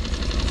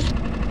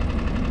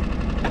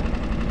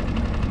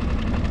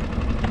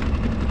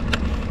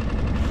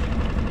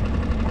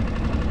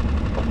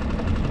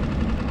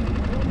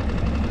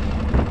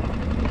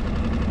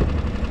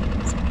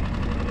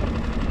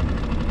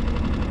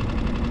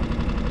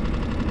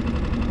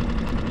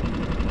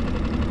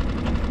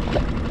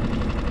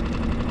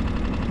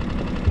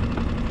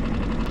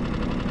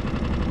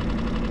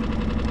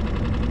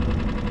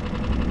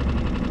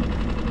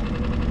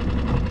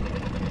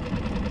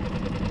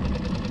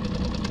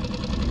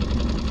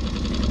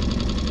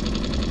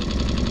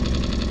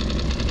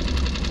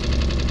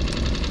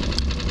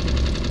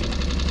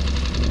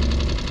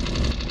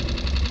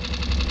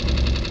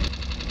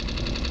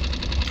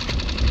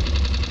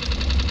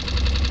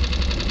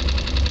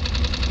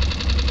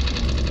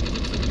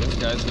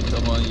 Guys hooked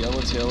up on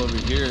yellowtail over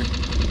here.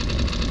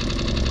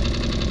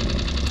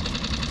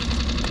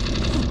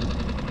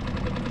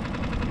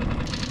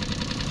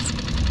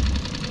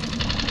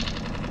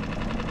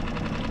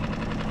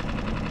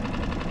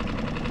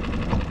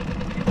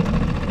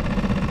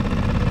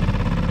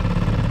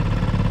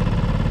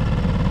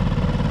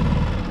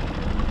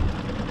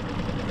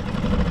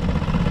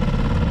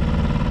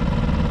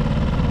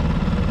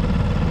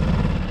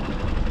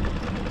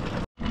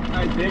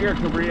 Nice bigger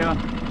Cabrilla.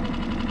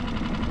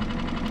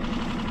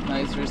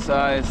 Nicer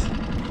size.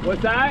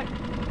 What's that?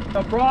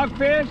 A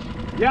frogfish?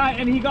 Yeah,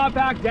 and he got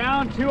back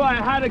down too. I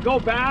had to go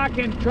back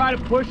and try to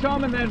push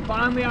him, and then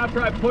finally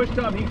after I pushed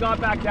him, he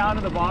got back down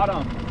to the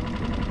bottom.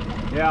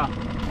 Yeah.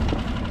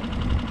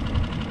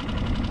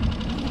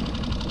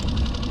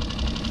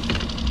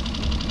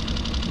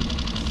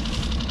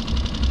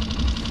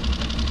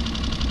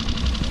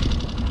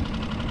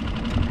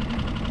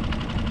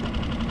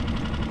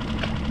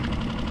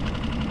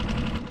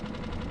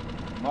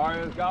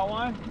 Mario's got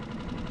one?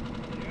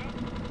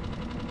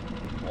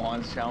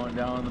 Juan's chowing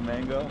down on the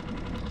mango.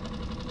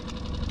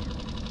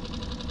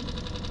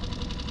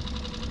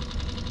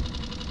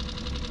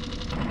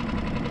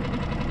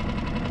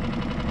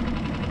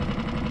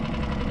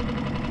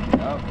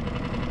 Yep.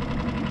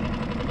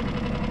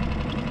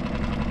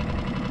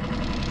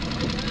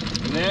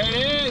 And there it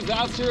is.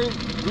 That's your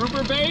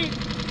grouper bait.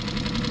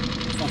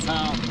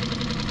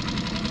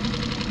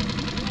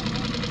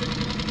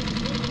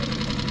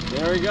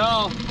 There we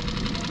go.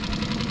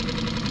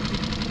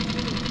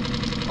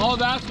 Oh,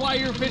 that's why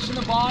you're fishing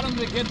the bottom,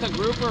 to get the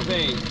grouper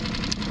bait.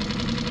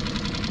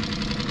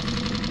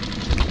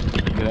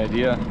 Good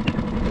idea.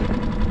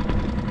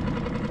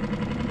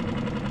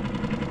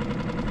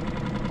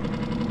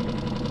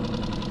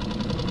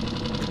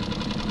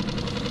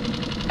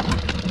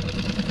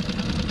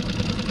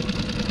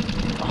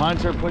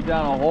 Hunter put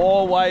down a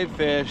whole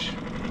whitefish,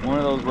 one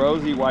of those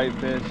rosy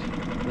whitefish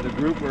with a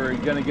grouper. He's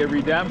gonna get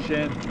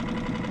redemption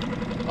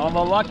on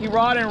the lucky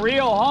rod and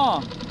reel,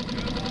 huh?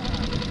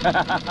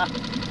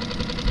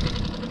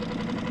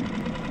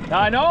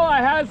 I know,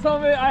 I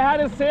had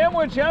a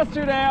sandwich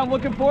yesterday. I'm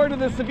looking forward to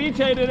the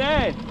ceviche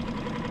today.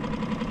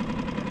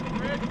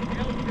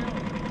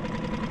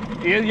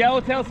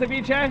 Yellowtail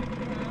ceviche?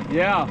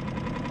 Yeah.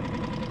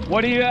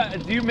 What do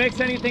you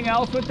mix anything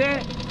else with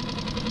it?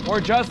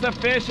 Or just the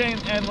fish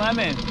and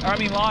lemon, or I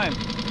mean lime?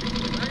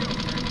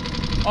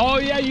 Oh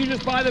yeah, you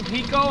just buy the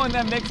pico and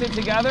then mix it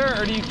together?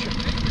 Or do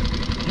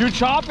you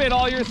chop it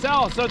all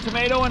yourself? So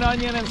tomato and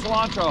onion and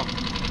cilantro.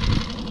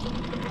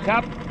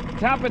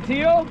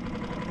 Tapatio?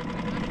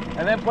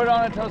 And then put it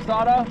on a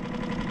tostada?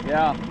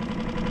 Yeah,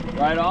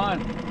 right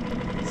on.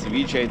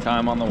 Ceviche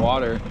time on the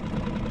water.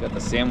 Got the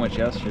sandwich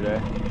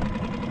yesterday.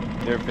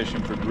 They're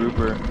fishing for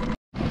grouper.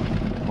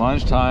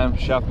 Lunchtime,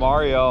 Chef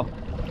Mario.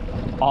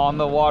 On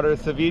the water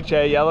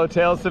ceviche,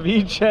 yellowtail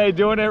ceviche,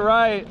 doing it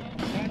right.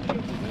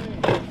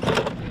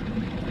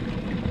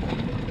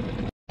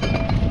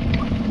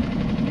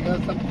 You got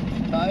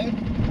something tied?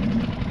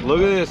 Look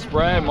at this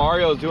spread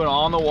Mario's doing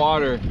on the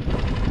water.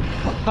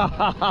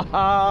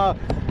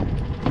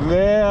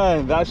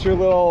 Man, that's your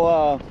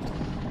little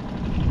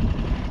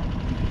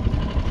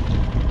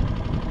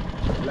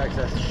Like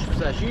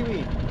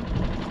sashimi.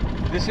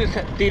 This is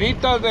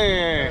tiritas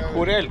de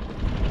jurel.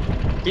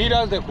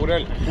 Tiras de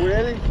jurel.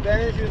 Jurel in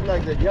Spanish is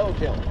like the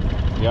yellowtail.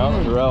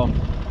 yeah, Jarrell.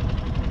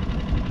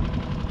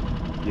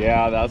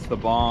 Yeah, that's the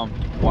bomb.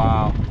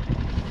 Wow.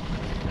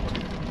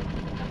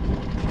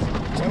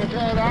 Wanna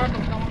try it out?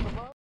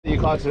 You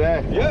caught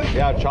today? Yeah.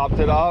 Yeah, chopped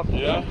it up.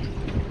 Yeah.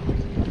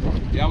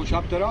 Yeah, we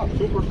chopped it up.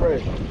 Super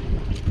fresh.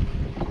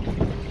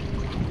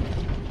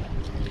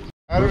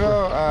 I don't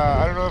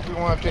know if you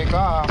want to take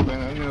off,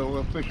 and you know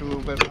we'll fish a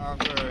little bit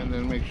longer, and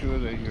then make sure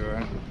that you're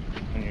on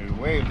your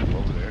way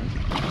over there.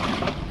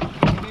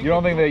 You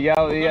don't think that? Yeah,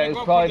 it's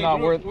probably not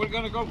worth. We're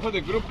gonna go for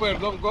the grouper.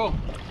 Don't go.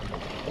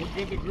 We'll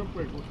get the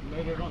grouper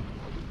later on.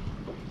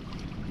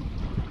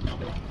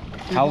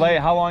 How late?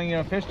 How long are you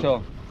gonna fish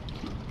till?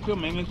 2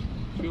 minutes.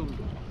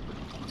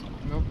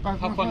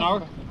 Half an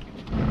hour.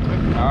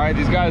 All right,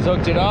 these guys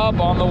hooked it up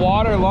on the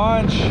water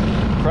lunch,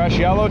 fresh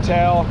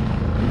yellowtail.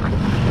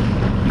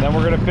 And then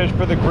we're gonna fish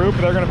for the group.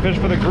 They're gonna fish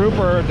for the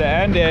grouper to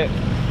end it.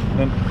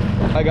 Then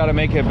I gotta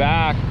make it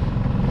back.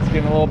 It's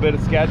getting a little bit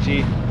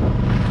sketchy.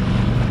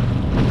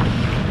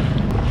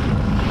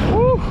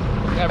 Woo!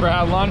 Never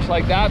had lunch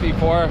like that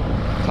before.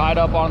 Tied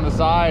up on the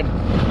side.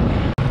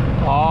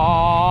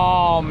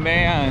 Oh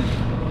man,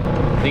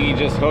 I think he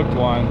just hooked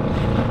one.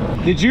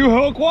 Did you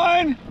hook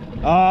one?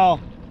 Oh,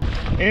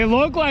 it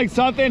looked like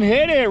something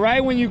hit it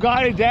right when you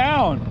got it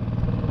down.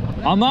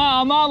 I'm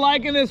not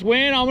liking this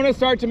wind. I'm gonna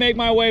start to make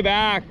my way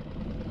back.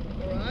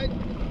 All right.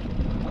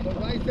 So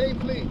ride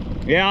safely.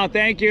 Yeah,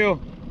 thank you.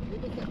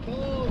 Give us a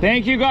call.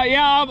 Thank you guys.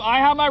 Yeah, I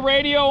have my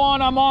radio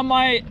on. I'm on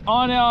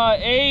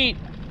 8.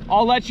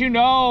 I'll let you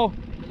know.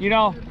 You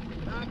know.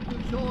 Back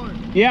to shore.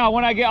 Yeah,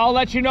 I'll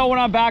let you know when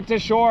I'm back to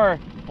shore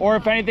or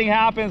if anything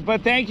happens.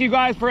 But thank you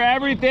guys for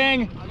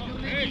everything. Are you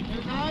leaving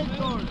tonight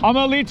or? I'm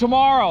gonna leave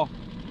tomorrow.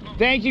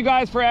 Thank you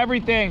guys for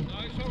everything.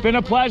 It's been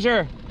a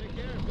pleasure. Take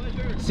care.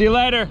 Pleasure. See you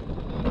later.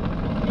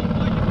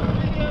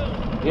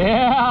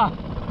 Yeah.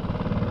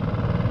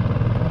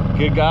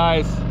 Good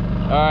guys.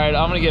 All right,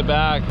 I'm gonna get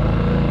back.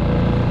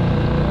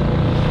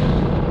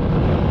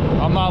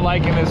 I'm not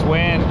liking this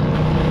wind.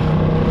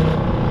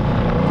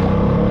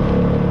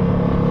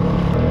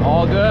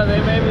 All good.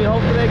 They maybe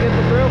hopefully they get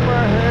the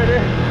grouper. Here it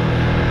is.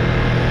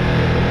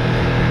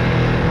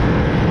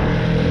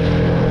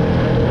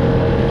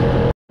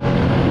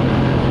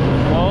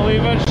 Slowly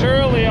but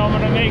surely, I'm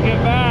gonna make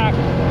it back.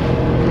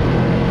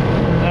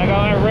 And I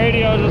got my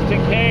radio just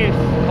in case,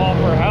 call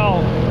for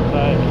help,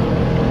 but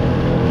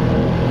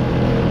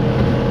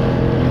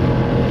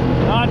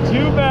not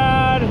too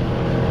bad.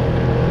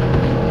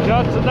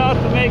 Just enough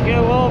to make it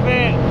a little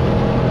bit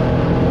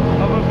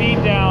of a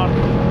beat down.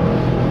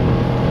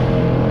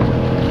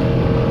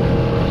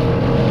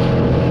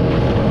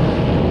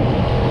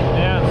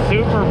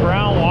 Super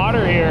brown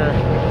water here.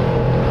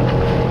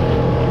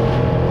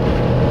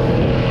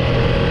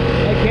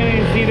 I can't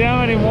even see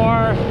them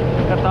anymore.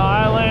 Got the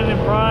island in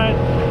front.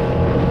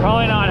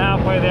 Probably not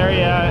halfway there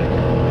yet.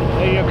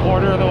 Maybe a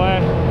quarter of the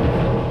way.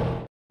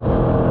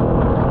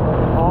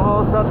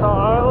 Almost at the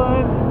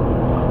island.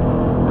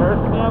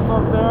 There's camp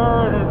up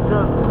there and it's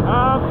just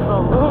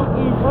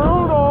absolutely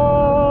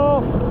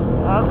brutal.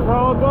 That's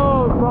how it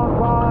goes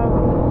sometimes.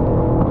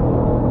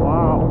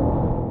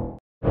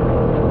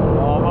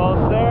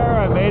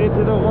 Made it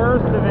to the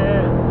worst of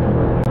it.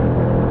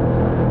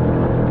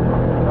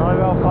 Only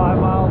about 5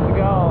 miles to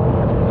go.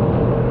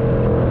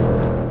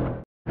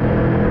 A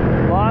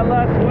lot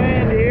less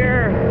wind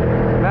here.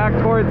 Back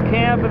towards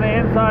camp and the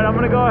inside. I'm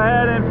gonna go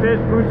ahead and fish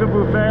Bucha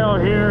Bufeo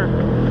here,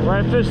 where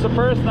I fished the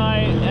first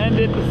night. End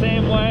it the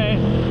same way.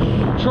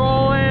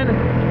 Trolling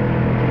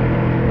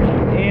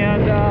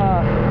and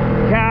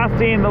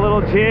casting the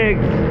little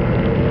jigs.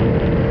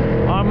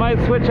 I might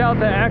switch out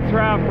the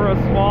X-Wrap for a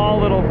small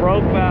little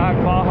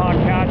brokeback Baja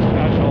catch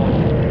special.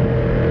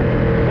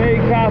 Maybe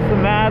cast the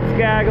Mad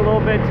Skag a little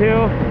bit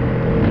too.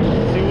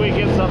 See if we can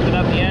get something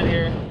at the end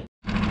here.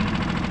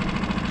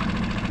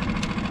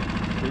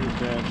 Bigger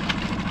fish.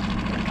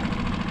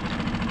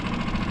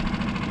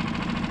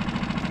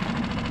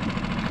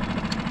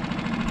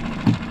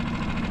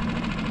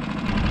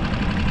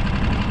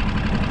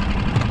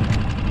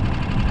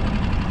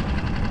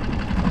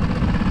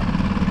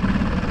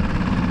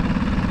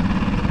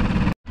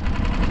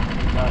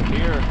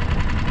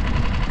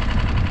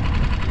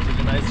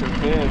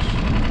 Fish.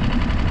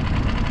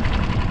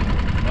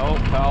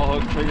 Nope, foul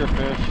hook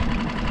triggerfish.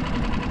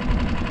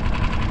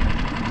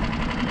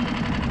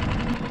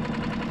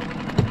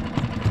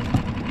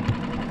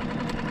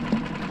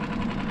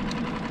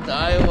 The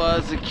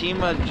Iowa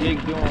Zakima jig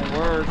doing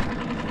work.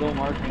 Still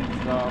marking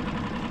stuff.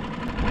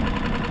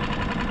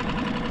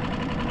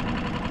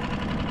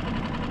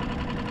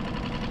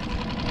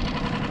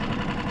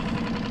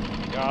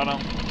 Got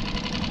him.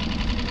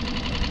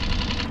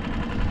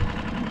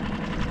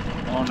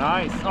 Oh,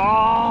 nice.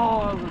 Oh,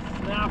 that was a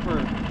snapper.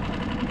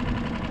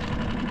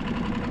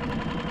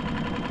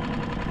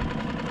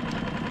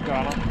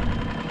 Got him.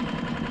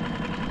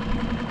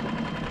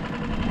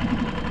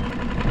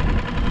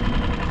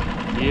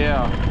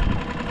 Yeah.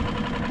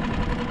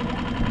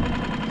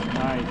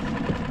 Nice.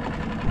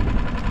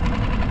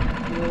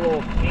 Get a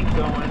little pink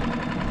going.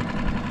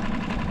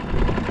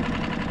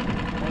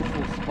 Nice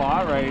little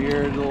spot right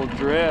here, a little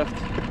drift.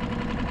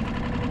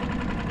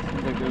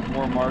 Seems like there's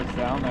more marks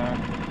down there.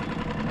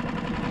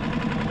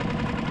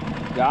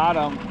 Got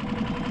him.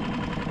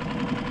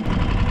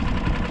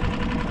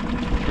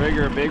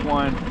 trigger, a big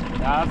one.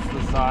 That's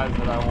the size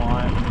that I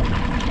want.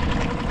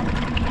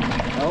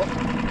 Oh,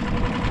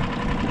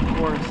 of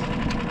course.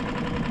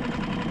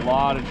 A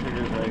lot of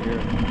triggers right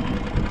here.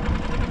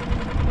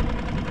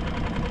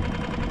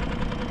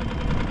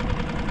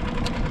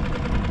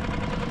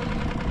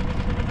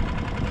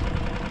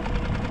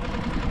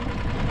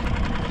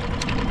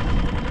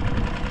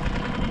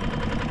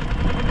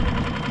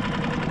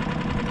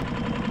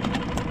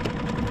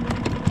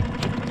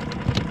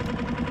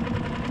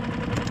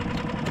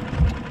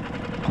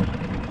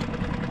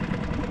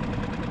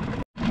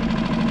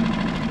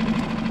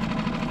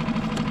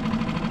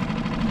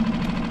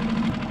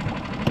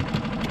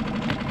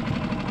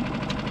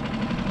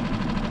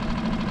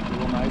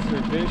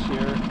 Fish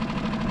here.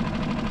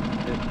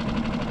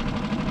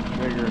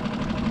 Trigger,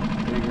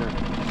 bigger.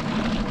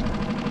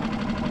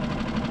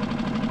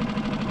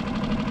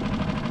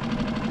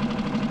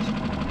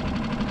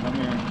 Come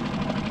here.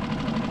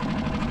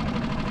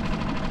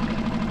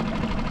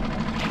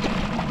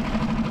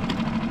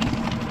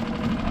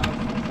 That's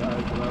the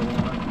size that I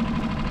want.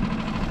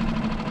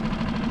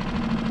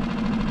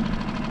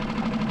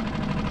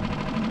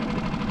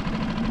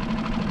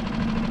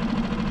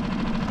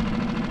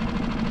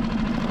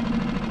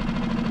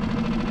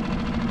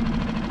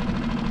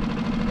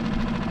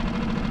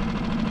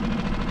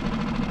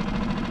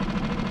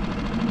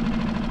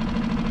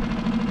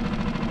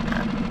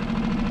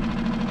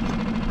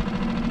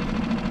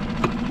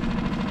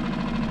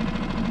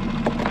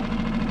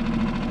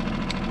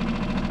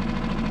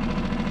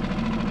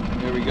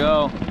 Here we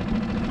go.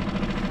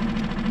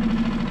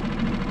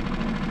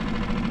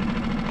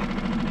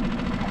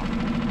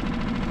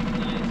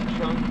 Nice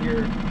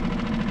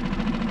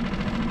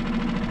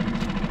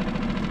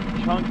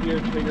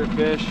chunkier trigger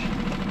fish.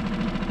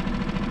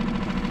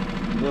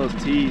 Those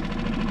teeth.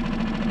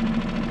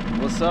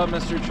 What's up,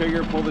 Mr.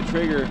 Trigger? Pull the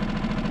trigger.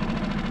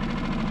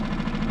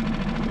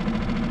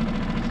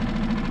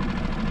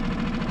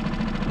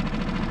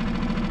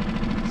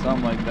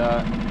 Something like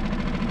that.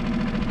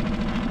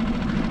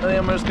 I think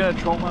I'm just gonna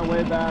troll my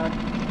way back.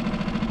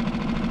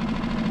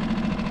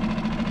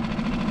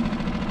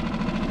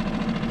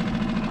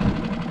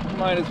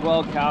 Might as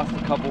well cast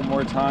a couple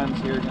more times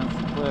here against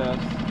the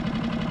cliffs.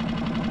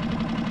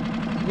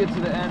 Get to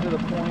the end of the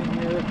point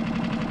here.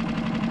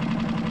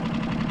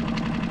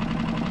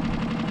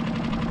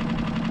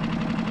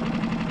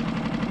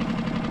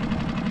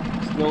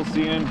 Still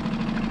seeing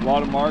a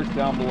lot of marks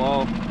down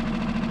below.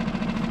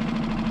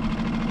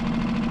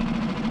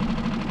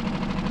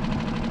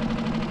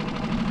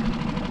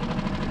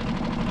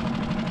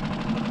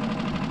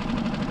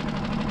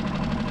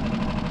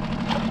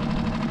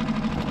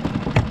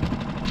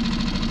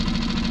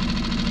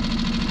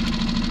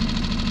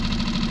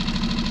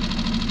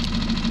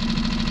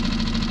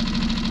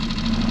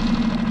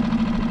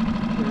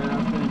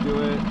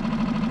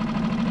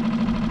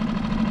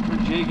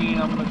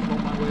 I'm gonna throw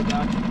my way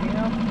back to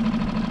camp.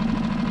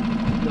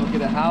 Go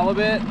get a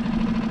halibut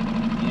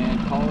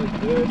and call it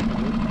good.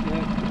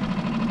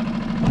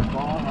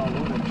 Baja,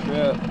 what a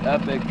trip,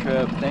 epic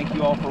trip. Thank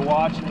you all for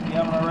watching. If you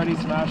haven't already,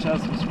 smash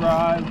that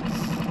subscribe,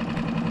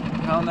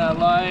 pound that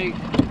like,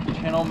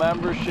 channel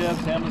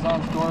memberships,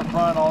 Amazon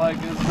storefront, all that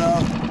good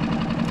stuff.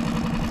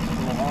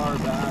 Go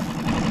hard back.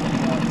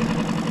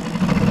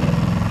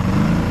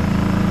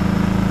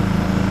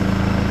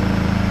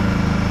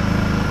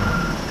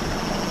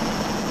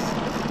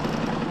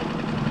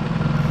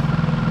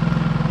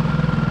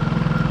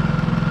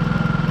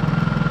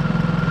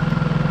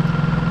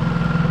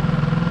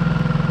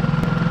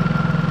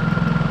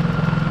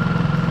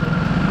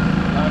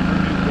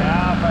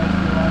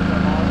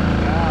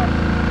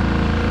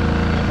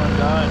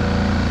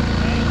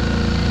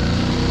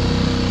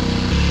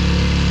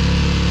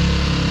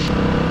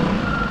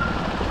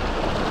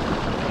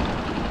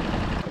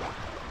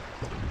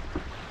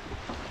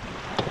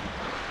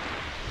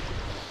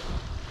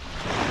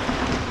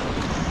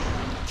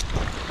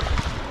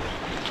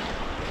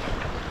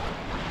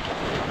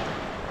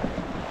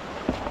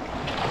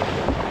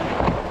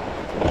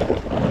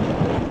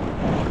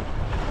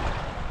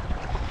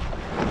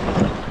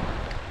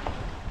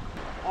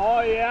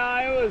 Oh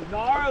yeah, it was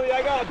gnarly.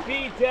 I got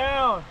beat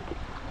down.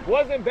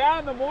 Wasn't bad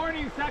in the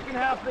morning, second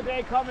half of the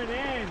day coming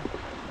in.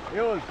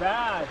 It was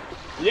bad.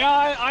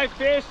 Yeah, I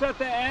fished at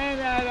the end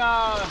at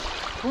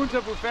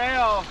Punta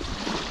Bufeo.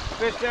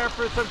 Fished there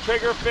for some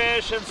trigger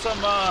fish and some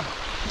I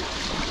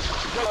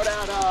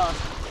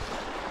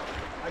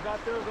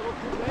got there a little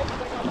too late.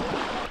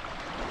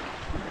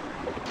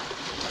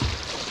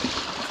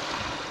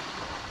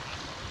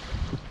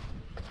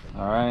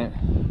 All right,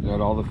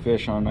 got all the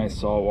fish on a nice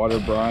saltwater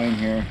brine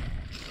here.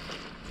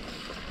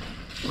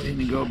 Waiting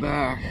to go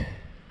back.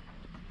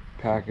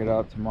 Pack it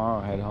up tomorrow,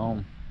 head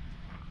home.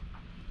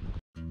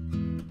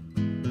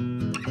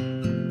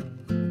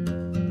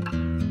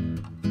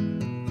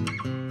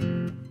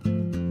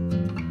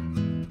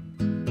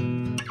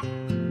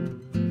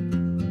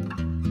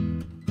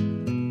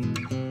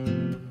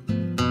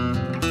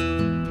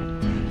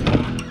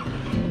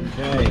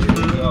 Okay, here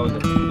we go. Got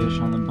the fish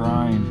on the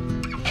brine.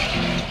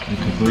 We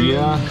could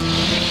Cabrilla.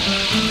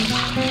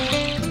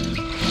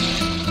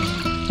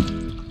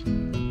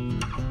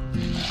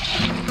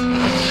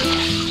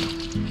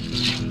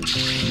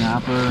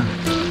 Snapper.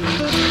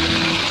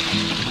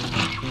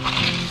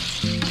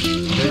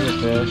 Favorite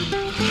fish.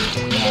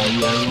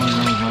 Yeah, everyone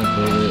knows my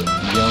favorite.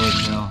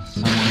 Yellowtail.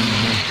 Somewhere in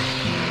here.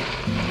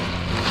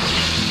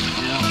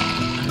 Yeah,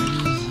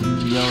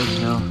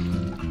 yellowtail.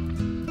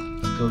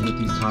 Let's go get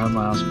these time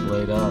lapse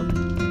filleted up.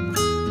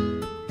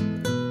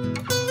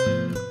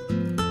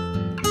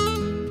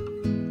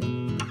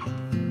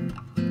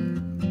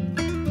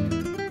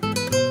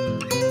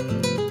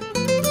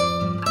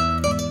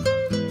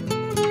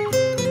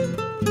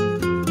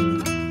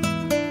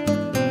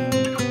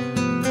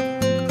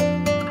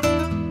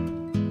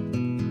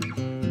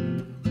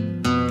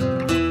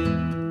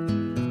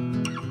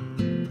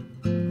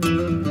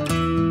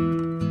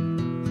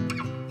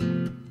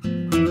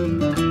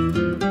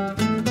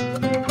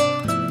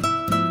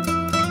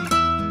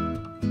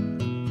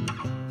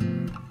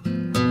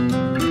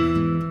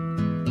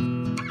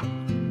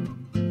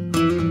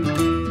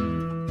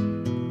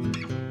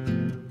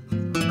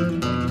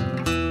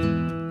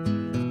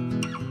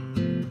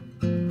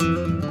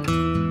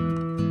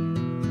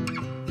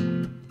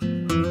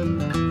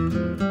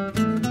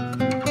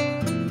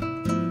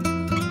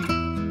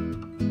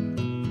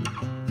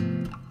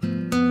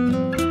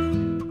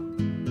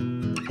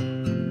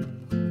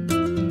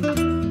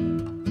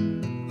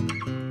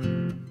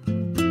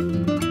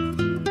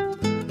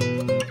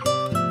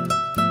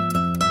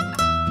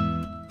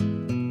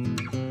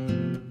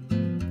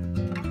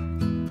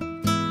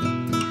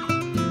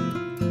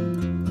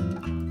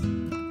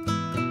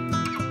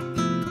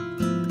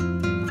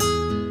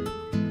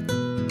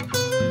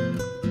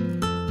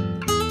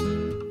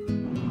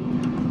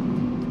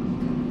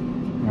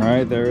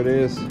 Alright, there it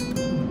is.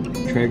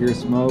 Traeger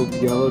smoked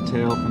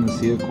yellowtail from the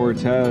Sea of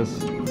Cortez.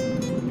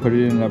 Put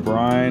it in a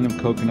brine of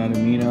coconut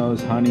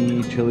aminos,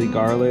 honey, chili,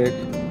 garlic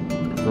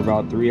for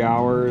about 3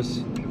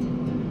 hours,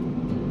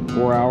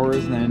 4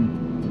 hours, and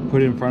then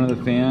put it in front of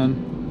the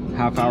fan,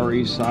 half hour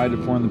each side to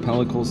form the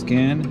pellicle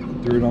skin.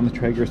 Threw it on the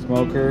Traeger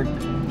smoker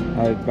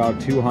at about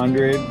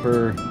 200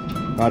 for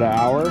about an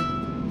hour,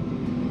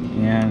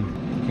 and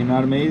it came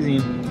out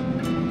amazing.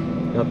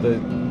 Got the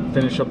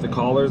finish up the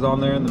collars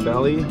on there in the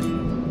belly.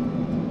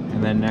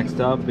 And then next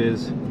up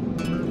is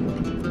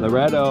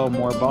Laredo,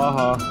 more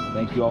Baja.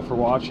 Thank you all for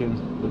watching.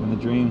 Living the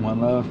dream,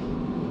 one love.